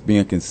it's just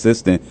being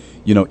consistent,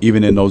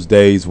 even in those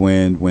days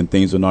when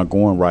things are not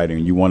going right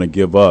and you want to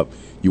give up,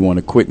 you want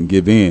to quit and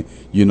give in,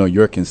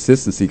 your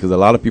consistency, because a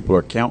lot of people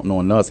are counting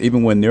on us,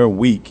 even when they're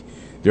weak.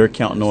 They're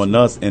counting on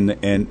us and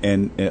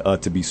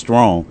to be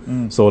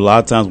strong. So a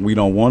lot of times we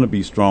don't want to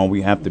be strong.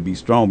 We have to be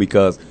strong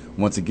because,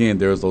 once again,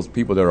 there's those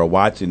people that are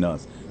watching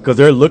us because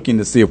they're looking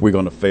to see if we're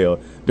going to fail.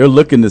 They're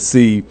looking to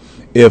see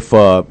if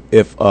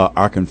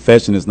our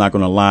confession is not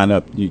going to line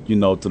up,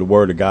 to the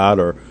Word of God,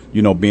 or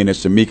being at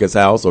Shamika's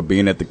house, or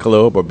being at the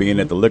club, or being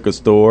at the liquor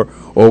store,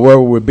 or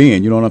wherever we're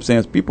being. You know what I'm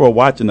saying? People are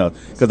watching us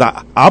because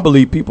I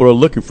believe people are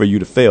looking for you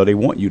to fail. They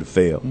want you to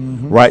fail,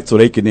 right? So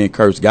they can then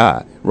curse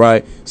God,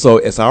 right? So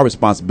it's our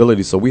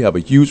responsibility. So we have a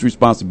huge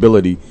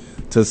responsibility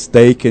to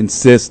stay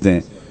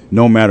consistent,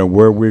 no matter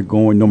where we're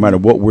going, no matter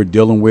what we're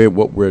dealing with,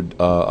 what we're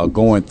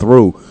going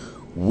through.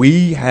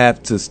 We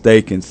have to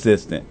stay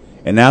consistent.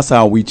 And that's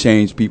how we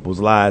change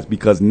people's lives,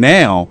 because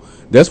now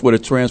that's where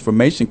the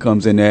transformation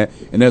comes in at,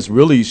 and that's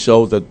really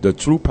shows the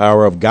true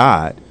power of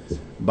God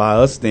by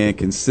us staying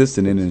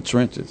consistent in the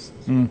trenches.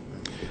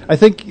 I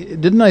think,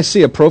 didn't I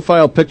see a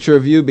profile picture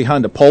of you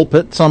behind a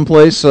pulpit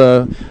someplace?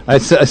 I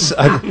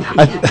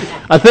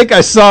think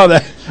I saw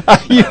that.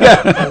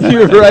 You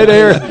were right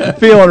here,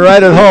 feeling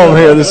right at home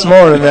here this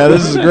morning, man.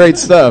 This is great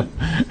stuff.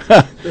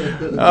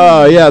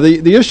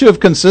 The issue of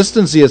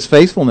consistency is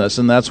faithfulness,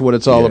 and that's what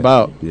it's all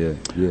about.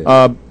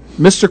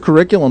 Mr.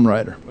 Curriculum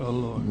Writer. Oh,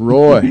 Lord.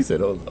 Roy. He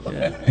said, oh, Lord.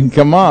 Yeah.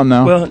 Come on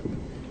now. Well,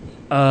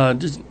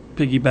 just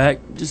piggyback,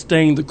 just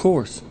staying the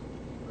course.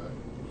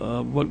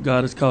 What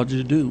God has called you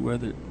to do,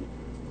 whether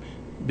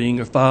being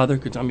a father,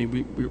 because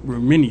we're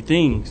many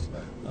things.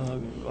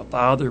 A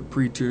father,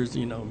 preachers,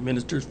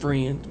 ministers,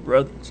 friends,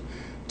 brothers.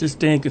 Just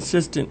staying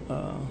consistent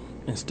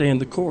and staying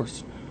the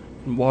course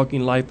and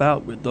walking life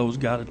out with those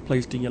God has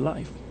placed in your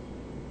life.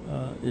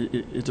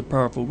 It's a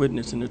powerful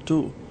witness and a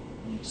tool.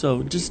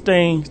 So just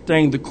staying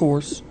the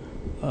course,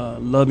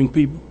 loving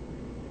people,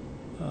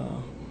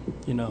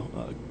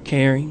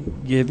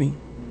 caring, giving,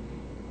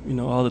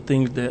 all the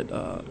things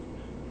that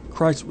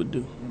Christ would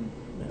do.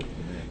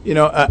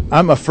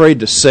 I'm afraid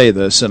to say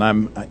this,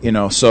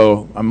 and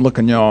so I'm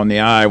looking y'all in the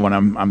eye when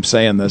I'm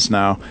saying this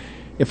now.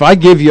 If I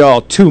give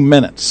y'all 2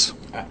 minutes,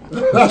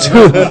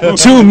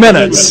 2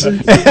 minutes.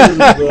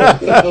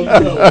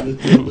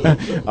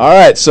 All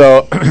right,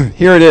 so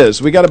here it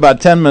is. We got about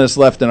 10 minutes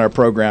left in our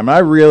program. I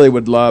really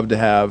would love to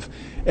have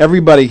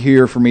everybody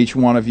here from each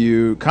one of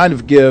you kind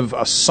of give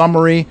a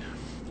summary.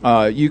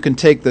 You can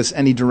take this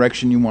any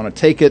direction you want to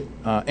take it,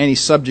 any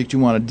subject you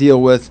want to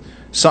deal with,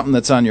 something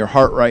that's on your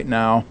heart right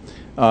now.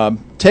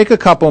 Take a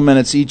couple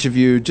minutes, each of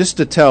you, just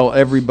to tell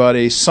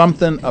everybody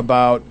something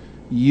about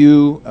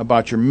you,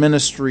 about your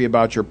ministry,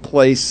 about your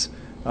place,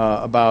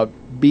 about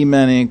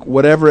B-Men Inc.,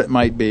 whatever it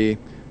might be.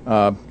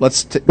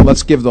 Let's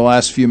give the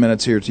last few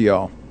minutes here to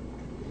y'all.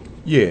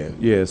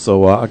 Yeah.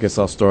 So I guess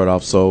I'll start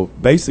off. So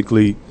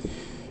basically,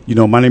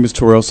 my name is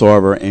Terrell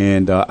Sarver,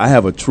 and I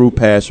have a true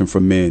passion for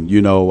men.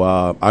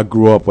 I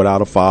grew up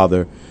without a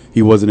father.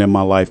 He wasn't in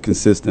my life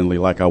consistently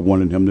like I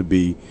wanted him to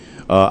be.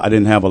 I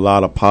didn't have a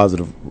lot of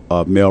positive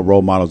male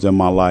role models in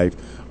my life,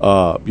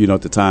 at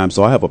the time.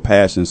 So I have a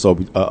passion. So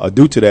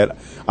due to that,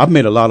 I've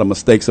made a lot of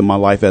mistakes in my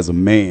life as a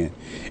man.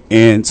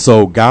 And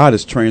so God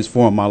has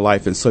transformed my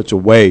life in such a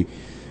way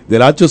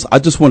that I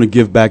just want to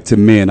give back to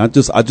men. I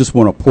just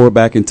want to pour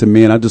back into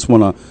men. I just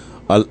want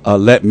to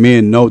let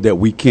men know that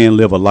we can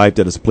live a life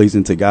that is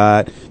pleasing to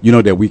God,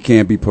 that we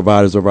can be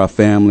providers of our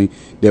family,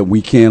 that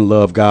we can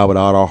love God with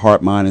all our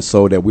heart, mind, and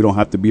soul, that we don't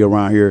have to be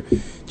around here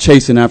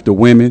chasing after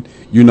women,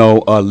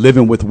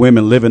 living with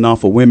women, living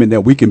off of women, that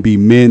we can be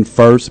men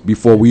first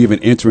before we even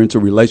enter into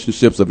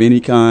relationships of any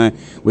kind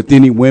with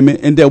any women,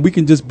 and that we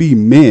can just be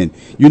men,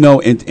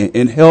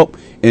 and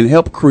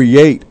help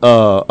create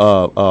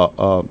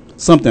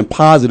something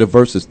positive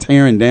versus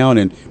tearing down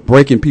and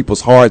breaking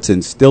people's hearts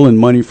and stealing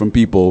money from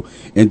people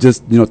and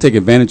just, take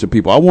advantage of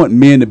people. I want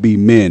men to be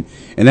men,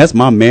 and that's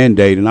my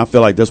mandate, and I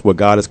feel like that's what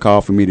God has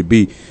called for me to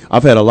be.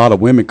 I've had a lot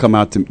of women come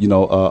out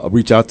to,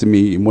 reach out to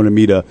me and wanted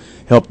me to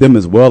help them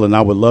as well, and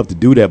I would love to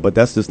do that, but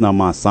that's just not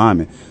my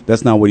assignment.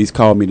 That's not what He's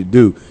called me to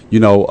do.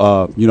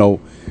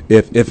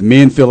 If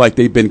men feel like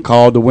they've been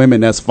called to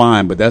women, that's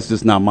fine, but that's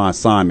just not my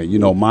assignment.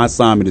 My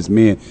assignment is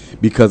men,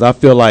 because I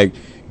feel like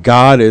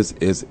God has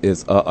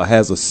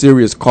a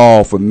serious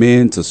call for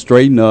men to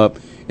straighten up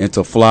and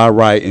to fly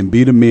right and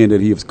be the men that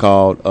He has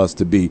called us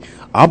to be.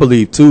 I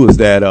believe too is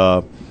that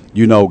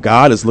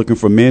God is looking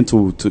for men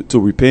to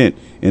repent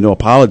and to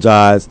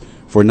apologize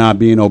for not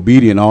being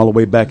obedient all the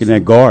way back in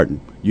that garden.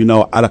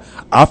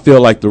 I feel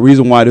like the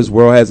reason why this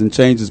world hasn't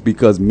changed is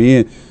because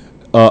men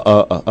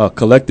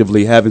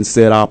collectively haven't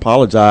said I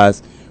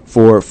apologize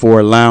for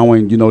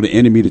allowing, the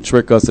enemy to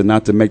trick us and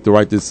not to make the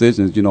right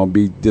decisions,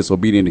 be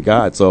disobedient to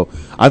God. So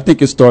I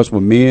think it starts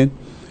with men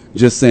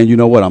just saying, you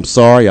know what, I'm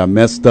sorry, I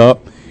messed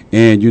up.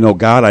 And,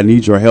 God, I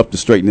need your help to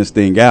straighten this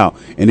thing out.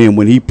 And then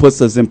when He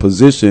puts us in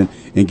position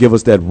and give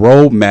us that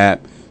roadmap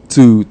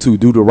to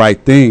do the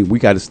right thing, we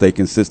got to stay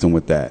consistent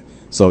with that.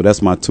 So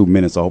that's my 2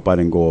 minutes. I hope I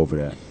didn't go over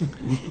that.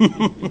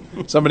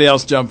 Somebody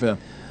else jump in.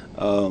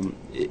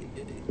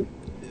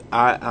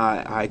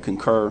 I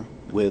concur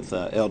with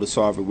Elder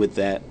Sarver with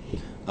that.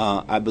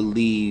 I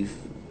believe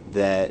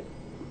that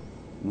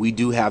we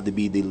do have to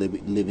be the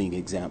living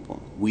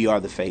example. We are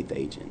the faith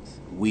agents.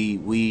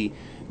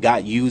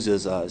 God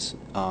uses us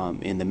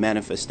in the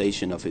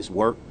manifestation of His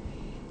work,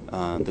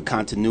 the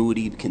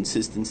continuity, the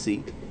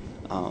consistency,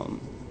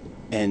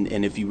 and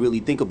if you really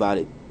think about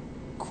it,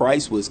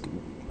 Christ was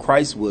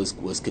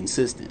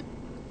consistent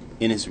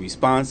in His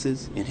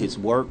responses, in His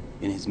work,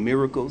 in His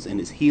miracles, in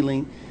His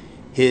healing,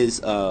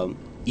 His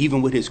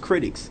even with His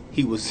critics,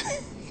 He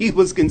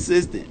was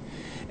consistent.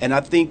 And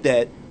I think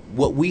that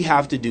what we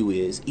have to do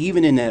is,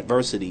 even in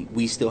adversity,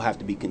 we still have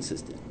to be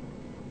consistent.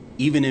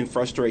 Even in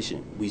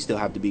frustration, we still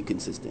have to be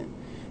consistent.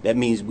 That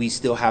means we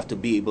still have to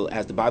be able,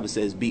 as the Bible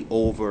says, be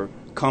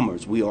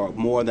overcomers. We are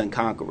more than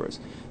conquerors.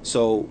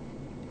 So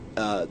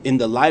in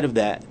the light of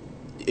that,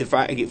 if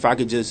I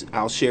could just,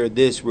 I'll share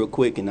this real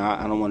quick, and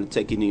I don't want to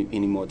take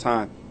any more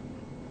time.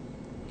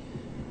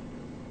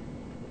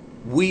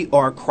 We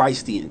are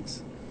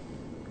Christians.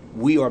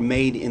 We are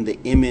made in the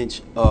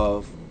image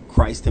of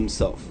Christ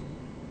Himself.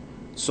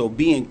 So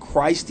being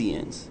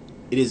Christians,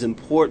 it is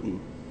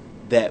important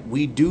that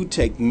we do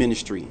take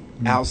ministry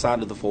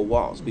outside of the four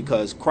walls,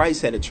 because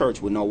Christ had a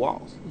church with no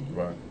walls.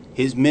 Right.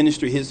 His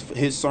ministry,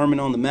 his Sermon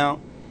on the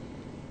Mount,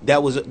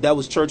 that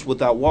was church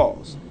without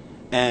walls.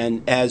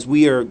 And as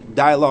we are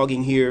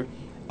dialoguing here,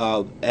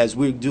 as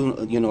we're doing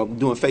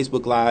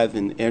Facebook Live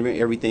and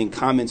everything,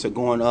 comments are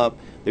going up.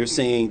 They're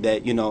saying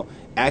that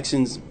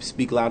actions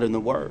speak louder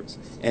than words.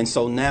 And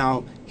so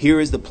now here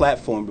is the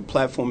platform. The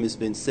platform has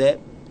been set.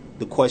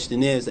 The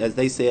question is, as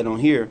they said on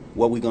here,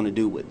 what are we going to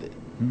do with it?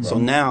 Right. So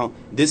now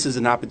this is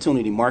an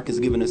opportunity. Mark has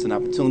given us an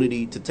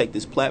opportunity to take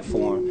this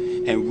platform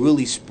and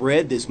really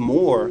spread this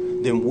more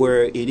than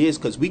where it is,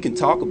 because we can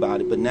talk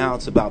about it, but now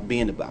it's about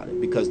being about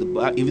it. Because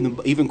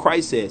even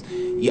Christ says,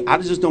 I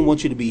just don't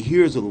want you to be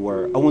hearers of the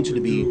word. I want you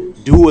to be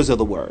doers of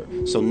the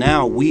word. So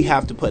now we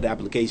have to put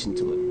application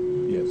to it.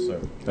 Yes,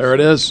 sir. There it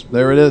is.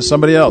 There it is.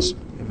 Somebody else.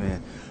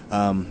 Amen.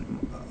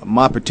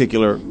 My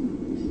particular,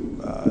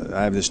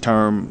 I have this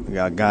term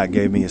God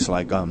gave me. It's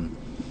like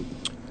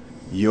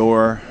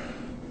your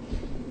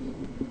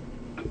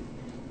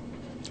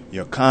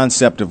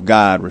concept of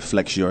God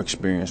reflects your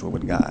experience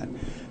with God.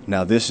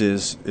 Now, this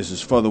is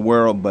for the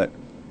world, but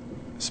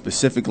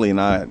specifically,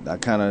 and I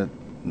kind of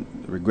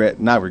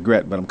not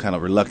regret, but I'm kind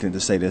of reluctant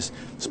to say this,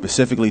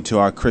 specifically to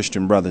our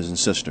Christian brothers and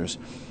sisters.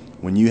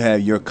 When you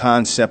have your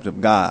concept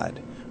of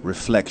God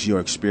reflects your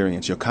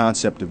experience, your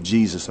concept of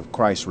Jesus, of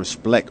Christ,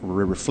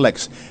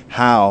 reflects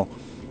how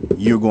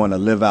you're going to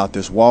live out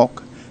this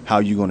walk, how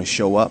you're going to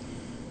show up,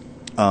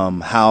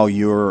 how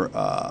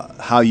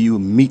you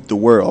meet the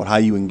world, how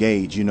you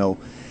engage,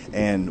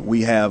 and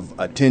we have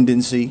a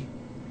tendency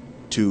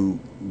to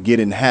get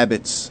in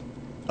habits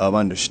of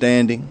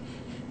understanding.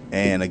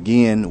 And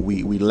again,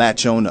 we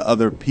latch on to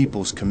other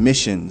people's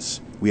commissions.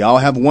 We all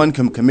have one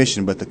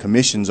commission, but the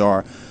commissions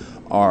are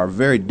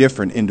very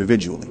different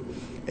individually.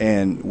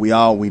 And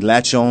we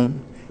latch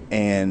on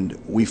and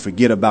we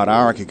forget about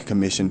our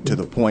commission to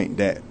the point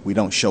that we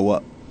don't show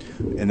up.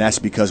 And that's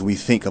because we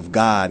think of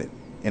God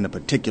in a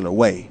particular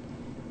way.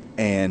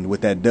 And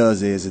what that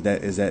does is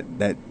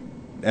that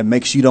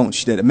makes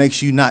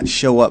you not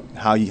show up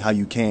how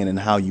you can and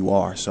how you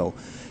are. So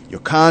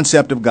your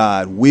concept of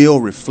God will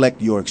reflect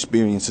your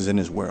experiences in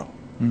this world.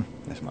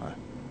 That's mine.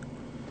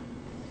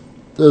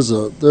 There's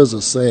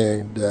a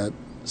saying that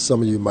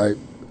some of you might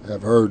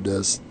have heard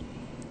this.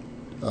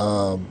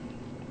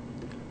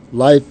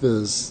 Life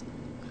is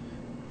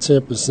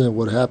 10%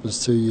 what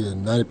happens to you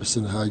and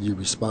 90% how you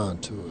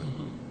respond to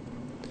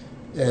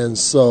it. And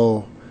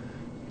so,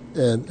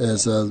 and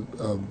as a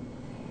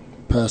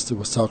pastor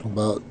was talking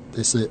about,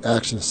 they say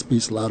action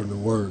speaks louder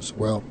than words.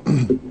 Well,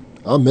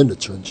 I'm in the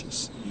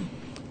trenches.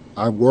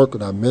 I work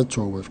and I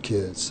mentor with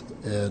kids,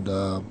 and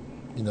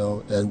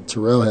and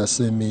Terrell has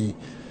seen me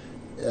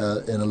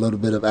in a little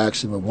bit of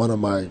action with one of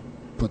my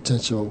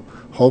potential,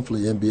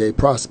 hopefully NBA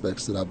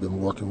prospects that I've been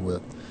working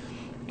with.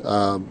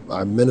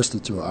 I minister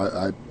to,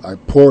 I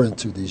pour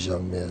into these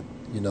young men,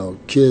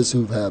 kids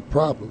who've had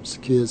problems,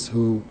 kids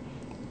who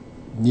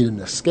need an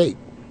escape,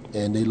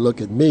 and they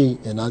look at me,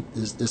 and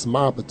it's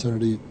my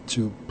opportunity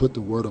to put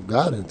the Word of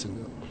God into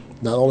them.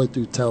 Not only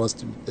through talents,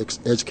 through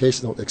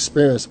educational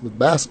experience with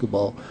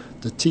basketball,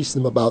 to teach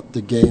them about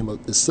the game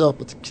of itself,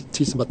 but to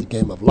teach them about the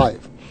game of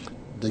life,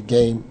 the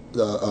game,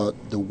 the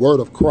Word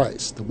of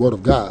Christ, the Word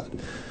of God.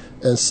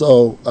 And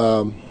so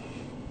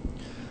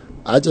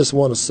I just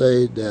want to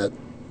say that,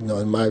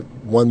 in my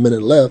 1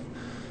 minute left,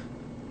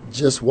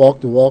 just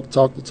walk the walk,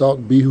 talk the talk,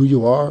 be who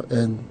you are,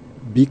 and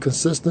be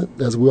consistent,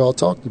 as we all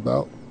talked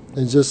about,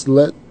 and just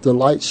let the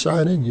light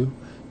shine in you.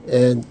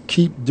 And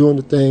keep doing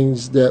the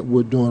things that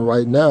we're doing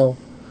right now,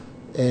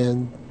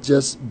 and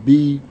just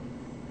be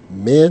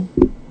men,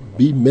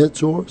 be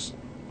mentors,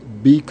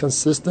 be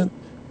consistent,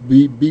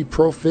 be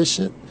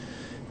proficient,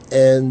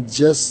 and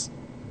just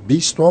be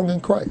strong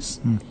in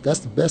Christ. That's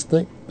the best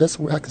thing. That's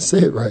where I can say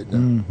it right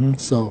now.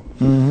 So,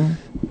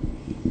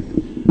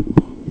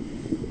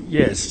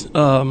 yes.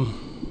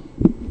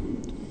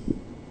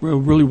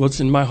 Really,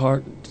 what's in my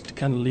heart to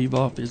kind of leave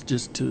off is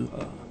just to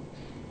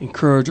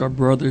encourage our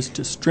brothers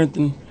to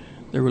strengthen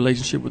their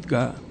relationship with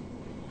God.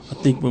 I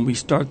think when we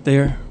start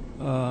there,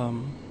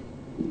 He'll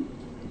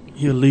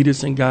lead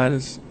us and guide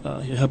us.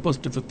 He'll help us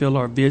to fulfill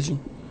our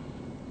vision,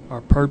 our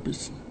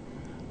purpose.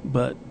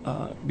 But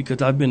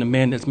because I've been a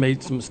man that's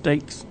made some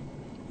mistakes,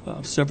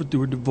 I've suffered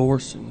through a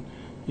divorce, and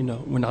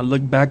when I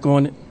look back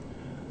on it,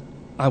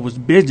 I was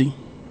busy,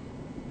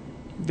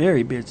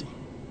 very busy,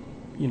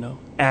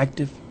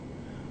 active,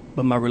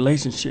 but my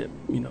relationship,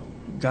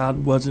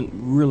 God wasn't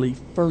really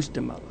first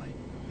in my life.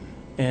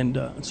 And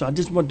so I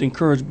just want to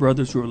encourage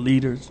brothers who are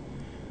leaders,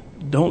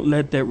 don't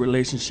let that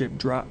relationship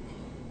drop.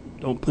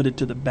 Don't put it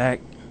to the back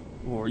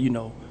or,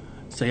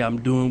 say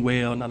I'm doing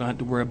well and I don't have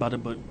to worry about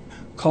it, but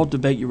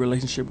cultivate your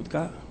relationship with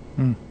God.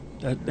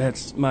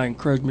 That's my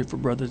encouragement for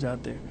brothers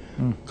out there.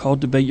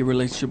 Cultivate your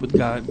relationship with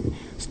God.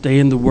 Stay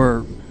in the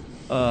Word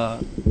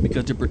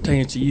because it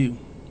pertains to you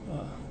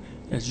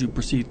as you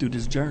proceed through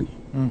this journey.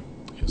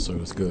 Yes, sir.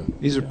 That's good.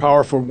 These are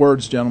powerful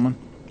words, gentlemen.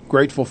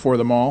 Grateful for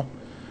them all.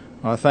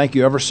 Thank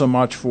you ever so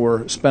much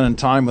for spending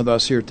time with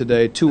us here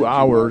today. 2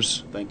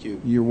 hours. Thank you.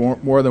 You're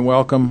more than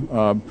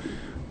welcome.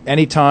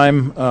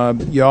 Anytime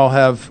y'all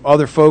have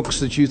other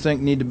folks that you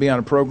think need to be on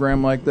a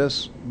program like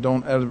this,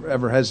 don't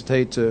ever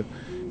hesitate to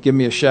give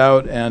me a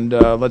shout, and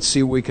let's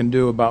see what we can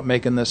do about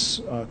making this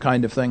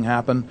kind of thing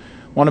happen.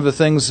 One of the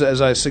things,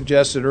 as I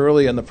suggested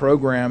early in the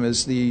program,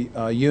 is the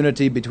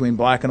unity between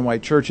black and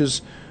white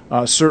churches,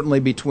 certainly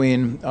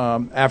between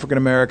African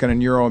American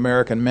and Euro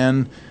American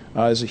men.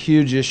 Is a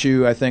huge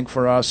issue, I think,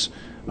 for us.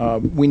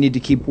 We need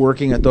to keep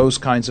working at those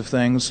kinds of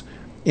things.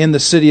 In the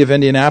city of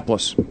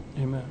Indianapolis,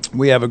 Amen.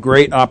 We have a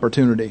great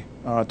opportunity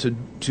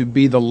to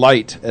be the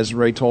light, as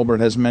Ray Tolbert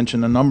has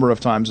mentioned a number of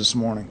times this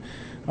morning.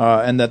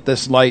 and that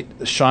this light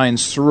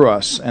shines through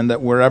us, and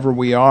that wherever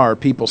we are,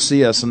 people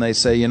see us and they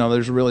say, you know,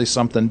 there's really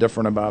something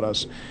different about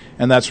us.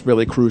 And that's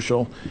really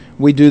crucial.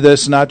 We do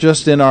this not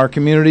just in our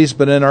communities,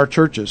 but in our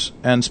churches,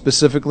 and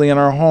specifically in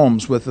our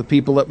homes with the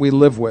people that we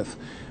live with.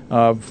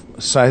 So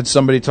I had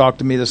somebody talk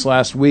to me this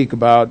last week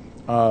about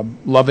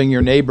loving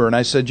your neighbor, and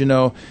I said, you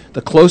know,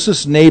 the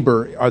closest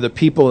neighbor are the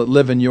people that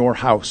live in your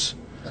house.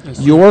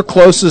 Your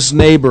closest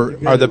neighbor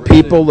are the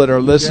people that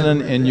are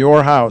listening in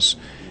your house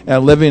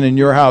and living in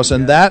your house,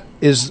 and that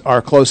is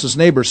our closest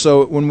neighbor.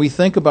 So when we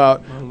think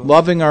about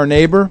loving our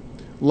neighbor,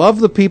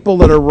 love the people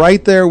that are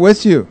right there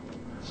with you.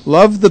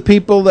 Love the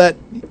people that,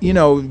 you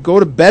know, go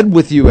to bed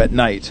with you at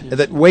night,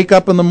 that wake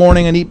up in the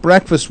morning and eat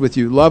breakfast with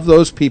you. Love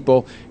those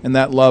people, and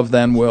that love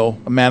then will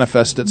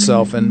manifest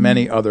itself in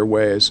many other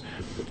ways.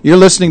 You're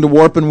listening to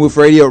Warp and Woof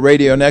Radio at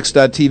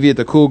RadioNext.tv at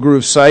the Cool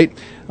Groove site.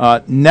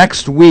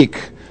 Next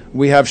week,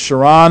 we have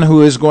Sharon,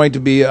 who is going to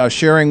be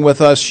sharing with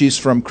us. She's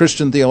from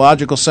Christian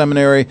Theological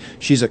Seminary.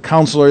 She's a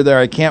counselor there.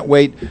 I can't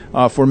wait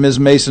for Ms.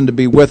 Mason to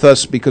be with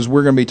us, because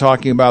we're going to be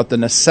talking about the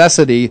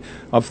necessity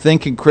of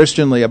thinking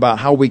Christianly about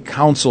how we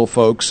counsel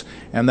folks,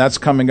 and that's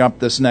coming up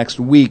this next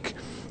week.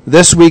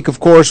 This week,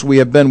 of course, we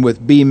have been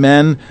with Be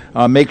Men.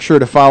 Make sure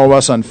to follow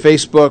us on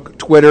Facebook,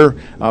 Twitter,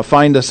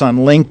 find us on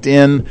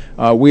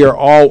LinkedIn. We are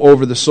all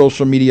over the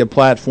social media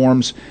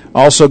platforms.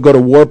 Also, go to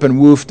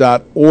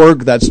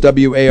warpandwoof.org. That's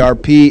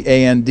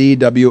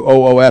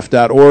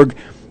WARPANDWOOF.org.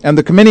 And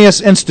the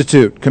Comenius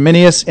Institute,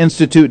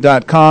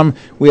 ComeniusInstitute.com.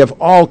 We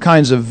have all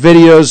kinds of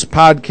videos,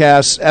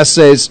 podcasts,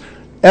 essays,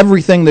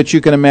 everything that you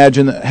can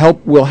imagine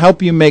that will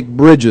help you make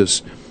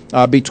bridges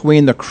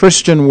between the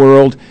Christian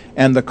world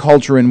and the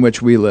culture in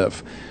which we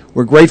live.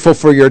 We're grateful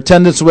for your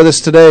attendance with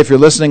us today. If you're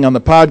listening on the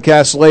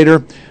podcast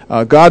later,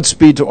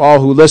 Godspeed to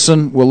all who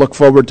listen. We'll look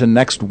forward to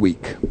next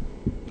week.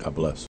 God bless.